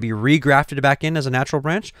either going to be regrafted back in as a natural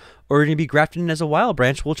branch, or you're going to be grafted in as a wild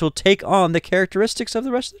branch, which will take on the characteristics of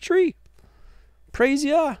the rest of the tree. Praise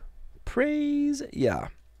Yah. Praise Yah.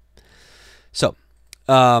 So,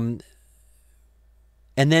 and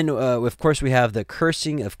then, of course, we have the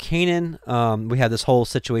cursing of Canaan. We have this whole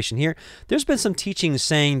situation here. There's been some teachings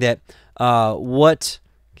saying that what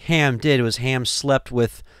Ham did was Ham slept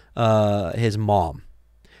with his mom.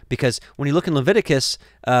 Because when you look in Leviticus,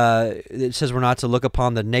 it says we're not to look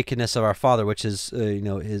upon the nakedness of our father, which is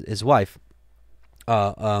his wife,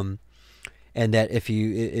 and that if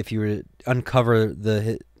you were to uncover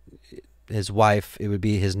his wife, it would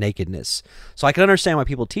be his nakedness. So I can understand why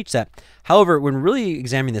people teach that. However, when really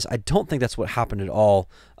examining this, I don't think that's what happened at all.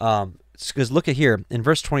 Because look at here in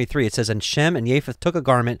verse 23, it says, "And Shem and Japheth took a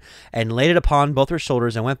garment and laid it upon both their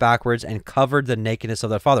shoulders and went backwards and covered the nakedness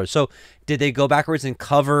of their father." So did they go backwards and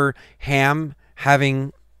cover Ham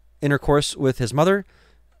having intercourse with his mother?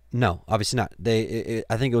 No, obviously not.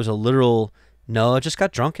 I think it was a literal, Noah just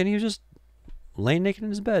got drunk and he was just laying naked in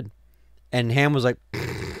his bed. And Ham was like,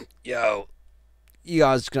 "Yo, you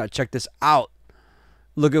guys gotta check this out.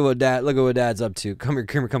 Look at what Dad's up to. Come here,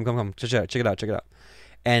 come. Check it out.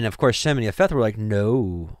 And of course, Shem and Japheth were like,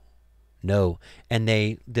 no. And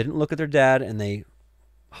they didn't look at their dad, and they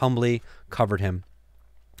humbly covered him.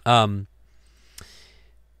 I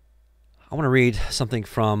want to read something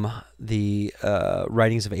from the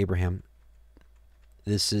writings of Abraham.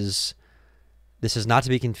 This is not to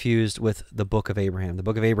be confused with the Book of Abraham. The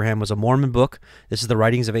Book of Abraham was a Mormon book. This is the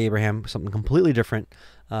writings of Abraham, something completely different.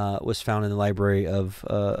 Was found in the library of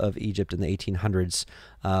Egypt in the 1800s.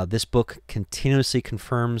 This book continuously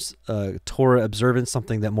confirms Torah observance,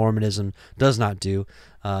 something that Mormonism does not do.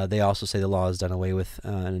 They also say the law is done away with,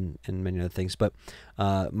 and many other things. But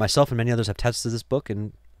myself and many others have tested this book,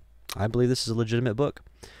 and I believe this is a legitimate book.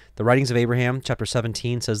 The writings of Abraham, chapter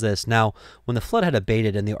 17, says this: Now, when the flood had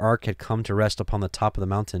abated and the ark had come to rest upon the top of the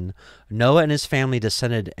mountain, Noah and his family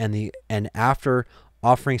descended, and after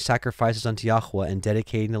offering sacrifices unto Yahweh and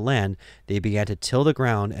dedicating the land, they began to till the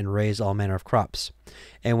ground and raise all manner of crops.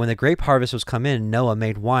 And when the grape harvest was come in, Noah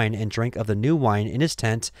made wine and drank of the new wine in his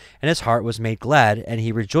tent, and his heart was made glad, and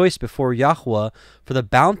he rejoiced before Yahweh for the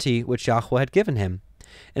bounty which Yahweh had given him.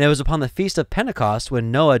 And it was upon the feast of Pentecost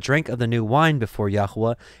when Noah drank of the new wine before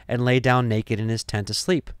Yahweh and lay down naked in his tent to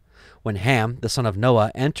sleep. When Ham, the son of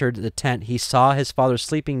Noah, entered the tent, he saw his father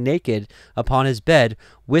sleeping naked upon his bed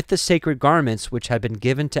with the sacred garments which had been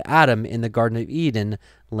given to Adam in the Garden of Eden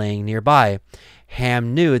laying nearby.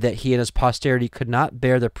 Ham knew that he and his posterity could not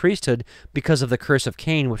bear the priesthood because of the curse of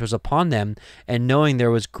Cain which was upon them, and knowing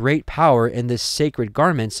there was great power in this sacred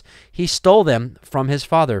garments, he stole them from his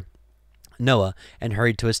father Noah and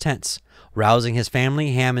hurried to his tents. Rousing his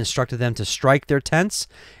family, Ham instructed them to strike their tents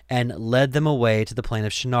and led them away to the plain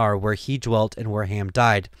of Shinar, where he dwelt and where Ham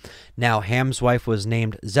died. Now Ham's wife was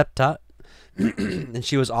named Zeptah, and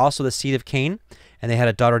she was also the seed of Cain, and they had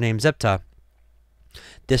a daughter named Zeptah.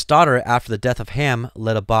 This daughter, after the death of Ham,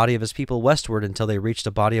 led a body of his people westward until they reached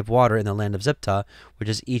a body of water in the land of Zeptah, which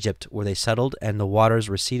is Egypt, where they settled, and the waters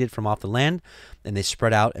receded from off the land, and they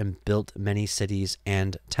spread out and built many cities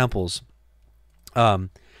and temples.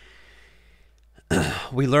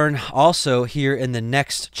 We learn also here in the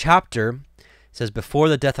next chapter, it says, before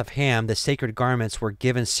the death of Ham, the sacred garments were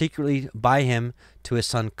given secretly by him to his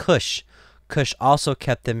son Cush. Cush also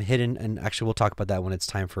kept them hidden, and actually we'll talk about that when it's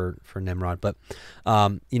time for Nimrod. But,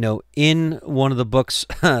 in one of the books,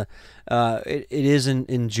 it is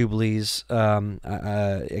in Jubilees.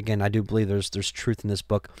 Again, I do believe there's truth in this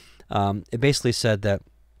book. It basically said that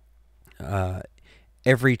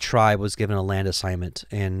every tribe was given a land assignment,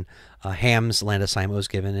 and Ham's land assignment was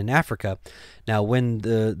given in Africa. Now, when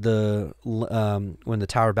the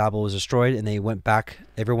Tower of Babel was destroyed and they went back,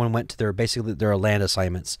 everyone went to their land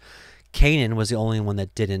assignments. Canaan was the only one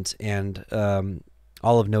that didn't, and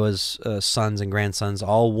all of Noah's sons and grandsons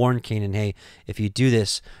all warned Canaan, hey, if you do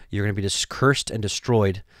this, you're going to be cursed and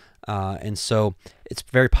destroyed. And so it's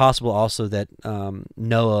very possible also that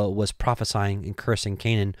Noah was prophesying and cursing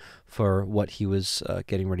Canaan for what he was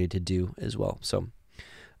getting ready to do as well. So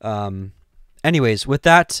anyways, with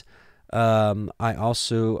that, I want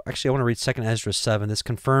to read 2 Ezra 7. This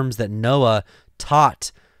confirms that Noah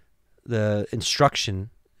taught the instruction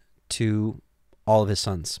to all of his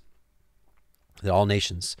sons, that all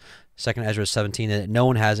nations. 2 Ezra 17, that no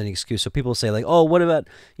one has any excuse. So people say like, oh, what about,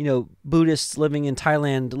 Buddhists living in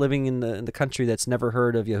Thailand, living in the country that's never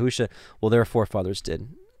heard of Yahusha? Well, their forefathers did.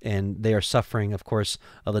 And they are suffering, of course,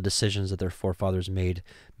 of the decisions that their forefathers made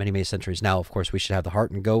many, many centuries. Now, of course, we should have the heart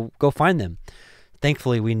and go find them.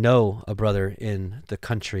 Thankfully, we know a brother in the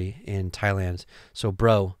country in Thailand. So,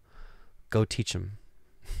 bro, go teach him.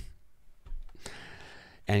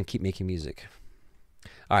 And keep making music.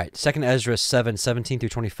 All right, 2 Ezra 7, 17 through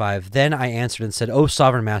 25. Then I answered and said, O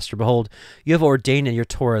sovereign master, behold, you have ordained in your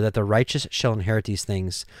Torah that the righteous shall inherit these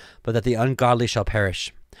things, but that the ungodly shall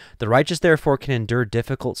perish. The righteous therefore can endure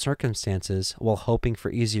difficult circumstances while hoping for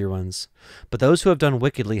easier ones. But those who have done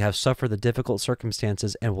wickedly have suffered the difficult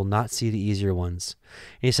circumstances and will not see the easier ones.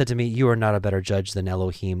 And he said to me, you are not a better judge than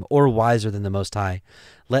Elohim, or wiser than the Most High.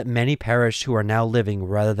 Let many perish who are now living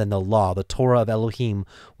rather than the law, the Torah of Elohim,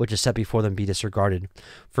 which is set before them, be disregarded.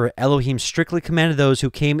 For Elohim strictly commanded those who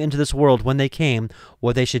came into this world when they came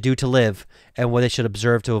what they should do to live, and what they should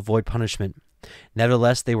observe to avoid punishment.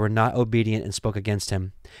 Nevertheless, they were not obedient and spoke against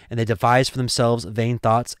him. And they devised for themselves vain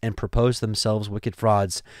thoughts and proposed to themselves wicked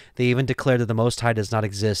frauds. They even declared that the Most High does not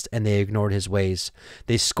exist, and they ignored his ways.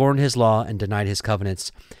 They scorned his law and denied his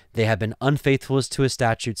covenants. They have been unfaithful to his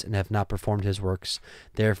statutes and have not performed his works.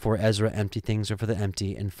 Therefore, Ezra, empty things are for the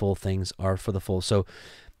empty, and full things are for the full. So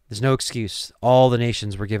there's no excuse. All the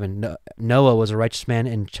nations were given. Noah was a righteous man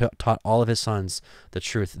and taught all of his sons the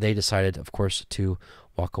truth. They decided, of course, to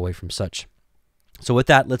walk away from such. So with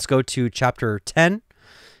that, let's go to chapter 10,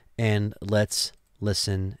 and let's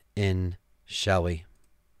listen in, shall we?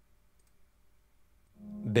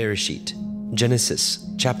 Bereshit, Genesis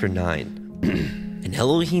chapter 9. And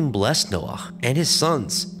Elohim blessed Noach and his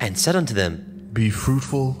sons, and said unto them, Be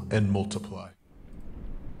fruitful and multiply.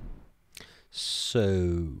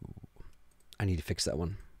 So, I need to fix that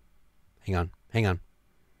one. Hang on.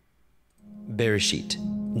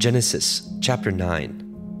 Bereshit, Genesis chapter 9.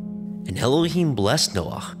 And Elohim blessed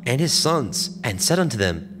Noach and his sons, and said unto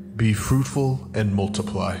them, Be fruitful and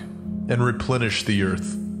multiply, and replenish the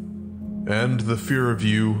earth. And the fear of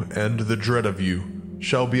you and the dread of you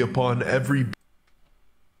shall be upon every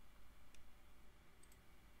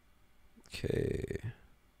Okay.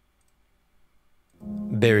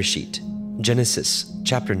 Bereshit, Genesis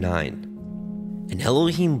chapter 9. And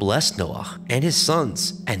Elohim blessed Noach and his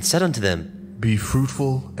sons, and said unto them, Be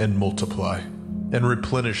fruitful and multiply, and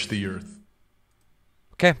replenish the earth.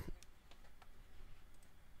 Okay.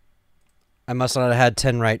 I must not have had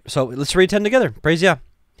 10 right. So let's read 10 together. Praise Yah.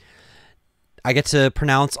 I get to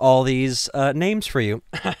pronounce all these names for you.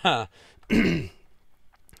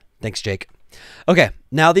 Thanks, Jake. Okay,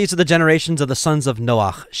 now these are the generations of the sons of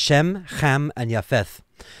Noach, Shem, Ham, and Japheth.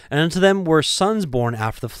 And unto them were sons born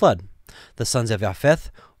after the flood. The sons of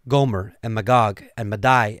Japheth, Gomer, and Magog, and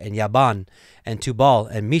Madai, and Yaban, and Tubal,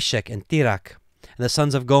 and Meshech, and Tirak. And the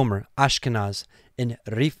sons of Gomer, Ashkenaz, and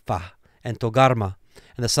Ripha, and Togarma.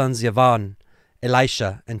 And the sons of Yavan,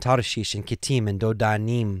 Elisha, and Tarshish, and Kittim, and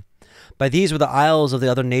Dodanim. By these were the isles of the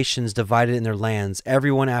other nations divided in their lands,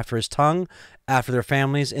 everyone after his tongue, after their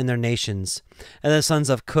families in their nations. And the sons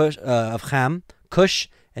of Ham, Cush,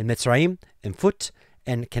 and Mitzrayim, and Phut,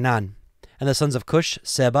 and Canaan. And the sons of Cush,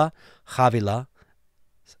 Seba, Havilah,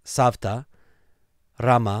 Savta,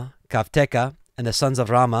 Rama, Kavteka. And the sons of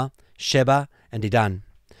Rama, Sheba, and Dedan.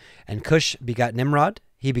 And Cush begat Nimrod.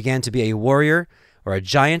 He began to be a warrior, or a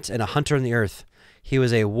giant, and a hunter in the earth. He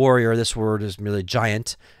was a warrior, this word is merely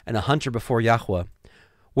giant, and a hunter before Yahweh.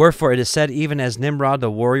 Wherefore it is said, even as Nimrod,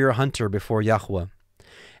 the warrior hunter before Yahweh.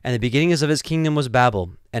 And the beginnings of his kingdom was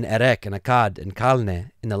Babel, and Erech, and Akkad, and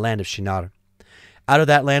Calneh, in the land of Shinar. Out of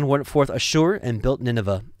that land went forth Ashur, and built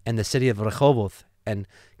Nineveh, and the city of Rehoboth, and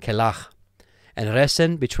Kelach. And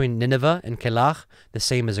Resen, between Nineveh and Kelach, the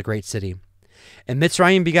same as a great city. And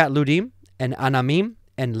Mitzrayim begat Ludim, and Anamim,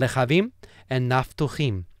 and Lechavim, and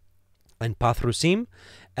Naphtuchim, and Pathrusim,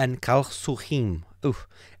 and Kalsuchim,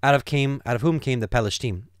 out of whom came the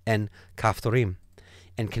Pelishtim, and Kaphtorim.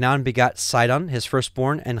 And Canaan begat Sidon, his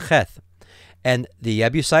firstborn, and Cheth, and the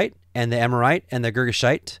Jebusite, and the Amorite, and the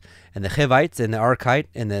Girgashite, and the Hivite, and the Arkite,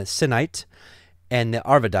 and the Sinite, and the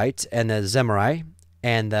Arvadite, and the Zemerai,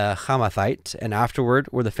 and the Hamathite, and afterward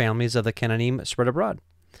were the families of the Canaanim spread abroad.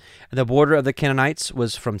 And the border of the Canaanites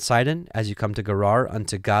was from Sidon, as you come to Gerar,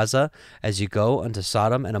 unto Gaza, as you go unto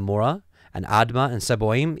Sodom and Amorah, and Admah, and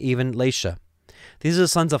Seboim, even Lasha. These are the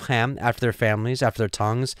sons of Ham, after their families, after their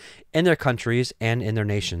tongues, in their countries, and in their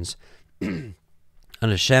nations.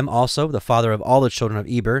 Unto Shem also, the father of all the children of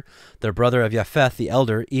Eber, the brother of Japheth, the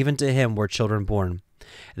elder, even to him were children born.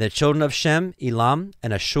 And the children of Shem, Elam,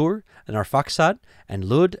 and Ashur, and Arphaxad, and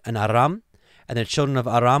Lud, and Aram. And the children of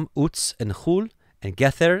Aram, Utz, and Chul, and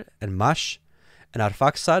Gether, and Mash. And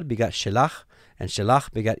Arphaxad begat Shelach, and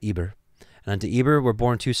Shelach begat Eber. And unto Eber were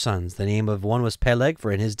born 2 sons. The name of one was Peleg,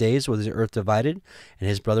 for in his days was the earth divided, and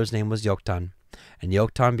his brother's name was Yoktan. And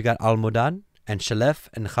Yoktan begat Almodad, and Shelef,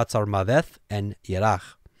 and Chatzarmaveth, and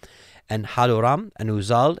Yerach. And Hadoram, and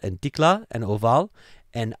Uzal, and Dikla, and Oval,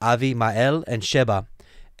 and Avi Mael, and Sheba,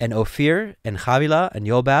 and Ophir, and Havilah, and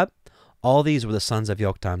Yobab. All these were the sons of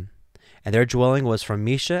Yoktan. And their dwelling was from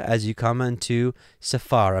Misha, as you come unto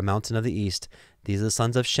Sephar, a mountain of the east. These are the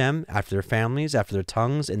sons of Shem, after their families, after their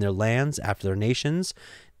tongues, in their lands, after their nations.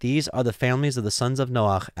 These are the families of the sons of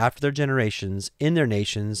Noach, after their generations, in their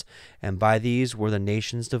nations, and by these were the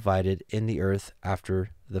nations divided in the earth after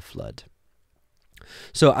the flood.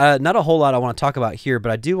 So not a whole lot I want to talk about here,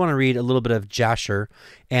 but I do want to read a little bit of Jasher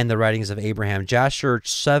and the writings of Abraham. Jasher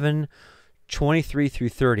 7:23 through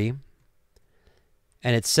 30.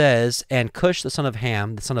 And it says, And Cush, the son of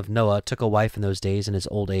Ham, the son of Noah, took a wife in those days in his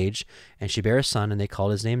old age, and she bare a son, and they called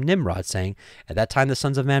his name Nimrod, saying, At that time the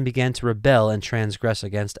sons of man began to rebel and transgress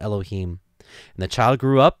against Elohim. And the child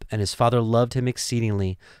grew up, and his father loved him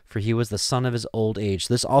exceedingly, for he was the son of his old age.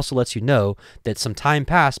 This also lets you know that some time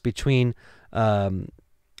passed between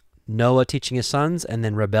Noah teaching his sons and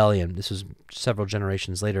then rebellion. This was several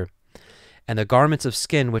generations later. And the garments of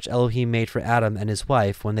skin which Elohim made for Adam and his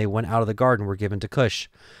wife when they went out of the garden were given to Cush.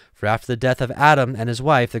 For after the death of Adam and his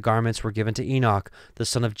wife, the garments were given to Enoch, the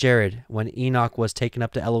son of Jared. When Enoch was taken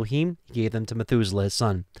up to Elohim, he gave them to Methuselah his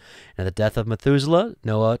son. And at the death of Methuselah,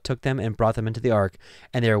 Noah took them and brought them into the ark,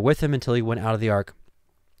 and they were with him until he went out of the ark.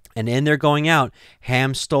 And in their going out,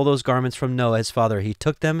 Ham stole those garments from Noah his father. He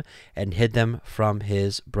took them and hid them from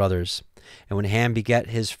his brothers. And when Ham begat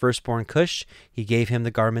his firstborn Cush, he gave him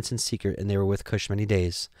the garments in secret, and they were with Cush many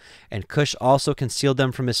days. And Cush also concealed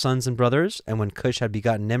them from his sons and brothers. And when Cush had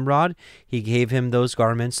begotten Nimrod, he gave him those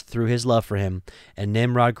garments through his love for him. And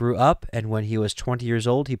Nimrod grew up, and when he was 20 years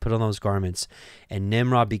old, he put on those garments. And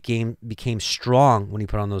Nimrod became strong when he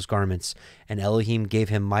put on those garments. And Elohim gave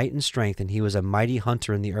him might and strength, and he was a mighty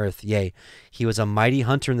hunter in the earth. Yea, he was a mighty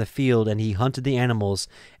hunter in the field, and he hunted the animals,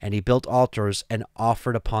 and he built altars and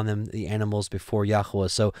offered upon them the animals before Yahweh.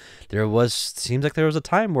 So seems like there was a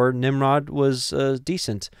time where Nimrod was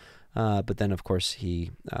decent, but then of course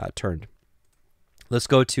he turned. Let's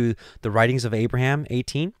go to the writings of Abraham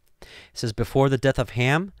 18. It says, before the death of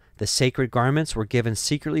Ham, the sacred garments were given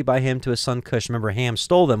secretly by him to his son Cush. Remember, Ham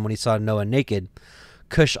stole them when he saw Noah naked.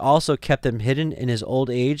 Cush also kept them hidden in his old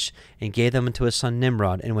age and gave them unto his son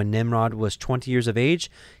Nimrod. And when Nimrod was 20 years of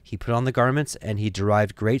age, he put on the garments, and he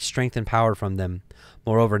derived great strength and power from them.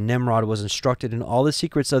 Moreover, Nimrod was instructed in all the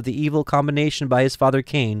secrets of the evil combination by his father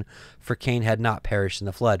Cain, for Cain had not perished in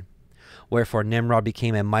the flood. Wherefore Nimrod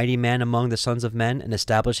became a mighty man among the sons of men, and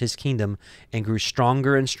established his kingdom, and grew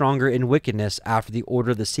stronger and stronger in wickedness, after the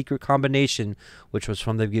order of the secret combination which was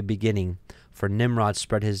from the beginning. For Nimrod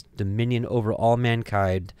spread his dominion over all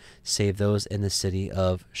mankind, save those in the city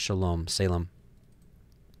of Salem.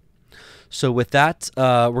 So with that,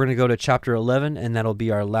 we're going to go to chapter 11, and that'll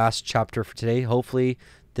be our last chapter for today. Hopefully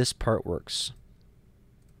this part works.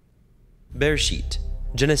 Bereshit,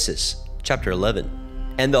 Genesis, chapter 11.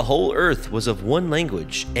 And the whole earth was of one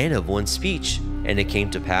language and of one speech. And it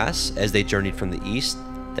came to pass, as they journeyed from the east,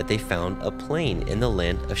 that they found a plain in the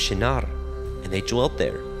land of Shinar, and they dwelt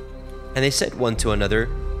there. And they said one to another,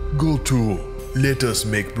 Go to, let us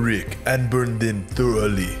make brick and burn them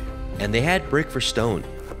thoroughly. and they had brick for stone,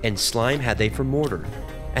 and slime had they for mortar.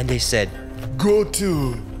 And they said, Go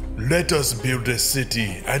to, let us build a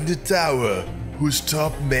city and a tower, whose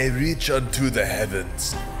top may reach unto the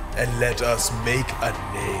heavens, and let us make a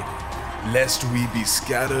name, lest we be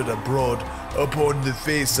scattered abroad upon the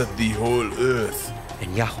face of the whole earth.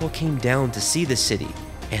 And Yahweh came down to see the city,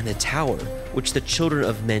 and the tower which the children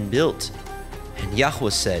of men built. And Yahweh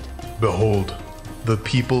said, Behold, the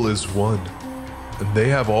people is one, and they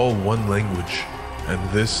have all one language, and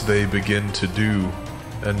this they begin to do,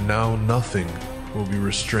 and now nothing will be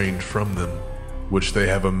restrained from them, which they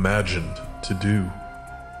have imagined to do.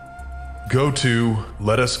 Go to,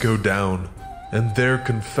 let us go down, and there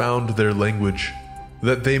confound their language,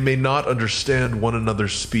 that they may not understand one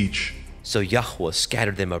another's speech. So Yahweh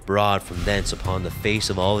scattered them abroad from thence upon the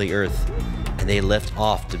face of all the earth, and they left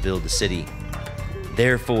off to build the city.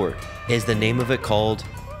 Therefore is the name of it called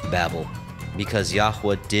Babel, because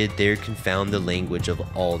Yahweh did there confound the language of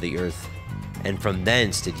all the earth. And from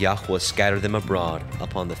thence did Yahweh scatter them abroad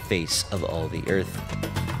upon the face of all the earth.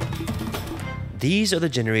 These are the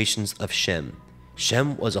generations of Shem.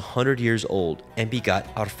 Shem was 100 years old, and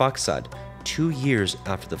begot Arphaxad 2 years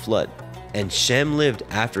after the flood. And Shem lived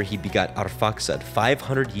after he begot Arphaxad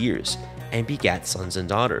 500 years, and begat sons and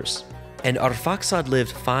daughters. And Arphaxad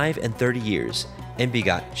lived 35 years, and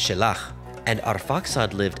begot Shelach. And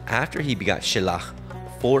Arphaxad lived after he begot Shelach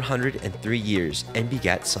 403 years, and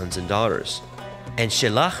begat sons and daughters. And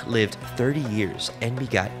Shelach lived 30 years, and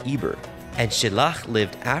begot Eber. And Shelach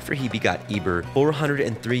lived after he begot Eber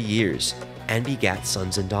 403 years, and begat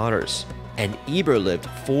sons and daughters. And Eber lived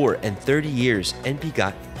 34 years, and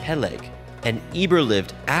begot Peleg. And Eber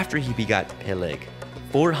lived after he begot Peleg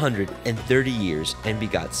 430 years, and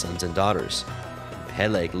begot sons and daughters. And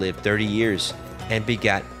Peleg lived 30 years, and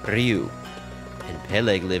begat Reu. And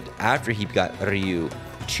Peleg lived after he begot Reu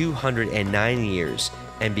 209 years,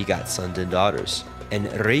 and begot sons and daughters. And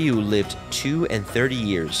Reu lived 32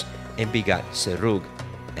 years, and begot Serug.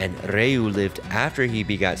 And Reu lived after he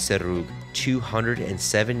begot Serug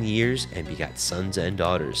 207 years, and begot sons and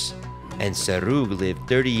daughters. And Serug lived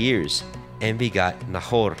 30 years, and begot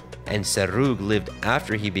Nahor. And Serug lived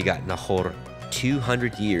after he begot Nahor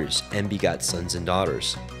 200 years, and begot sons and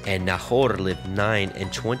daughters. And Nahor lived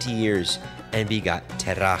 29 years, and begot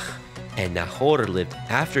Terach. And Nahor lived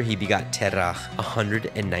after he begot Terach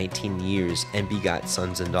 119 years, and begot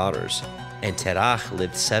sons and daughters. And Terach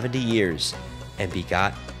lived 70 years, and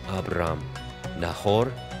begot Abram,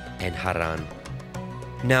 Nahor, and Haran.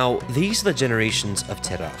 Now these are the generations of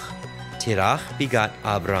Terach. Terach begot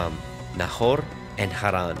Abram, Nahor, and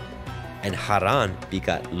Haran. And Haran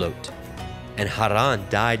begot Lot. And Haran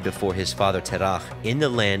died before his father Terach in the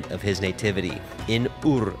land of his nativity, in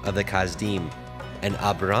Ur of the Kasdim. And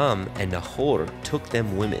Abram and Nahor took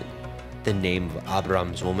them women. The name of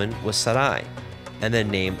Abram's woman was Sarai, and the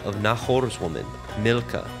name of Nahor's woman,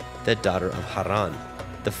 Milcah, the daughter of Haran,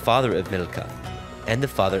 the father of Milcah, and the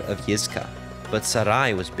father of Yizkah. But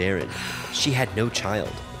Sarai was barren, she had no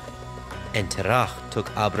child. And Terach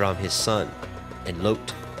took Abram his son, and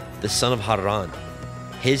Lot, the son of Haran,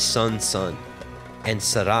 his son's son, and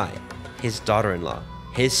Sarai, his daughter-in-law,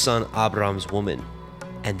 his son Abram's woman.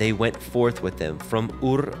 And they went forth with them from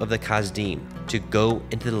Ur of the Kasdim to go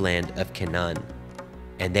into the land of Canaan.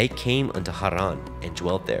 And they came unto Haran, and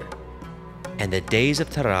dwelt there. And the days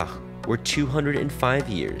of Terach were 205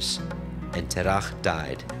 years, and Terach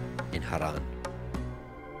died in Haran.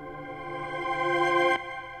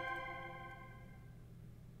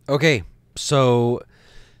 Okay, so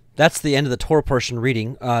that's the end of the Torah portion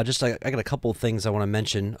reading. I got a couple of things I want to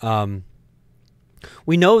mention.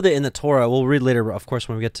 We know that in the Torah, we'll read later, of course,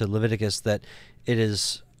 when we get to Leviticus, that it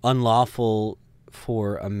is unlawful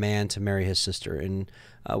for a man to marry his sister. And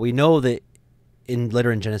we know that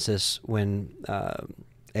later in Genesis, when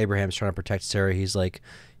Abraham's trying to protect Sarah,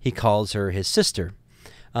 he calls her his sister.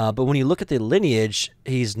 But when you look at the lineage,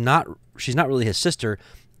 she's not really his sister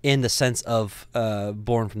in the sense of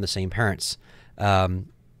born from the same parents.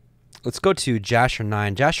 Let's go to Jasher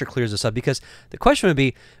 9. Jasher clears this up because the question would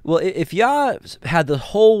be, well, if Yah had the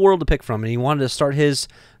whole world to pick from and he wanted to start his,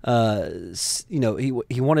 he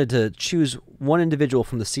wanted to choose one individual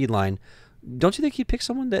from the seed line, don't you think he'd pick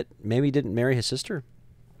someone that maybe didn't marry his sister?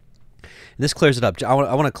 And this clears it up. I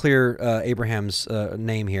want to clear Abraham's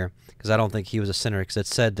name here because I don't think he was a sinner, because it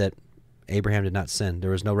said that Abraham did not sin. There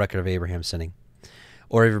was no record of Abraham sinning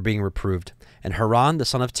or ever being reproved. And Haran, the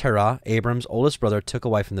son of Terah, Abram's oldest brother, took a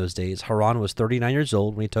wife in those days. Haran was 39 years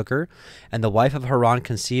old when he took her, and the wife of Haran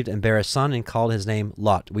conceived and bare a son and called his name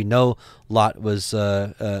Lot. We know Lot was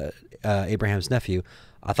Abraham's nephew.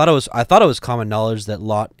 I thought it was common knowledge that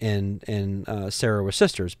Lot and Sarah were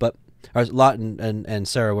sisters, but Lot and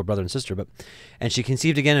Sarah were brother and sister. And she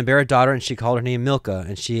conceived again and bare a daughter, and she called her name Milcah.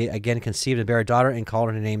 And she again conceived and bare a daughter and called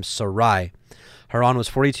her name Sarai. Haran was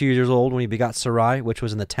 42 years old when he begot Sarai, which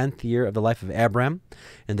was in the 10th year of the life of Abram.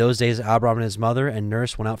 In those days, Abram and his mother and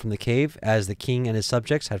nurse went out from the cave, as the king and his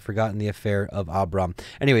subjects had forgotten the affair of Abram.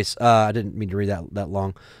 Anyways, I didn't mean to read that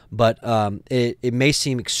long, but it may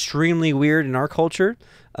seem extremely weird in our culture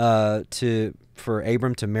for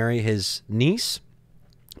Abram to marry his niece.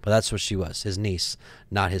 But that's what she was, his niece,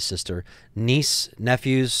 not his sister.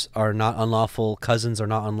 Nephews are not unlawful. Cousins are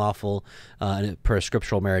not unlawful per a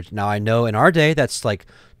scriptural marriage. Now, I know in our day that's like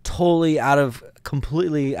completely out of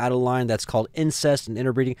line. That's called incest and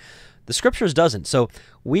interbreeding. The scriptures doesn't. So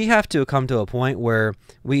we have to come to a point where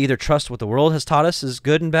we either trust what the world has taught us is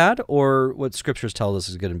good and bad, or what scriptures tell us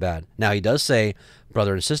is good and bad. Now, he does say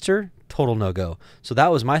brother and sister, total no-go. So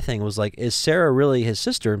that was my thing, was like, is Sarah really his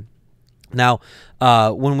sister? Now,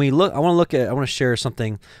 when we look, I want to share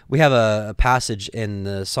something. We have a passage in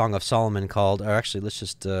the Song of Solomon called, or actually, let's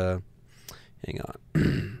just, hang on.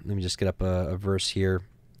 Let me just get up a verse here.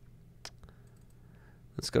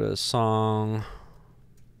 Let's go to Song.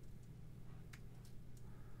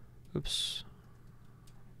 Oops.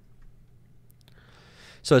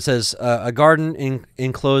 So it says, a garden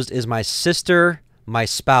enclosed is my sister, my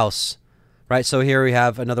spouse. Right, so here we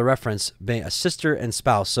have another reference, a sister and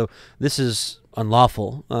spouse. So this is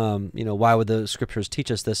unlawful. Why would the scriptures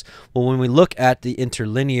teach us this? Well, when we look at the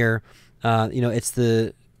interlinear, it's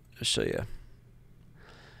the, I'll show you.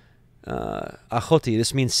 Achoti,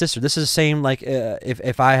 this means sister. This is the same, like,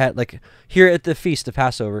 if I had, like, here at the feast of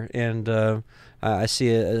Passover, and I see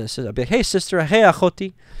a sister, I'd be like, hey, sister, hey,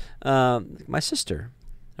 achoti, my sister.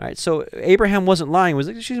 All right, so Abraham wasn't lying. He was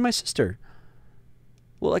like, she's my sister.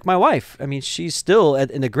 Well, like my wife, I mean, she's still,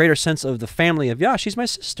 in the greater sense of the family of Yah, she's my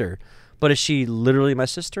sister. But is she literally my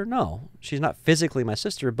sister? No. She's not physically my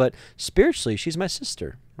sister, but spiritually, she's my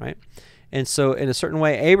sister, right? And so, in a certain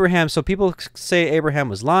way, so people say Abraham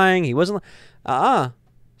was lying. He wasn't.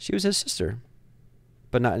 She was his sister,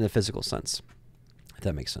 but not in the physical sense, if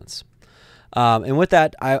that makes sense. And with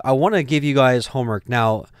that, I want to give you guys homework.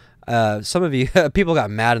 Now, some of you, people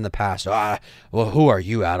got mad in the past. Well, who are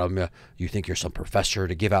you, Adam? You think you're some professor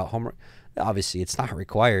to give out homework? Obviously, it's not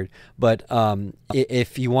required. But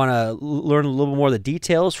if you want to learn a little more of the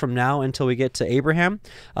details from now until we get to Abraham,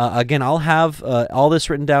 again, I'll have all this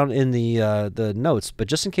written down in the notes. But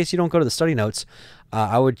just in case you don't go to the study notes,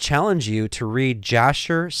 I would challenge you to read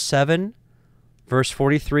Jasher 7, verse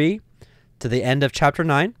 43 to the end of chapter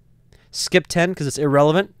 9. Skip 10 because it's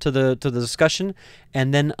irrelevant to the discussion,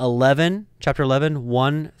 and then chapter 11,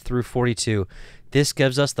 1 through 42. This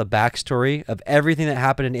gives us the backstory of everything that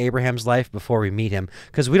happened in Abraham's life before we meet him,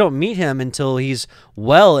 because we don't meet him until he's I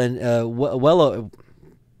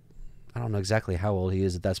don't know exactly how old he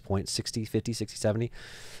is at that point, 60, 50, 60, 70.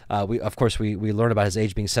 We learn about his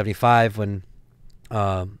age being 75 when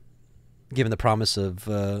given the promise of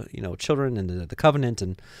children and the covenant,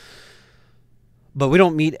 but we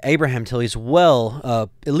don't meet Abraham till he's at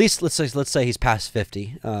least let's say he's past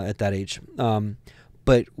 50 at that age.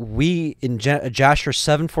 But we in Jasher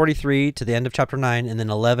 7:43 to the end of chapter 9, and then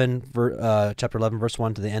chapter 11 verse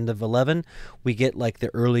 1 to the end of 11, we get like the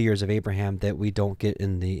early years of Abraham that we don't get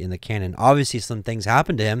in the canon. Obviously, some things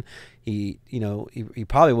happened to him. He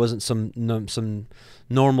probably wasn't some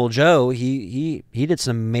normal Joe. He did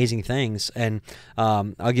some amazing things, and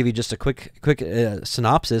I'll give you just a quick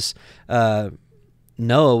synopsis.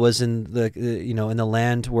 Noah was in the in the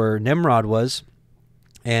land where Nimrod was,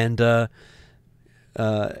 and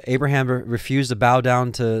Abraham refused to bow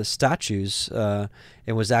down to statues, and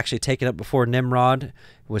was actually taken up before Nimrod,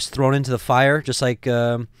 was thrown into the fire, just like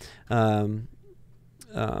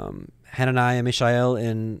Hananiah, Mishael,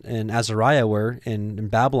 and Azariah were in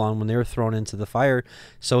Babylon when they were thrown into the fire.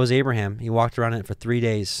 So was Abraham. He walked around it for 3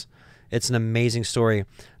 days. It's an amazing story.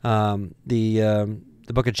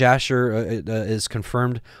 The book of Jasher is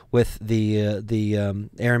confirmed with the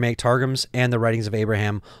Aramaic Targums and the writings of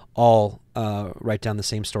Abraham, all write down the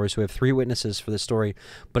same story. So we have 3 witnesses for this story.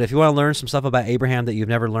 But if you want to learn some stuff about Abraham that you've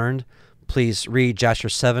never learned, please read Jasher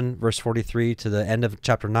 7, verse 43 to the end of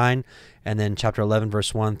chapter 9, and then chapter 11,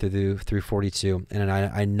 verse 1 through 42. And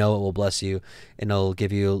I know it will bless you, and it'll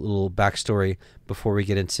give you a little backstory before we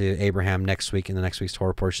get into Abraham next week in the next week's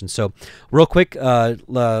Torah portion. So real quick,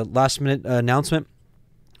 last-minute announcement.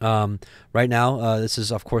 Right now, this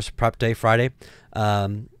is, of course, Prep Day, Friday.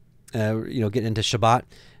 Getting into Shabbat.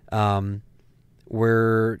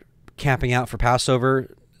 We're camping out for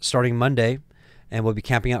Passover starting Monday, and we'll be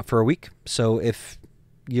camping out for a week. So if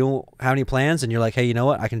you don't have any plans and you're like, hey, you know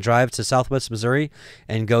what, I can drive to Southwest Missouri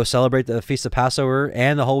and go celebrate the Feast of Passover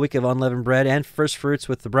and the whole week of unleavened bread and first fruits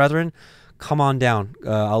with the brethren, come on down.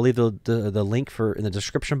 I'll leave the link in the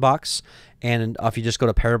description box. And if you just go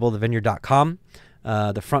to parableofthevineyard.com,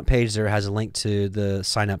 the front page there has a link to the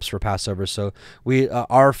signups for Passover. So we,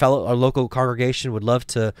 our local congregation, would love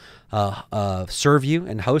to serve you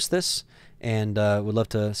and host this, and would love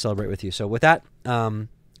to celebrate with you. So with that,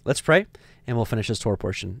 let's pray, and we'll finish this Torah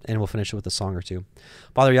portion, and we'll finish it with a song or two.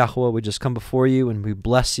 Father Yahweh, we just come before you, and we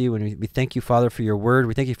bless you, and we thank you, Father, for your word.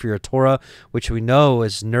 We thank you for your Torah, which we know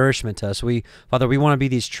is nourishment to us. Father, we want to be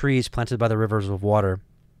these trees planted by the rivers of water.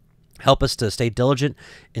 Help us to stay diligent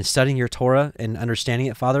in studying your Torah and understanding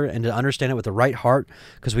it, Father, and to understand it with the right heart,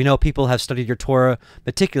 because we know people have studied your Torah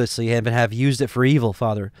meticulously and have used it for evil,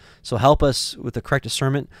 Father. So help us with the correct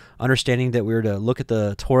discernment, understanding that we're to look at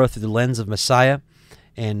the Torah through the lens of Messiah.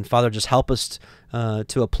 And, Father, just help us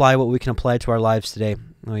to apply what we can apply to our lives today.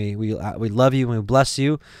 We love you and we bless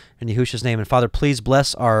you in Yahushua's name. And, Father, please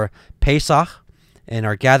bless our Pesach and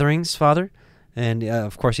our gatherings, Father. And,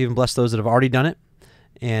 of course, even bless those that have already done it.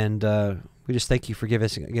 And we just thank you for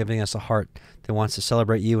giving us a heart that wants to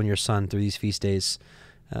celebrate you and your Son through these feast days.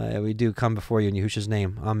 We do come before you in Yahushua's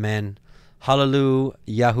name. Amen. Hallelujah.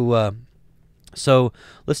 Yahuwah. So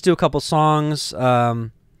let's do a couple songs.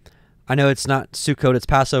 I know it's not Sukkot, it's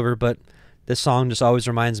Passover, but this song just always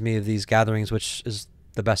reminds me of these gatherings, which is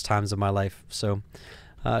the best times of my life. So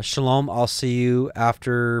shalom. I'll see you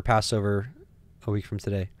after Passover a week from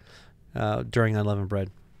today during unleavened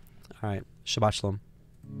bread. All right. Shabbat shalom.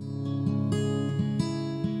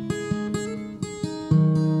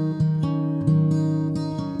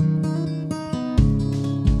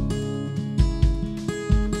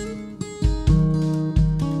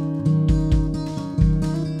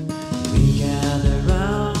 We gather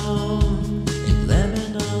round in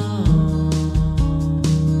Lebanon,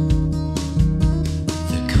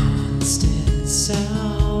 the constant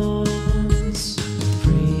sounds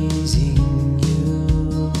praising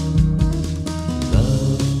you.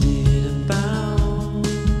 Love did abound.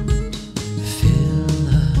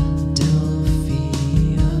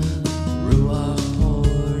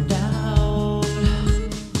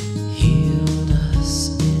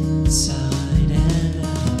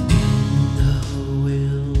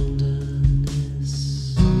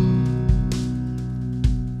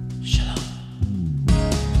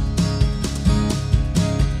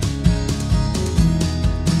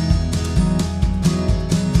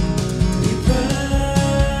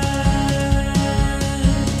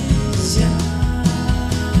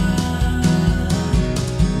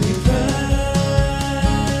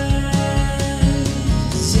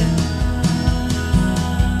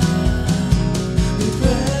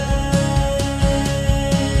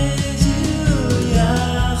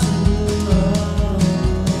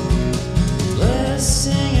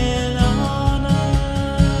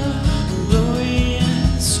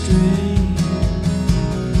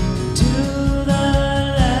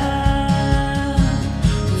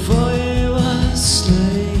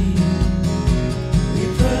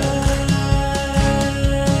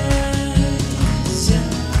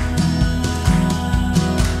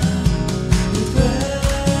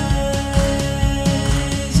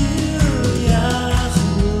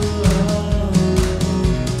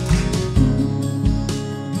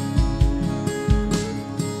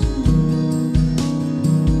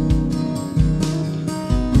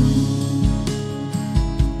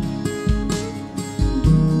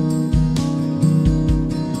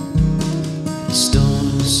 storm